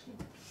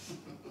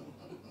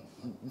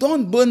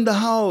 Don't burn the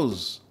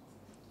house.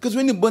 Because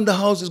when you burn the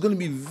house, it's going to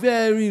be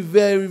very,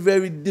 very,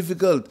 very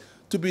difficult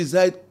to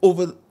preside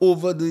over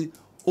the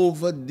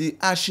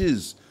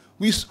ashes.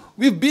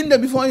 We've been there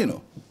before, you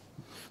know.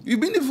 We've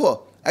been there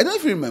before. I don't know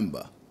if you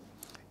remember.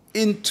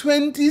 In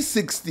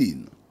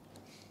 2016,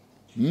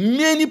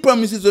 many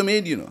promises were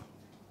made, you know.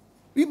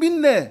 We've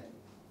been there.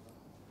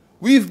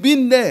 We've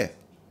been there.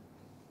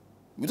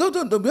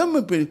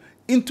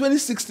 In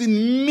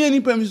 2016,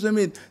 many promises were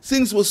made.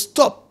 Things were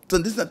stopped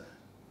and this and that.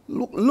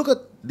 Look at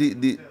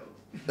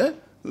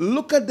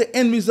look at the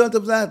end result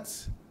of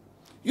that.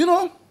 You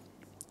know,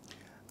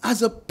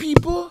 as a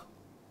people,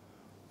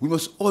 we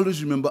must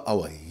always remember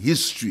our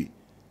history.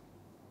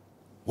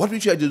 What we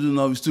try to do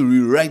now is to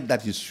rewrite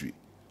that history.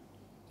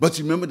 But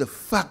remember the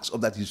facts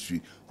of that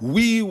history.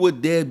 We were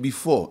there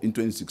before in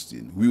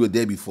 2016. We were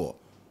there before.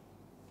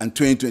 And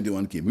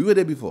 2021 came. We were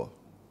there before.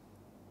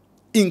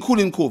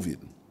 Including COVID.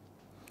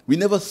 We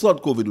never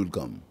thought COVID would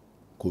come.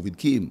 COVID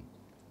came.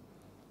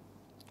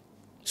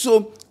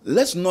 So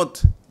let's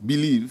not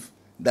believe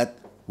that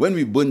when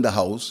we burn the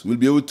house, we'll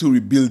be able to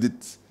rebuild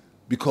it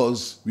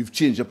because we've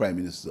changed the Prime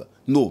Minister.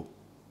 No.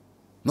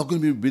 Not going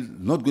to be rebuilt.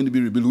 Not going to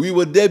be rebuilt. We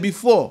were there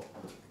before.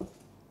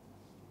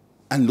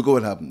 And look at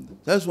what happened.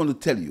 I just want to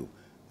tell you,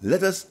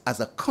 let us as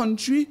a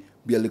country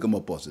be a little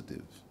more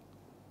positive.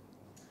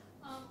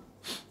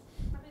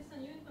 Professor,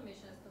 new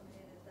information has come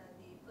in is that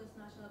the First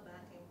National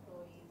Bank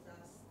employees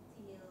are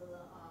still,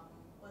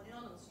 well, they're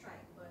not on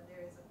strike, but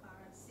there is a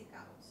current sick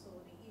out, so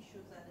the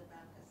issues at the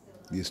bank are still...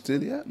 You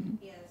still, yeah?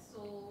 Yes, so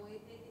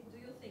do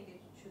you think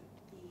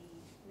the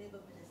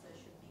Labour Minister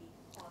should be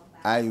called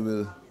back?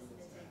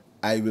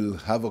 I will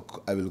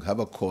have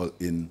a call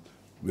in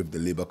with the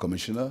Labour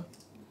Commissioner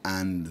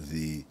and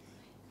the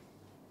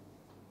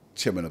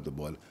chairman of the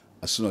board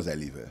as soon as I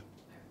leave here.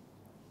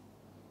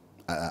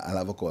 I'll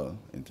have a call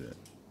into it.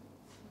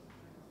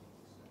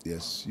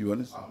 Yes, you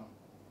want to?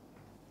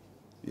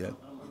 Yeah.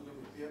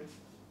 Pierre,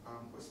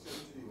 question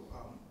to you.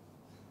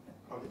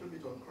 A little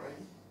bit on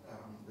crime,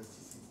 the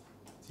CC.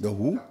 The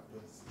who? The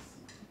CC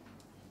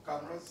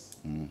cameras.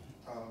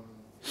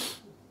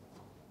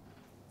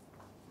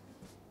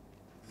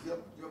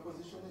 Your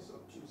position is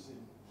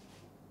accusing.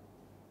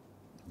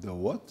 The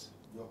what?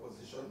 Your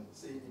position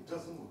saying it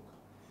doesn't work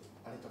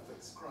and it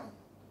affects crime.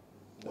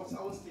 What's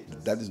our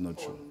status? That is not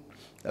true.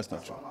 That's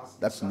not true.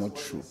 That's not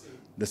true.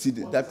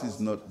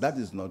 That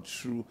is not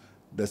true.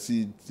 The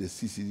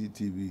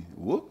CCTV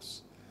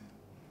works.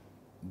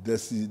 The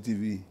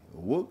CCTV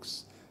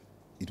works.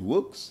 It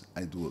works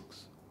and it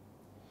works.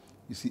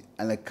 You see,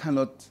 and I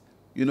cannot,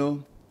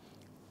 you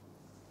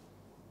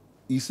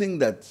think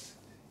that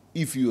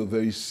if you are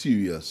very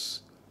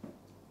serious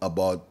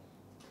about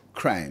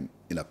crime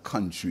in a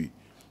country,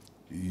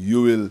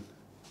 you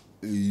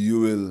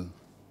will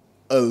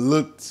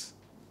alert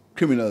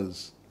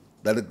criminals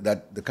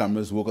that the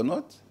cameras work or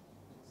not?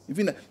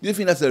 Do you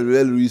think that's a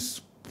really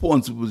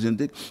responsible position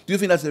to take? Do you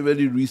think that's a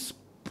really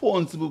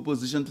responsible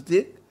position to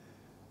take?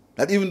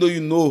 That even though you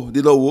know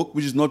they don't work,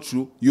 which is not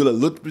true, you'll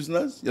alert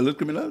prisoners, you'll alert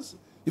criminals?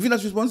 You think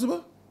that's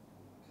responsible?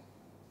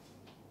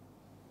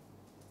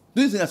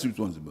 Do you think that's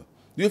responsible?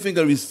 Do you think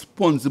a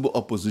responsible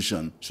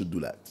opposition should do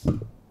that?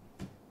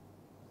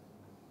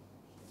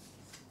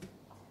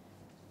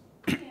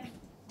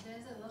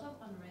 There's a lot of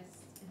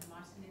unrest in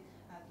Martinique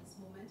at this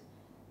moment.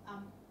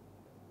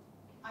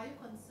 Are you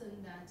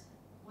concerned that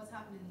what's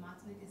happening in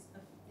Martinique is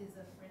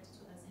a threat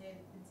to us here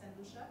in Saint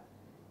Lucia?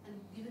 And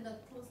given the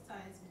close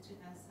ties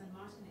between us and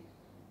Martinique,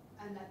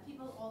 and that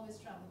people always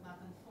travel back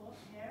and forth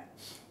here.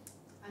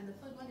 And the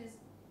third one is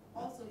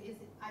also,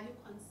 are you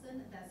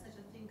concerned that such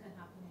a thing can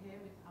happen here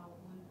with our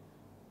own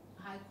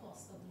high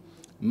cost of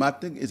living?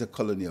 Martinique is a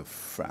colony of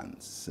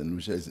France. Saint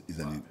Lucia is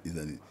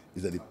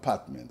a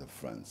department of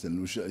France. Saint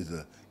Lucia is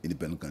an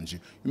independent country.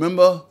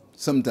 Remember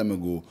some time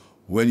ago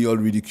when you all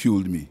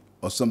ridiculed me,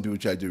 or some people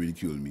tried to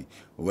ridicule me,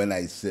 when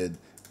I said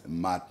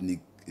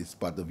Martinique it's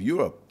part of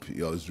Europe.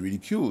 I was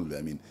ridiculed.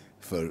 I mean,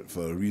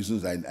 for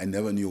reasons I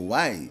never knew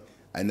why.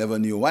 I never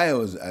knew why I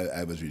was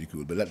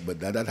ridiculed. But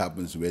that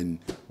happens when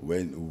you're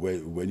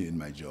in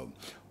my job.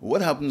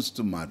 What happens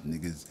to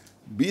Martinique is,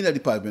 being a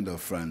department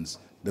of France,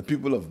 the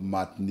people of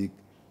Martinique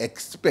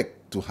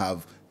expect to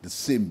have the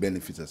same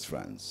benefits as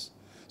France.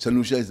 Saint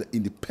Lucia is an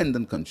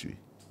independent country.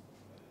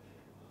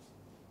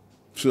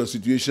 So the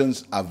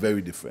situations are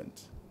very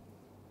different.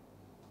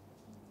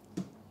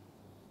 That's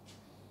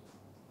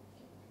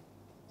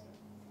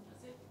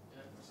it?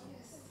 Yes.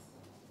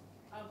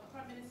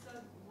 Prime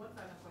Minister, one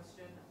final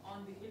question.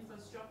 On the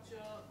infrastructure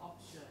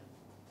option,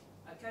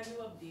 can you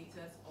update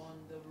us on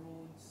the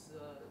roads?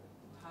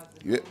 Has the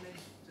government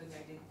done the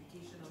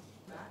identification of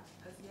that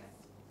as yet?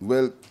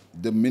 Well,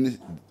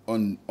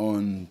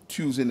 on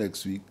Tuesday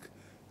next week,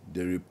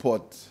 the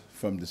report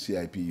from the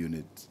CIP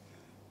unit,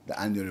 the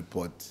annual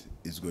report,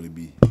 is going to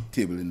be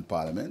tabled in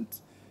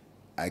Parliament.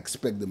 I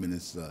expect the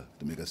minister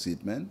to make a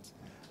statement.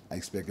 I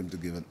expect him to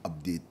give an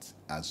update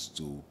as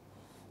to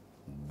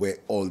where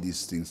all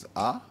these things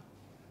are.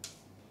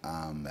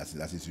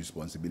 That's his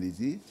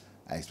responsibility.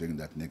 I expect him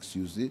that next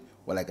Tuesday.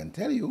 What I can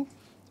tell you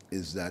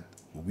is that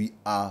we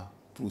are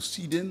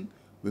proceeding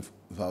with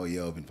our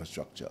year of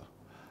infrastructure.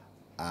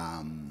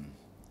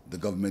 The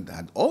government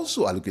had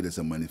also allocated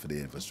some money for the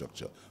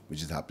infrastructure,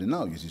 which is happening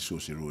now. You see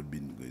Social Road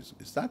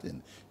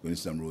starting. You're going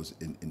to see some roads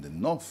in the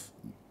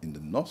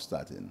north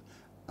starting.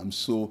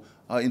 So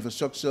our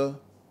infrastructure,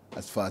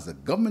 as far as the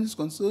government is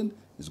concerned,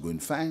 is going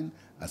fine.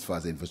 As far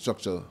as the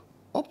infrastructure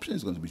option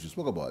is concerned, which you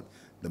spoke about,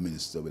 the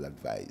minister will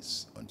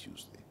advise on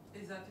Tuesday.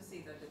 Is that to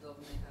say that the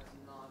government has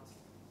not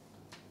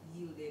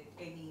yielded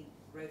any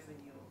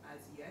revenue as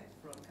yet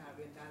from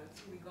Caribbean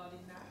Galaxy regarding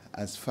that?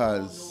 As far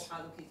as no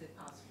allocated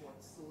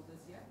passports sold as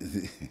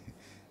yet?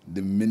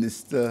 the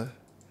minister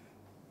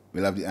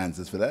will have the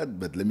answers for that,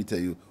 but let me tell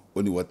you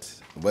only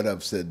what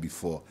I've said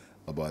before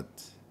about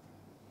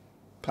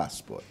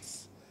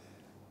passports.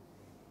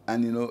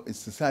 And you know,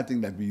 it's the sad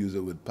thing that we use it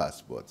with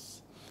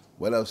passports.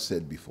 What I've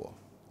said before,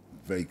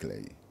 very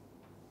clearly,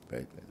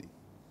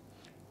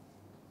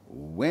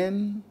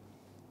 when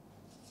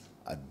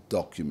a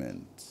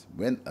document,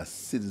 when a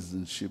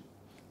citizenship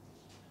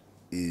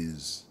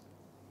is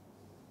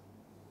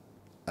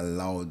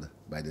allowed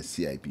by the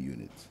CIP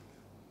unit,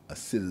 a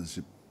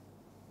citizenship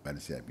by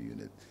the CIP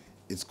unit,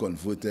 it's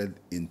converted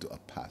into a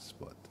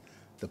passport.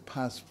 The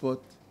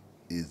passport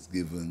is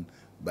given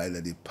by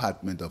the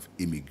Department of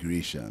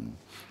Immigration,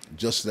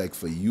 just like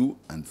for you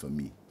and for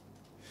me.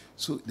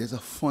 So there's a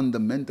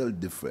fundamental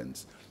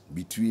difference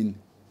between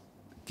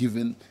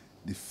giving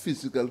the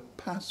physical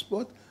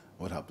passport and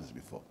what happens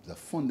before. There's a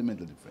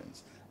fundamental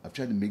difference. I've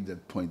tried to make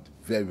that point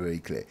very, very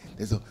clear.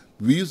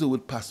 We use the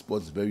word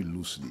passports very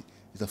loosely.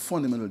 It's a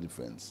fundamental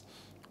difference.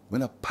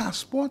 When a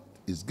passport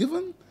is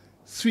given,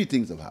 three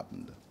things have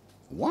happened.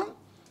 One,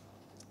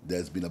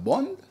 there's been a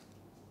bond.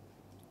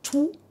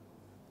 Two,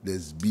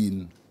 there's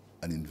been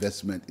an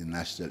investment in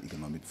National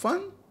Economic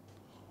Fund.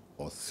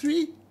 Or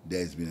three,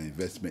 there's been an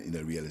investment in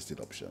a real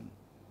estate option.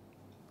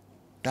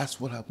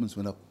 That's what happens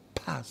when a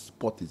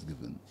passport is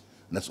given.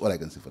 And that's all I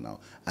can say for now.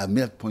 I've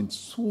made that point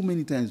so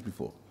many times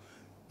before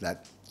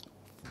that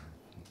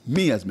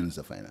me as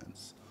Minister of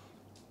Finance,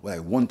 what I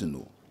want to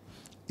know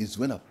is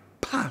when a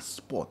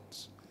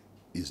passport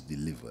is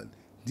delivered,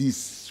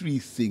 these three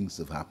things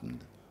have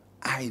happened,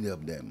 either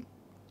of them.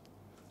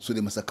 So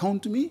they must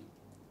account to me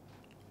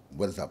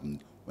what has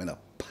happened when a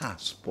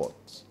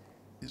passport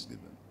is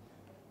given.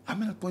 I've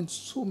made that point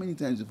so many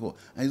times before.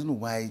 I don't know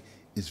why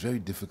it's very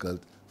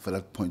difficult for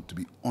that point to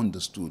be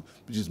understood,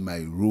 which is my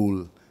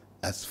role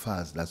as far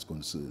as that's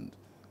concerned.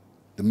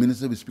 The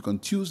minister will speak on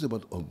Tuesday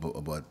about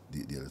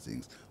the other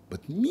things.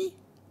 But me,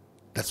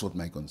 that's what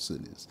my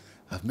concern is.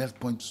 I've made that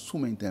point so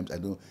many times, I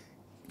don't know,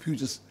 people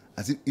just,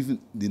 as if even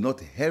they're not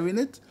hearing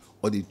it,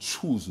 or they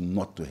choose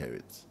not to hear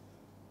it.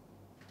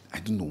 I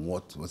don't know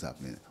what's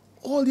happening.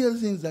 All the other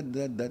things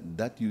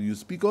that you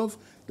speak of,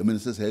 the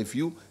minister's here for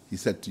you. He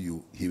said to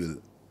you, we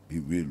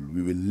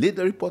will lay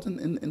the report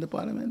in the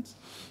Parliament.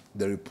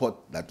 The report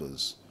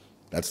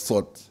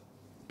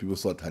people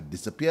thought had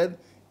disappeared,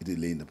 it will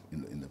lay in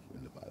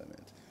the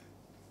Parliament.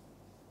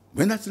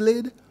 When that's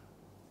laid,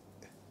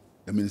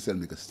 the minister will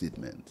make a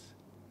statement.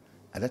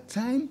 At that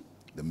time,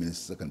 the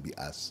minister can be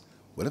asked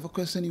whatever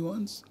question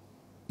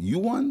you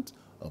want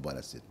about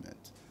a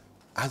statement.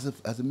 As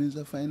a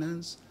Minister of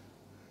Finance,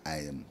 I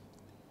am,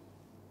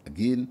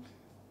 again,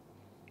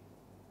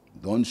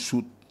 don't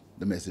shoot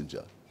the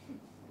messenger.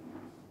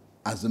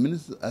 As the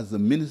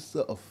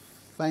Minister of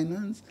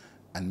Finance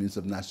and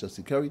Minister of National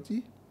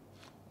Security,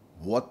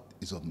 what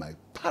is of my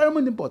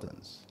paramount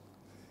importance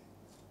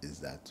is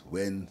that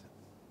when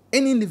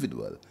any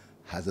individual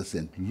has a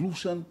Saint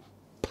Lucian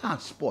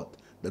passport,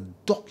 the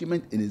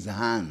document in his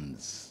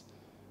hands,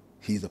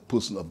 he is a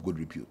person of good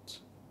repute.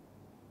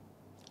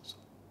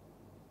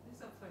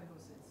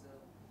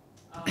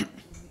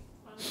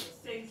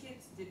 St.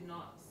 Kitts did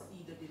not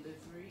see the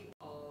delivery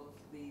of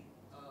the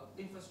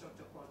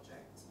infrastructure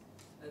project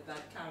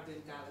that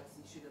Caribbean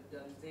Galaxy should have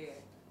done there.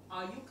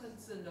 are you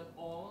concerned at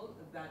all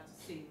that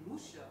Saint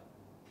Lucia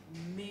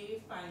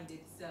may find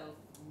itself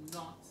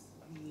not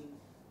being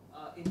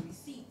in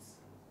receipt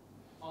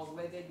of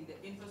whether it be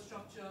the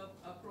infrastructure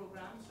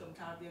programs from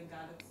Caribbean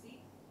Galaxy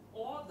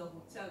or the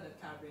hotel that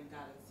Caribbean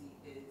Galaxy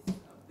is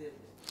building?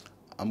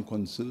 I'm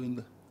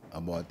concerned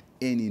about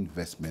any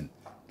investment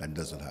that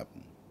doesn't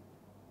happen.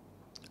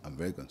 I'm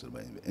very concerned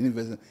about any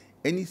investment.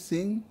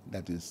 Anything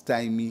that will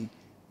stymie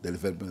the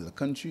development of the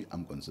country,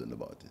 I'm concerned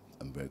about it.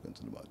 I'm very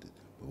concerned about it.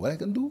 But what I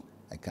can do,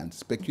 I can't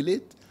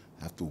speculate.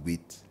 I have to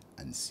wait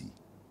and see.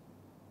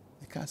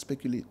 I can't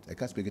speculate. I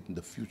can't speculate in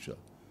the future.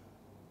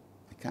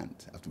 I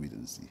can't. I have to wait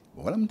and see.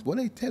 But what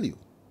I tell you,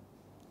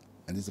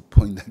 and it's a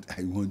point that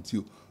I want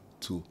you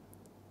to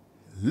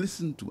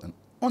listen to and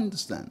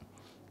understand,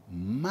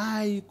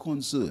 my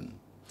concern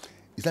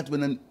is that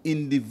when an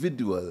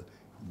individual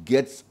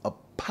gets a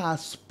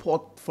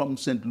passport from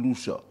Saint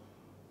Lucia,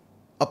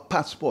 a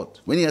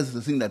passport, when he has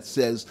the thing that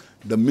says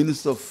the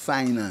Minister of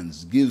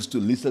Finance gives to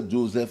Lisa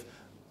Joseph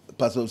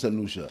passport of Saint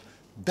Lucia,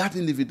 that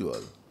individual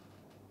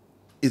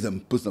is a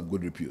person of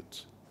good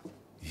repute.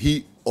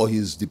 He or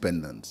his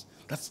dependents.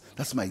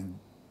 That's my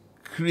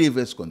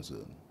gravest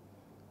concern.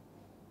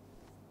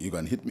 You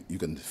can hit me, you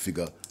can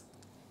figure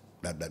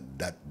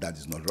that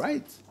is not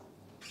right,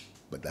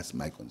 but that's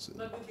my concern.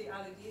 But with the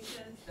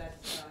allegations that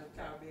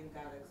Caribbean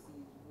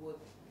Galaxy would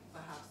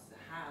perhaps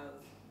have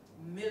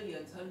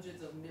millions,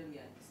 hundreds of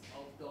millions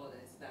of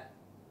dollars that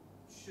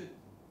should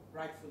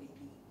rightfully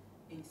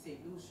be in Saint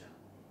Lucia,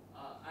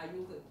 have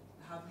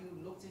you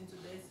looked into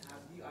this?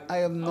 I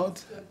have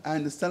not. I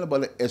understand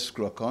about the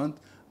escrow account,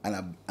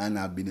 and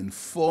I've been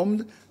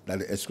informed that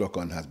the escrow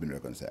account has been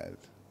reconciled,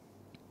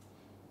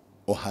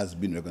 or has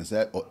been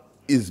reconciled, or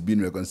is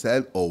being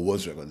reconciled, or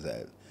was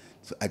reconciled.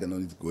 So I can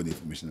only go with the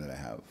information that I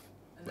have.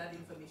 And that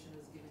information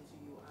was given to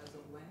you as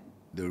of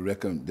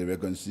when? The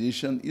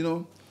reconciliation, you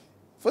know,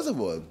 first of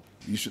all,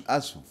 you should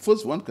ask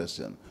first one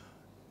question.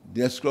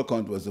 The escrow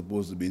account was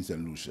supposed to be in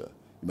Saint Lucia.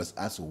 You must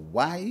ask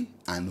why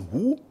and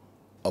who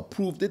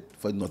approved it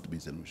for it not to be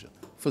in Saint Lucia.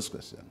 First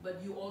question.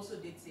 But you also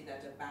did say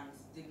that the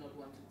banks did not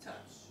want to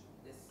touch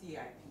the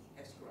CIP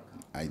escrow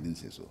account. I didn't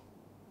say so.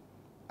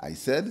 I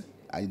said,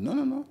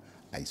 no.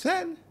 I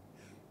said,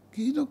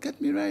 you don't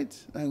get me right.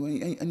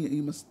 And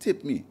you must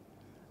tip me.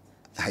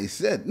 I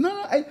said,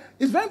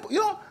 it's very,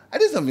 I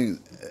did something,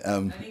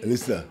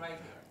 Lisa. Right,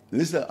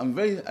 Lisa,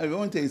 I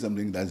want to tell you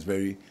something that's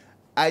very,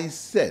 I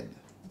said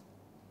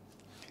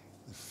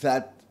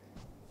that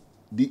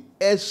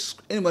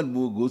anyone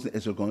who goes to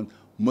escrow account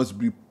must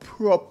be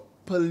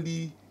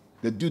properly,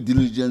 the due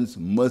diligence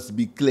must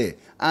be clear.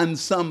 And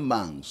some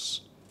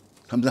banks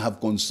sometimes have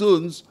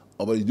concerns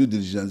about the due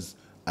diligence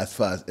as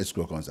far as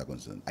escrow accounts are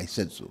concerned. I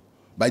said so.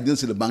 But I didn't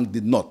say the bank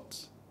did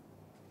not.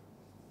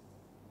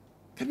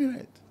 Get me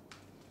right.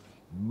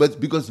 But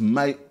because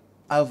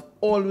I've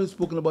always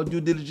spoken about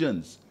due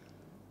diligence.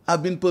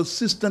 I've been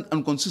persistent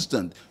and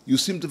consistent. You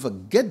seem to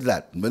forget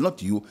that. But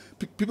not you.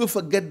 People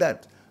forget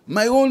that.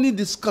 My only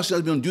discussion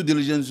has been on due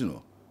diligence,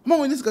 My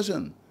only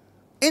discussion.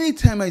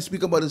 Anytime I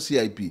speak about the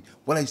CIP,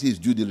 what I say is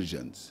due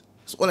diligence.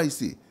 That's all I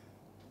say.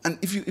 And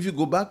if you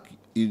go back,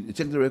 you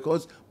check the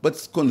records,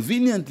 but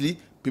conveniently,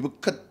 people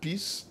cut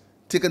piece,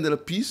 take another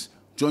piece,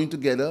 join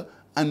together,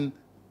 and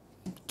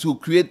to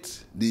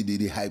create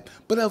the hype.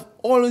 But I've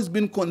always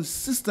been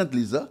consistent,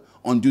 Lisa,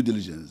 on due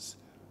diligence.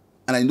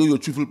 And I know you're a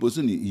truthful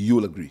person,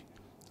 you'll agree.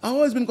 I've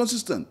always been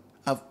consistent.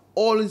 I've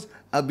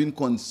been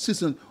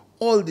consistent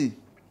all the...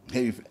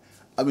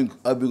 I've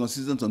been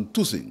consistent on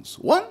two things.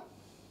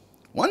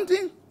 One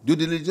thing, due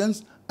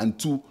diligence, and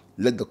two,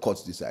 let the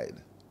courts decide.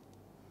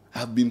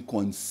 I've been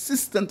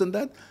consistent on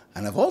that,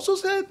 and I've also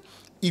said,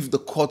 if the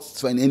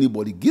courts find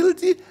anybody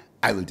guilty,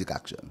 I will take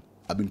action.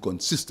 I've been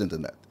consistent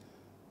on that.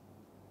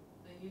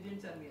 And you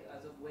didn't tell me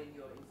as of when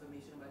your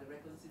information about the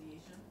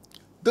reconciliation?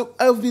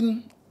 I've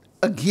been,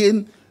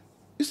 again,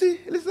 you see,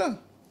 Lisa, Sir,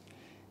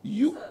 that's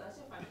your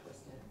final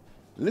question.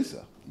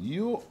 Lisa,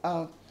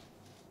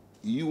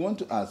 you want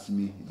to ask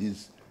me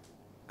these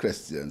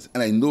questions,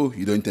 and I know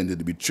you don't intend it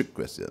to be trick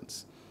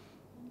questions.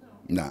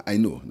 No. Nah, I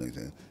know.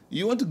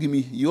 You want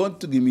me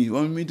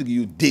to give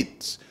you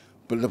dates.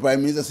 But the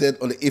Prime Minister said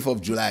on the 8th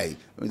of July.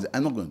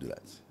 I'm not going to do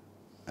that.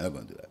 I'm not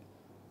going to do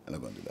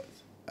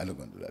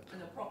that.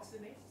 An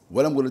approximate?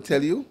 What I'm going to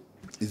tell you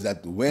is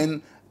that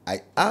when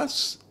I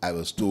asked, I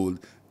was told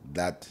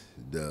that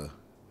the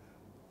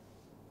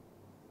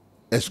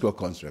escrow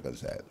accounts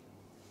reconciled.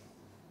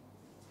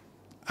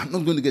 I'm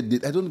not going to get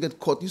date. I don't get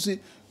caught. You see,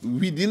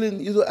 we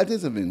dealing, I tell you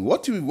something.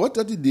 What are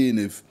you doing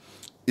if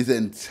it's an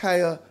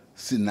entire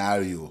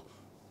scenario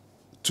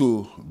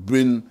to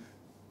bring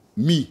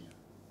me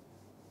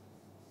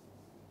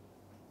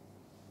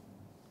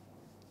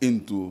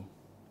into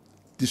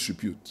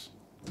disrepute?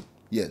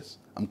 Yes,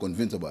 I'm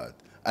convinced about it.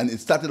 And it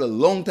started a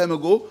long time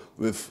ago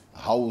with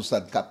house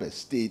at Cap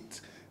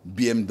Estate,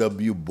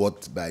 BMW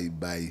bought by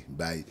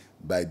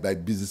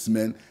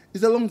businessmen.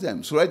 It's a long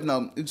time. So right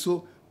now,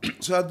 so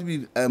I have to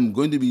be. I'm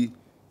going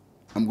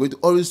to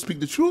always speak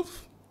the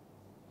truth.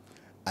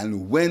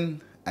 And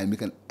when I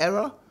make an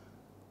error,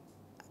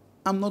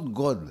 I'm not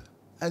God.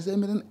 I say I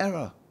made an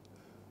error.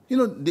 You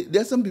know,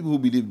 there are some people who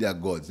believe they are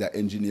gods. They are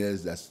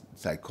engineers, they are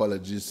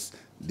psychologists,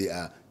 they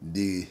are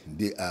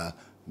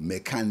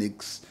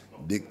mechanics,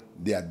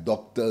 they are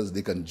doctors,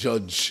 they can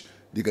judge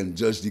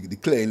the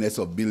cleanliness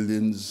of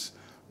buildings,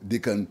 they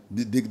can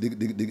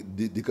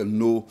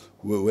know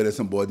whether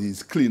somebody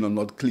is clean or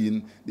not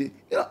clean. You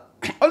know,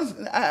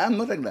 honestly, I'm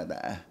not like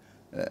that.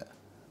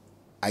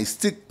 I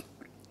stick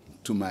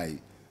to my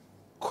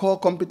core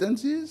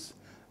competencies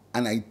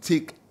and I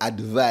take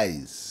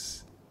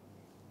advice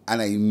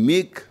and I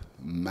make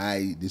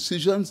my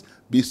decisions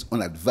based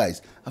on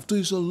advice. I've told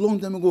you so a long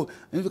time ago,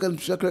 and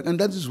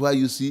that is why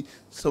you see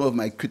some of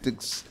my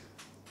critics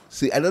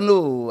say, I don't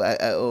know,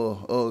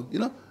 you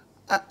know,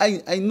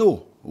 I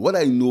know. What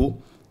I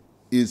know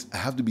is I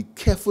have to be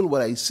careful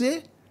what I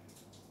say,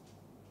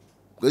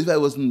 because if I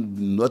was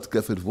not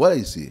careful with what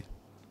I say,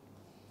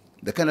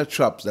 the kind of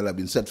traps that have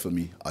been set for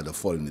me are the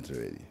falling it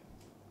already.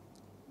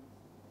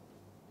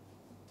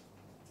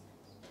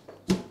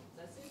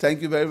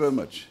 Thank you very, very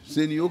much.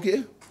 Saying you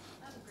okay?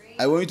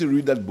 I want you to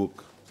read that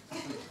book.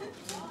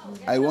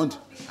 I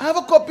have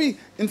a copy.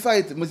 In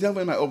fact, I must have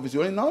it in my office.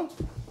 You want it now?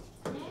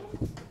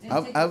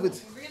 I have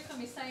it.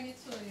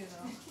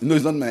 No,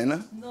 it's not mine, huh?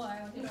 No,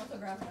 I want an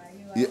autograph.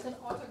 Yeah. An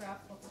autograph.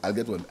 I'll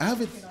get one. I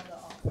have it.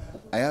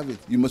 I have it.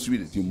 You must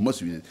read it. You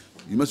must read it.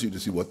 You must read it to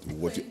see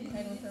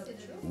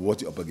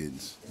what you're up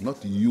against.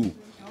 Not you.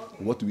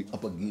 Okay. What we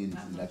up against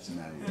in that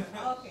scenario.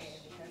 Okay.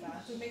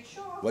 To make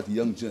sure. What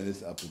young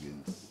journalists are up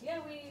against. Yeah,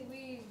 we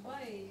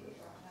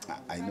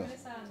I know.